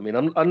bit though. I mean,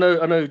 I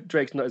know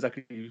Drake's not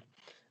exactly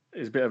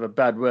is a bit of a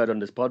bad word on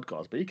this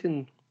podcast, but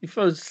he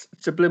throws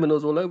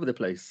subliminals all over the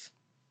place.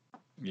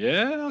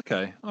 Yeah.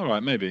 Okay. All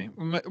right. Maybe.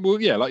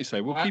 Well, yeah. Like you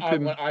say, we'll keep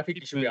him. I think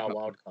he should be our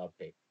wild card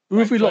pick. Who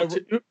have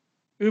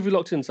we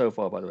locked in so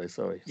far? By the way,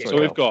 sorry. So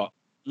we've got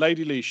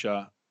Lady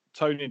Leisha,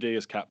 Tony D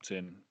as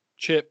captain,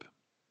 Chip,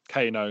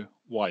 Kano,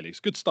 Wiley. It's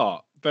a good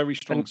start. Very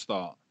strong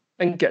start.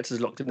 And Getz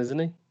is locked in, isn't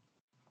he?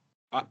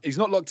 He's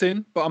not locked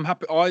in, but I'm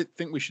happy. I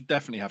think we should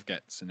definitely have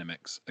Getz in the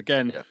mix.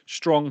 Again,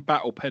 strong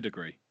battle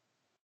pedigree.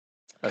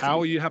 How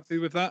are you happy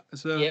with that?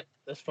 Yep,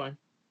 that's fine.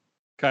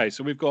 Okay,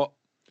 so we've got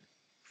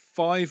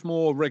 5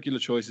 more regular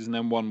choices and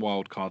then 1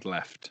 wild card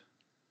left.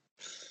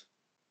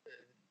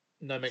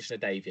 No mention of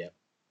Dave yet.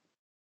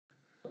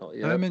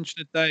 No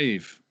mention of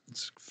Dave.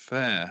 It's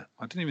fair.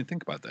 I didn't even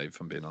think about Dave,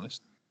 if I'm being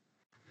honest.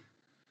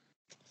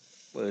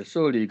 Well,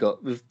 surely you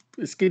got with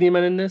Skinny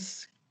Man in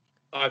this.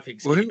 I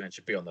think Skinny Man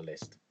should be on the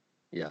list.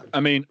 Yeah. I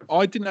mean,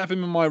 I didn't have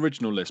him in my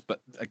original list,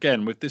 but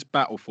again, with this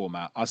battle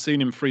format, I've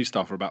seen him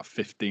freestyle for about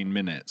 15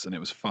 minutes and it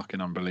was fucking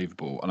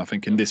unbelievable. And I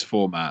think in this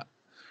format,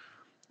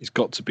 he's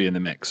got to be in the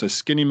mix. So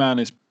Skinny Man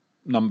is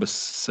number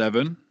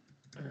 7.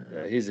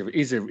 He's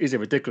a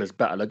ridiculous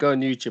battler. Go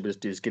on YouTube and just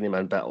do Skinny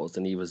Man battles,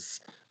 and he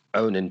was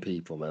owning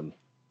people, man.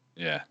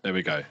 Yeah, there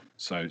we go.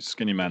 So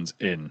Skinny Man's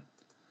in.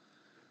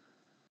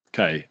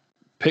 Okay.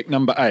 Pick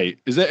number 8.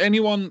 Is there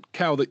anyone,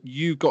 Cal, that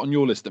you got on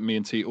your list that me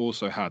and T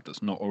also had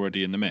that's not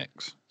already in the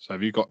mix? So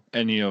have you got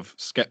any of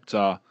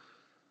Skepta,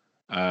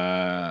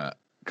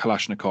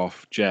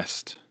 Kalashnikov,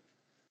 Jest?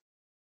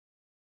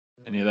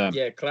 Any of them?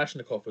 Yeah,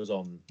 Kalashnikov was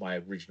on my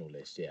original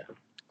list, yeah.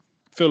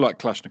 I feel like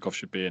Kalashnikov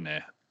should be in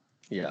here.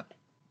 Yeah.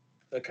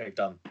 Okay,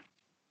 done.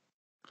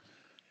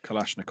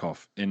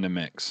 Kalashnikov in the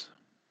mix.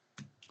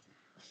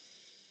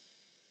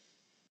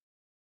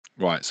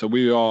 Right, so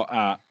we are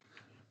at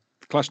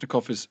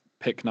Kalashnikov is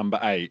pick number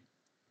 8.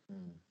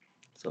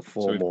 So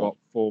 4 we've more. got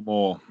 4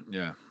 more.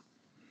 Yeah.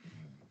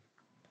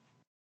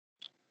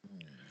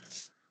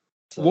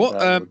 So what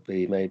would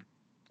be made?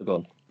 Go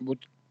on. What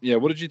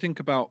did you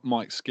think about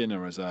Mike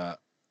Skinner as a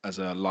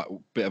like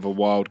bit of a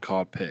wild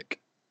card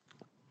pick?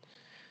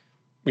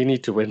 We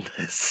need to win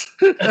this.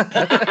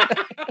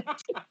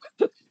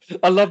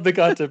 I love the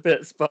guy to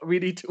bits, but we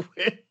need to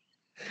win.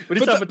 We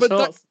need to have a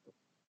chance.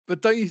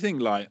 But don't you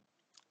think, like,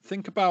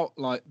 think about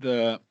like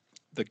the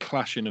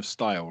clashing of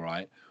style,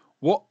 right?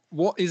 What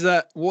is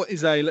a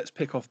let's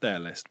pick off their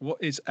list. What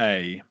is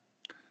a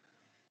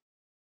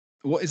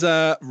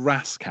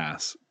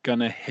Rascass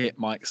gonna hit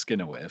Mike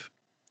Skinner with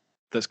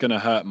that's gonna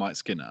hurt Mike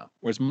Skinner?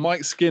 Whereas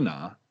Mike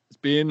Skinner is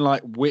being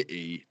like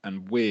witty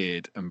and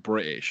weird and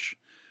British,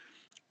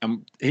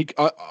 and he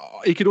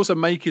could also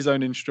make his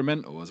own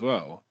instrumental as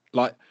well.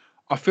 Like,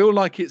 I feel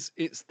like it's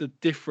the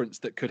difference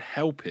that could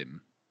help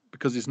him,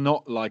 because it's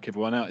not like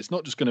everyone else. It's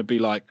not just going to be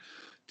like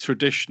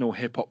traditional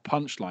hip hop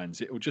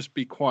punchlines. It will just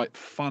be quite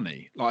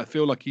funny. Like, I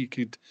feel like he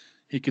could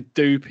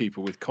do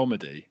people with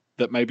comedy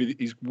that maybe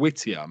he's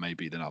wittier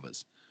maybe than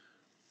others.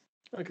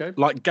 Okay.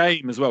 Like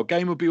Game as well.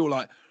 Game would be all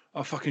like,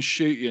 I'll fucking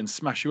shoot you and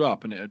smash you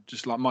up, and it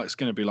just like Mike's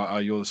going to be like, oh,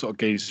 you're the sort of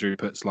geezer who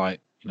puts like,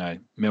 you know,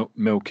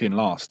 milk in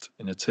last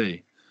in a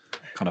tea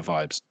kind of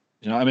vibes.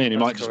 You know what I mean? He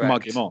might just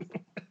mug him off.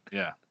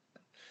 Yeah.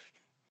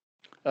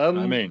 I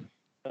mean,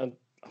 I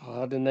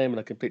had a name and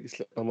I completely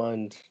slipped my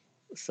mind.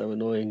 It's so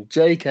annoying.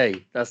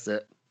 JK, that's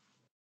it.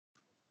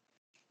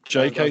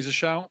 JK's a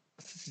shout.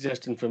 That's a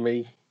suggestion for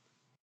me.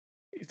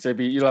 So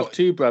you'll have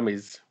 2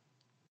 Brammys.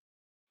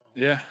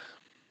 Yeah.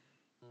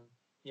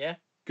 Yeah.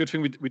 Good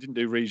thing we didn't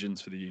do regions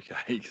for the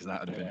UK, because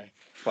that would have been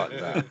Fuck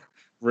that.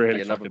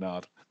 really fucking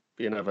hard.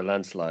 Be another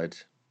landslide.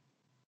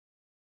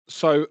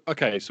 So,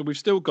 okay, so we've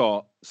still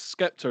got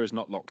Skepta is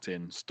not locked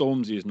in.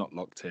 Stormzy is not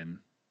locked in.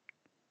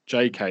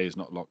 JK is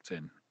not locked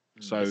in.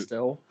 So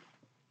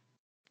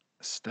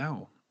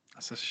Estelle,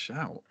 that's a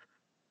shout.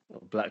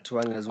 Black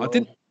Twang as well. I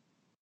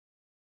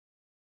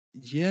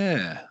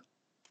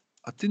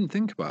didn't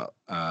think about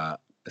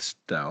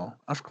Estelle.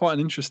 That's quite an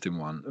interesting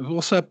one.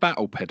 What's her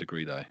battle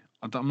pedigree though?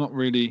 I'm not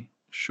really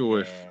sure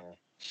if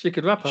she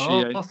could rap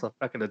her ass off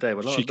back in the day,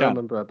 but I don't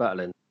remember her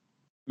battling.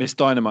 Miss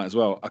Dynamite as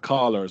well,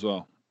 Akala as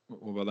well.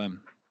 What about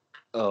them?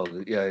 Oh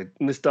yeah,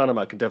 Miss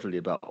Dynamite can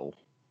definitely battle.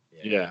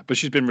 Yeah, but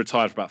she's been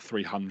retired for about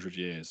 300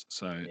 years,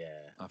 so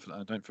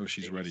I don't feel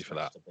she's ready for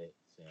that.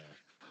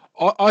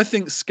 I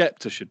think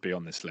Skepta should be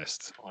on this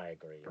list. I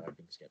agree. I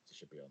think Skepta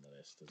should be on the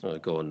list as Oh, well.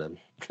 go on then.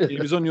 He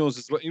was on yours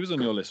as well. He was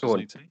on your list, Go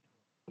on. wasn't he?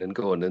 Then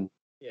go on then.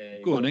 Yeah,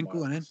 Go on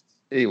in.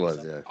 He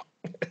was, yeah.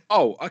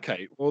 Oh,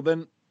 okay. Well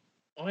then,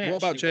 I what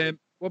about actually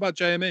What about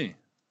JME?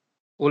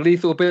 Or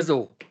Lethal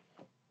Bizzle.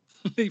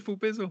 Lethal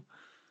Bizzle.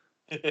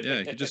 Yeah,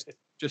 you could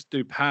just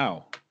do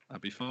POW.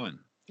 That'd be fine.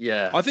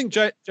 Yeah. I think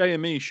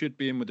JME should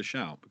be in with a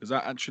shout because I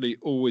actually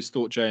always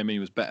thought JME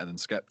was better than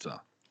Skepta.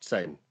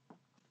 Same.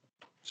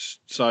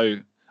 So,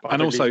 But I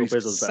and think also Lethal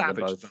he's Bizzle's better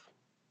than savage. both.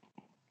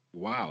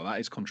 Wow, that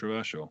is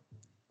controversial.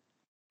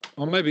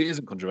 Or maybe it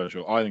isn't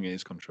controversial. I think it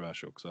is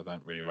controversial because I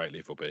don't really rate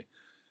Lethal B.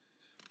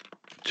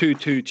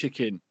 2-2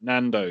 chicken,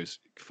 Nando's.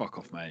 Fuck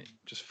off, mate.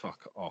 Just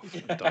fuck off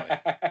and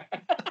die.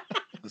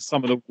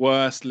 Some of the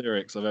worst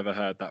lyrics I've ever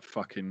heard. That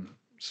fucking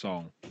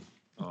song.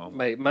 Oh,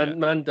 Mate,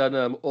 man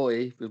done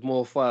Oi with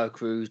more fire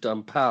crews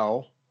done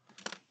POW.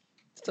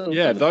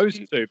 Yeah, those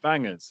two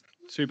bangers.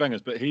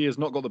 But he has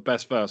not got the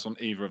best verse on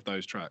either of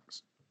those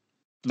tracks.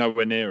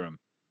 Nowhere near him.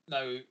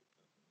 No.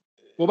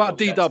 What about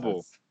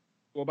D-Double?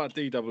 What about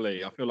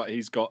D-Double-E? I feel like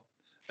he's got,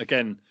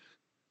 again,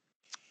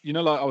 you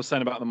know, like I was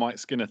saying about the Mike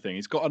Skinner thing,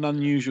 he's got an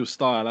unusual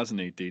style, hasn't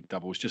he,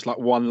 D-Double? It's just like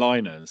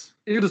one-liners.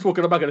 You just walk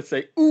in the back and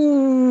say,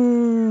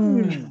 ooh,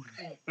 and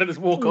then just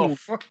walk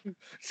off.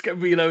 Just get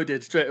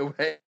reloaded straight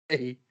away.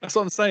 That's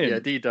what I'm saying. Yeah,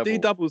 D-Double.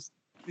 D-Double's,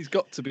 he's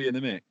got to be in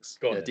the mix.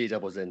 Yeah,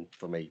 D-Double's in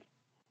for me.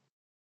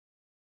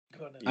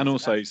 And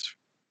also,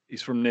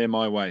 he's from near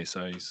my way,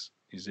 so he's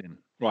in.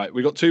 Right,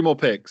 we got 2 more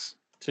picks.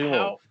 2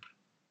 more.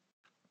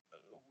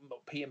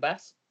 Pete and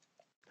Bass?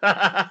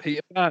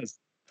 Pete and Baz.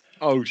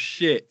 Oh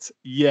shit!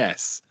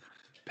 Yes,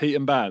 Pete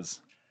and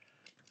Baz.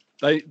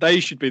 They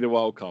should be the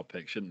wild card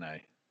pick, shouldn't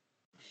they?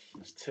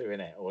 There's 2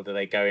 in it, or do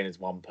they go in as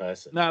one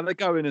person? No, they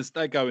go in as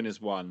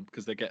one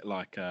because they get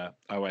like a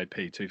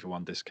OAP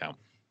 2-for-1 discount.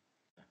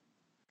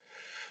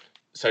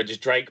 So does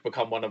Drake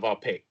become one of our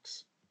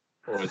picks,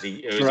 or is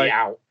he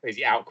out? Is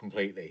he out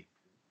completely?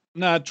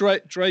 No,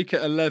 Drake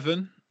at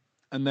 11,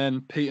 and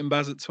then Pete and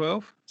Baz at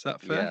 12. Is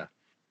that fair?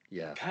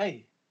 Yeah.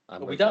 Okay.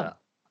 I'm Are we with done? that.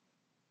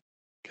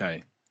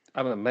 Okay.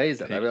 I'm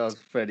amazed at that. Pete. That was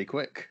fairly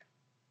quick.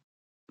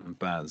 And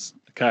Baz.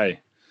 Okay.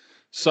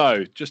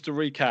 So just to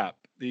recap,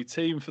 the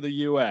team for the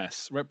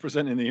US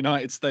representing the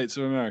United States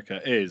of America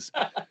is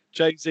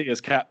Jay-Z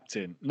as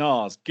captain,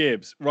 Nas,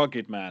 Gibbs,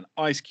 Rugged Man,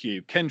 Ice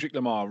Cube, Kendrick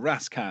Lamar,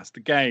 Rascas, The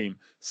Game,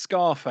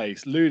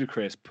 Scarface,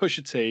 Ludacris,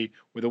 Pusha T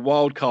with a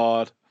wild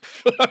card,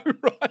 Flow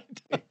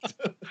Rider.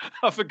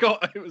 I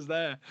forgot it was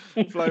there.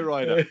 Flow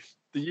Rider.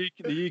 The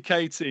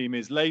UK team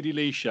is Lady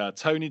Leisha,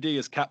 Tony D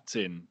as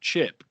captain,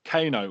 Chip,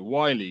 Kano,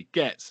 Wiley,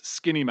 Getz,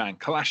 Skinny Man,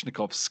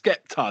 Kalashnikov,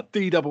 Skepta,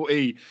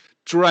 DEE,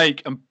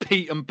 Drake, and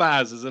Pete and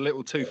Baz as a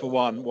little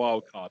 2-for-1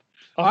 wild card.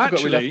 I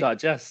forgot we left our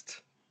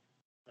jest.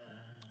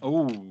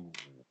 Oh,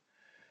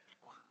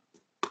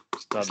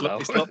 It's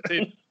locked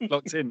in.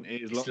 Locked in.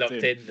 It is locked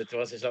in. The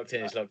device is locked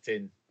in. It's locked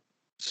in.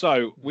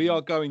 So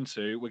we're going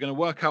to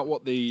work out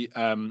what the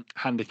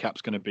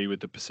handicap's going to be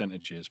with the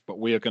percentages, but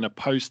we are going to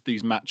post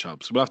these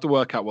matchups. We'll have to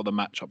work out what the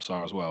matchups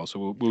are as well.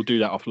 So we'll do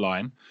that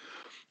offline,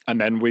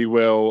 and then we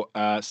will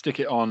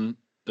stick it on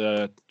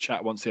the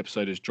chat once the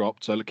episode is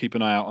dropped. So keep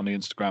an eye out on the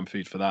Instagram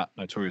feed for that,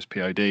 Notorious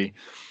POD,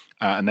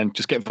 and then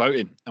just get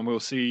voting, and we'll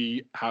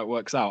see how it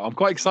works out. I'm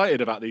quite excited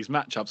about these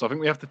matchups. I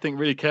think we have to think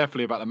really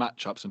carefully about the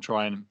matchups and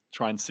try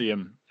and see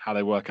them, how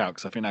they work out,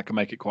 because I think that can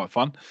make it quite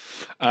fun.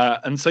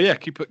 And so yeah,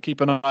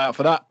 keep an eye out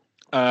for that.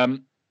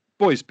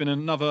 Boys, it's been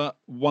another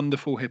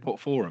wonderful hip hop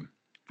forum.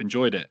 I've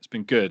enjoyed it. It's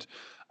been good.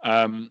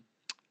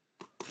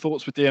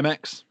 Thoughts with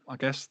DMX, I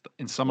guess,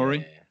 in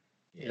summary.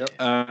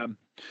 Yeah.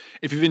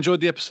 If you've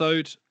enjoyed the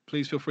episode,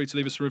 please feel free to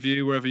leave us a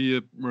review wherever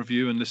you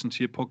review and listen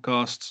to your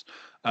podcasts.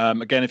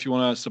 Again, if you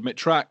want to submit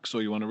tracks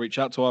or you want to reach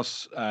out to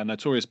us,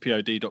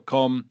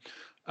 notoriouspod.com.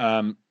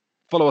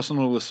 Follow us on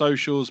all the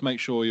socials. Make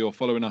sure you're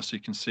following us so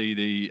you can see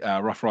the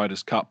Rough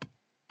Riders Cup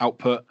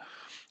output.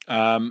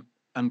 And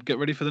get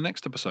ready for the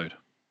next episode.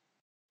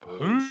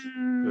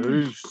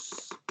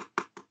 Peace.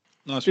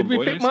 Nice Did one, we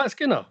boys. pick Mike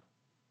Skinner?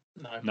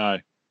 No.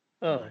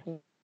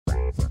 Oh.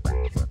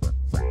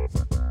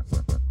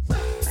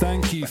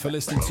 Thank you for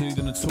listening to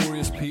the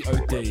Notorious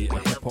POD, a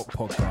hip-hop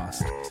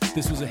podcast.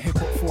 This was a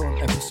hip-hop forum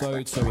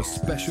episode, so a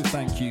special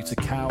thank you to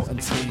Cal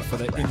and T for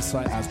their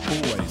insight as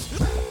always.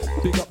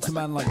 Big up to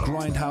man like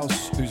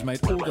Grindhouse, who's made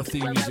all the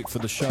theme music for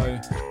the show,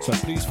 so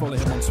please follow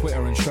him on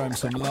Twitter and show him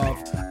some love,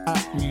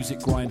 at Music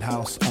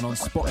Grindhouse, and on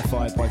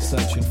Spotify by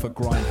searching for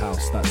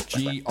Grindhouse. That's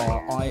GRIND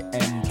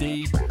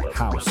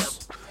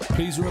House.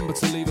 Please remember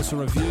to leave us a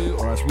review,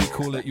 or as we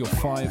call it, your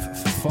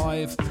 5 for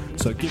 5.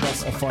 So give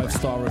us a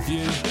 5-star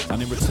review,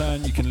 and in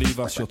return you can leave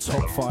us your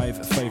top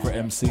 5 favourite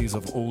MCs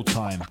of all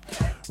time.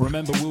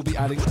 Remember, we'll be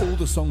adding all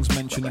the songs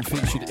mentioned and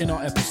featured in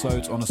our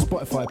episodes on a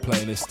Spotify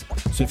playlist,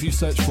 so if you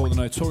search for the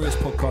Notorious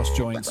Podcast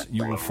Joints,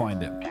 you will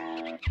find it.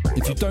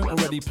 If you don't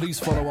already, please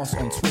follow us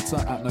on Twitter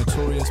at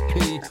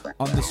NotoriousP_O_D.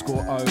 On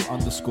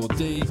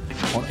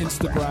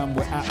Instagram,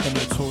 we're at the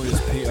Notorious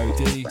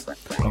POD.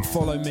 And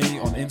follow me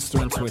on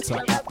Insta and Twitter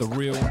at the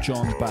Real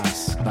John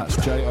Bass. That's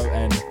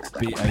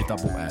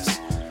JONBASS.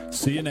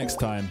 See you next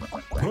time.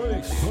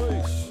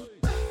 Peace.